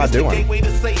fuck am I doing? The gateway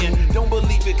to Satan. Don't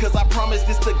believe it, cause I promise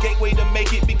this the gateway to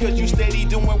make it, because you steady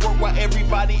doing work while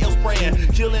everybody else praying,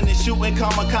 killing and shooting,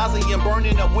 kamikaze and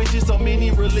burning up witches. So many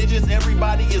religions,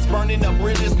 everybody is burning up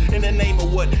bridges in the name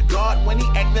of what? God, when he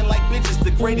acting like bitches.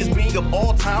 The greatest being of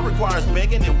all time requires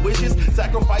begging and wishes.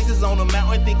 Sacrifices on a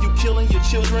mountain, think you killing your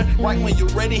children. Right when you're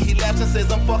ready, he laughs and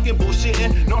says I'm fucking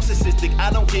bullshitting. Narcissistic, I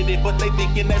don't get it, but they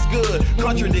thinking that's good.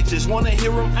 Contradictions, wanna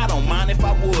hear them? I don't mind if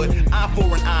I would. Eye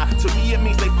for an eye, to me it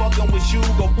means they fucking with you.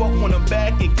 Go fuck on them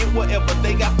back and get whatever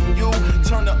they got from you.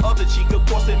 Turn the other cheek, of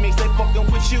course it means they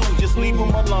fucking with you. Just leave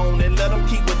them alone and let them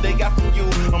keep what they got from you.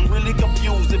 I'm really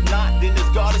confused, if not, then this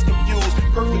God is confused.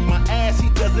 Perfect my ass, he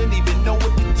doesn't even know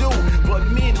what to do. But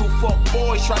men who fuck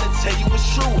boys try to tell you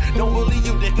it's true. Don't believe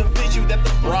you, they convince you that the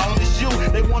problem is you.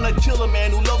 They wanna kill a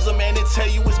man who loves a man and tell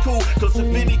you it's cool. Cause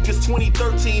Leviticus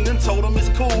 20:13 and told him it's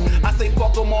cool. I say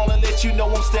fuck them all and let you know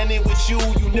I'm standing with you.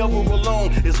 You never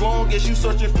alone, as long as you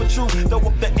searching for truth. Throw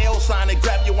up the L sign and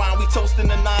grab your wine, we toasting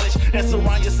the knowledge. And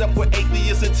surround yourself with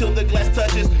atheists until the glass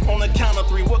touches. On the count of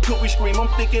 3, what could we scream? I'm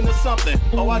thinking of something.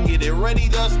 Oh, I get it. Ready,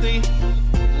 Dusty?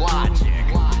 Logic.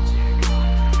 Logic.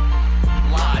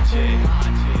 Logic.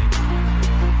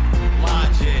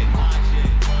 Logic.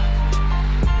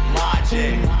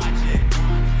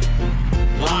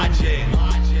 Logic. Logic.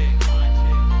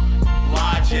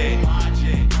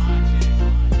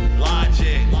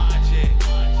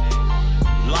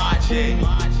 Logic.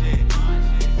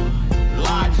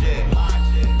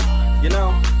 Logic. You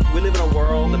know, we live in a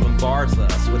world that bombards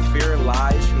us with fear and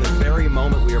lies from the very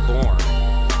moment we are born.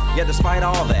 Yet despite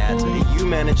all that, you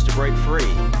managed to break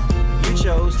free. You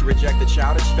chose to reject the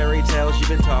childish fairy tales you've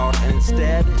been taught, and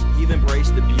instead, you've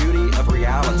embraced the beauty of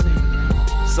reality.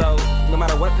 So, no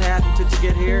matter what path you took to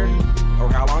get here, or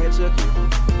how long it took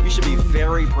you, you should be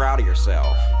very proud of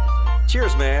yourself.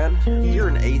 Cheers, man. You're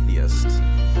an atheist.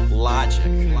 Logic.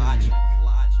 Logic.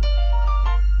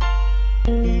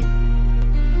 Logic.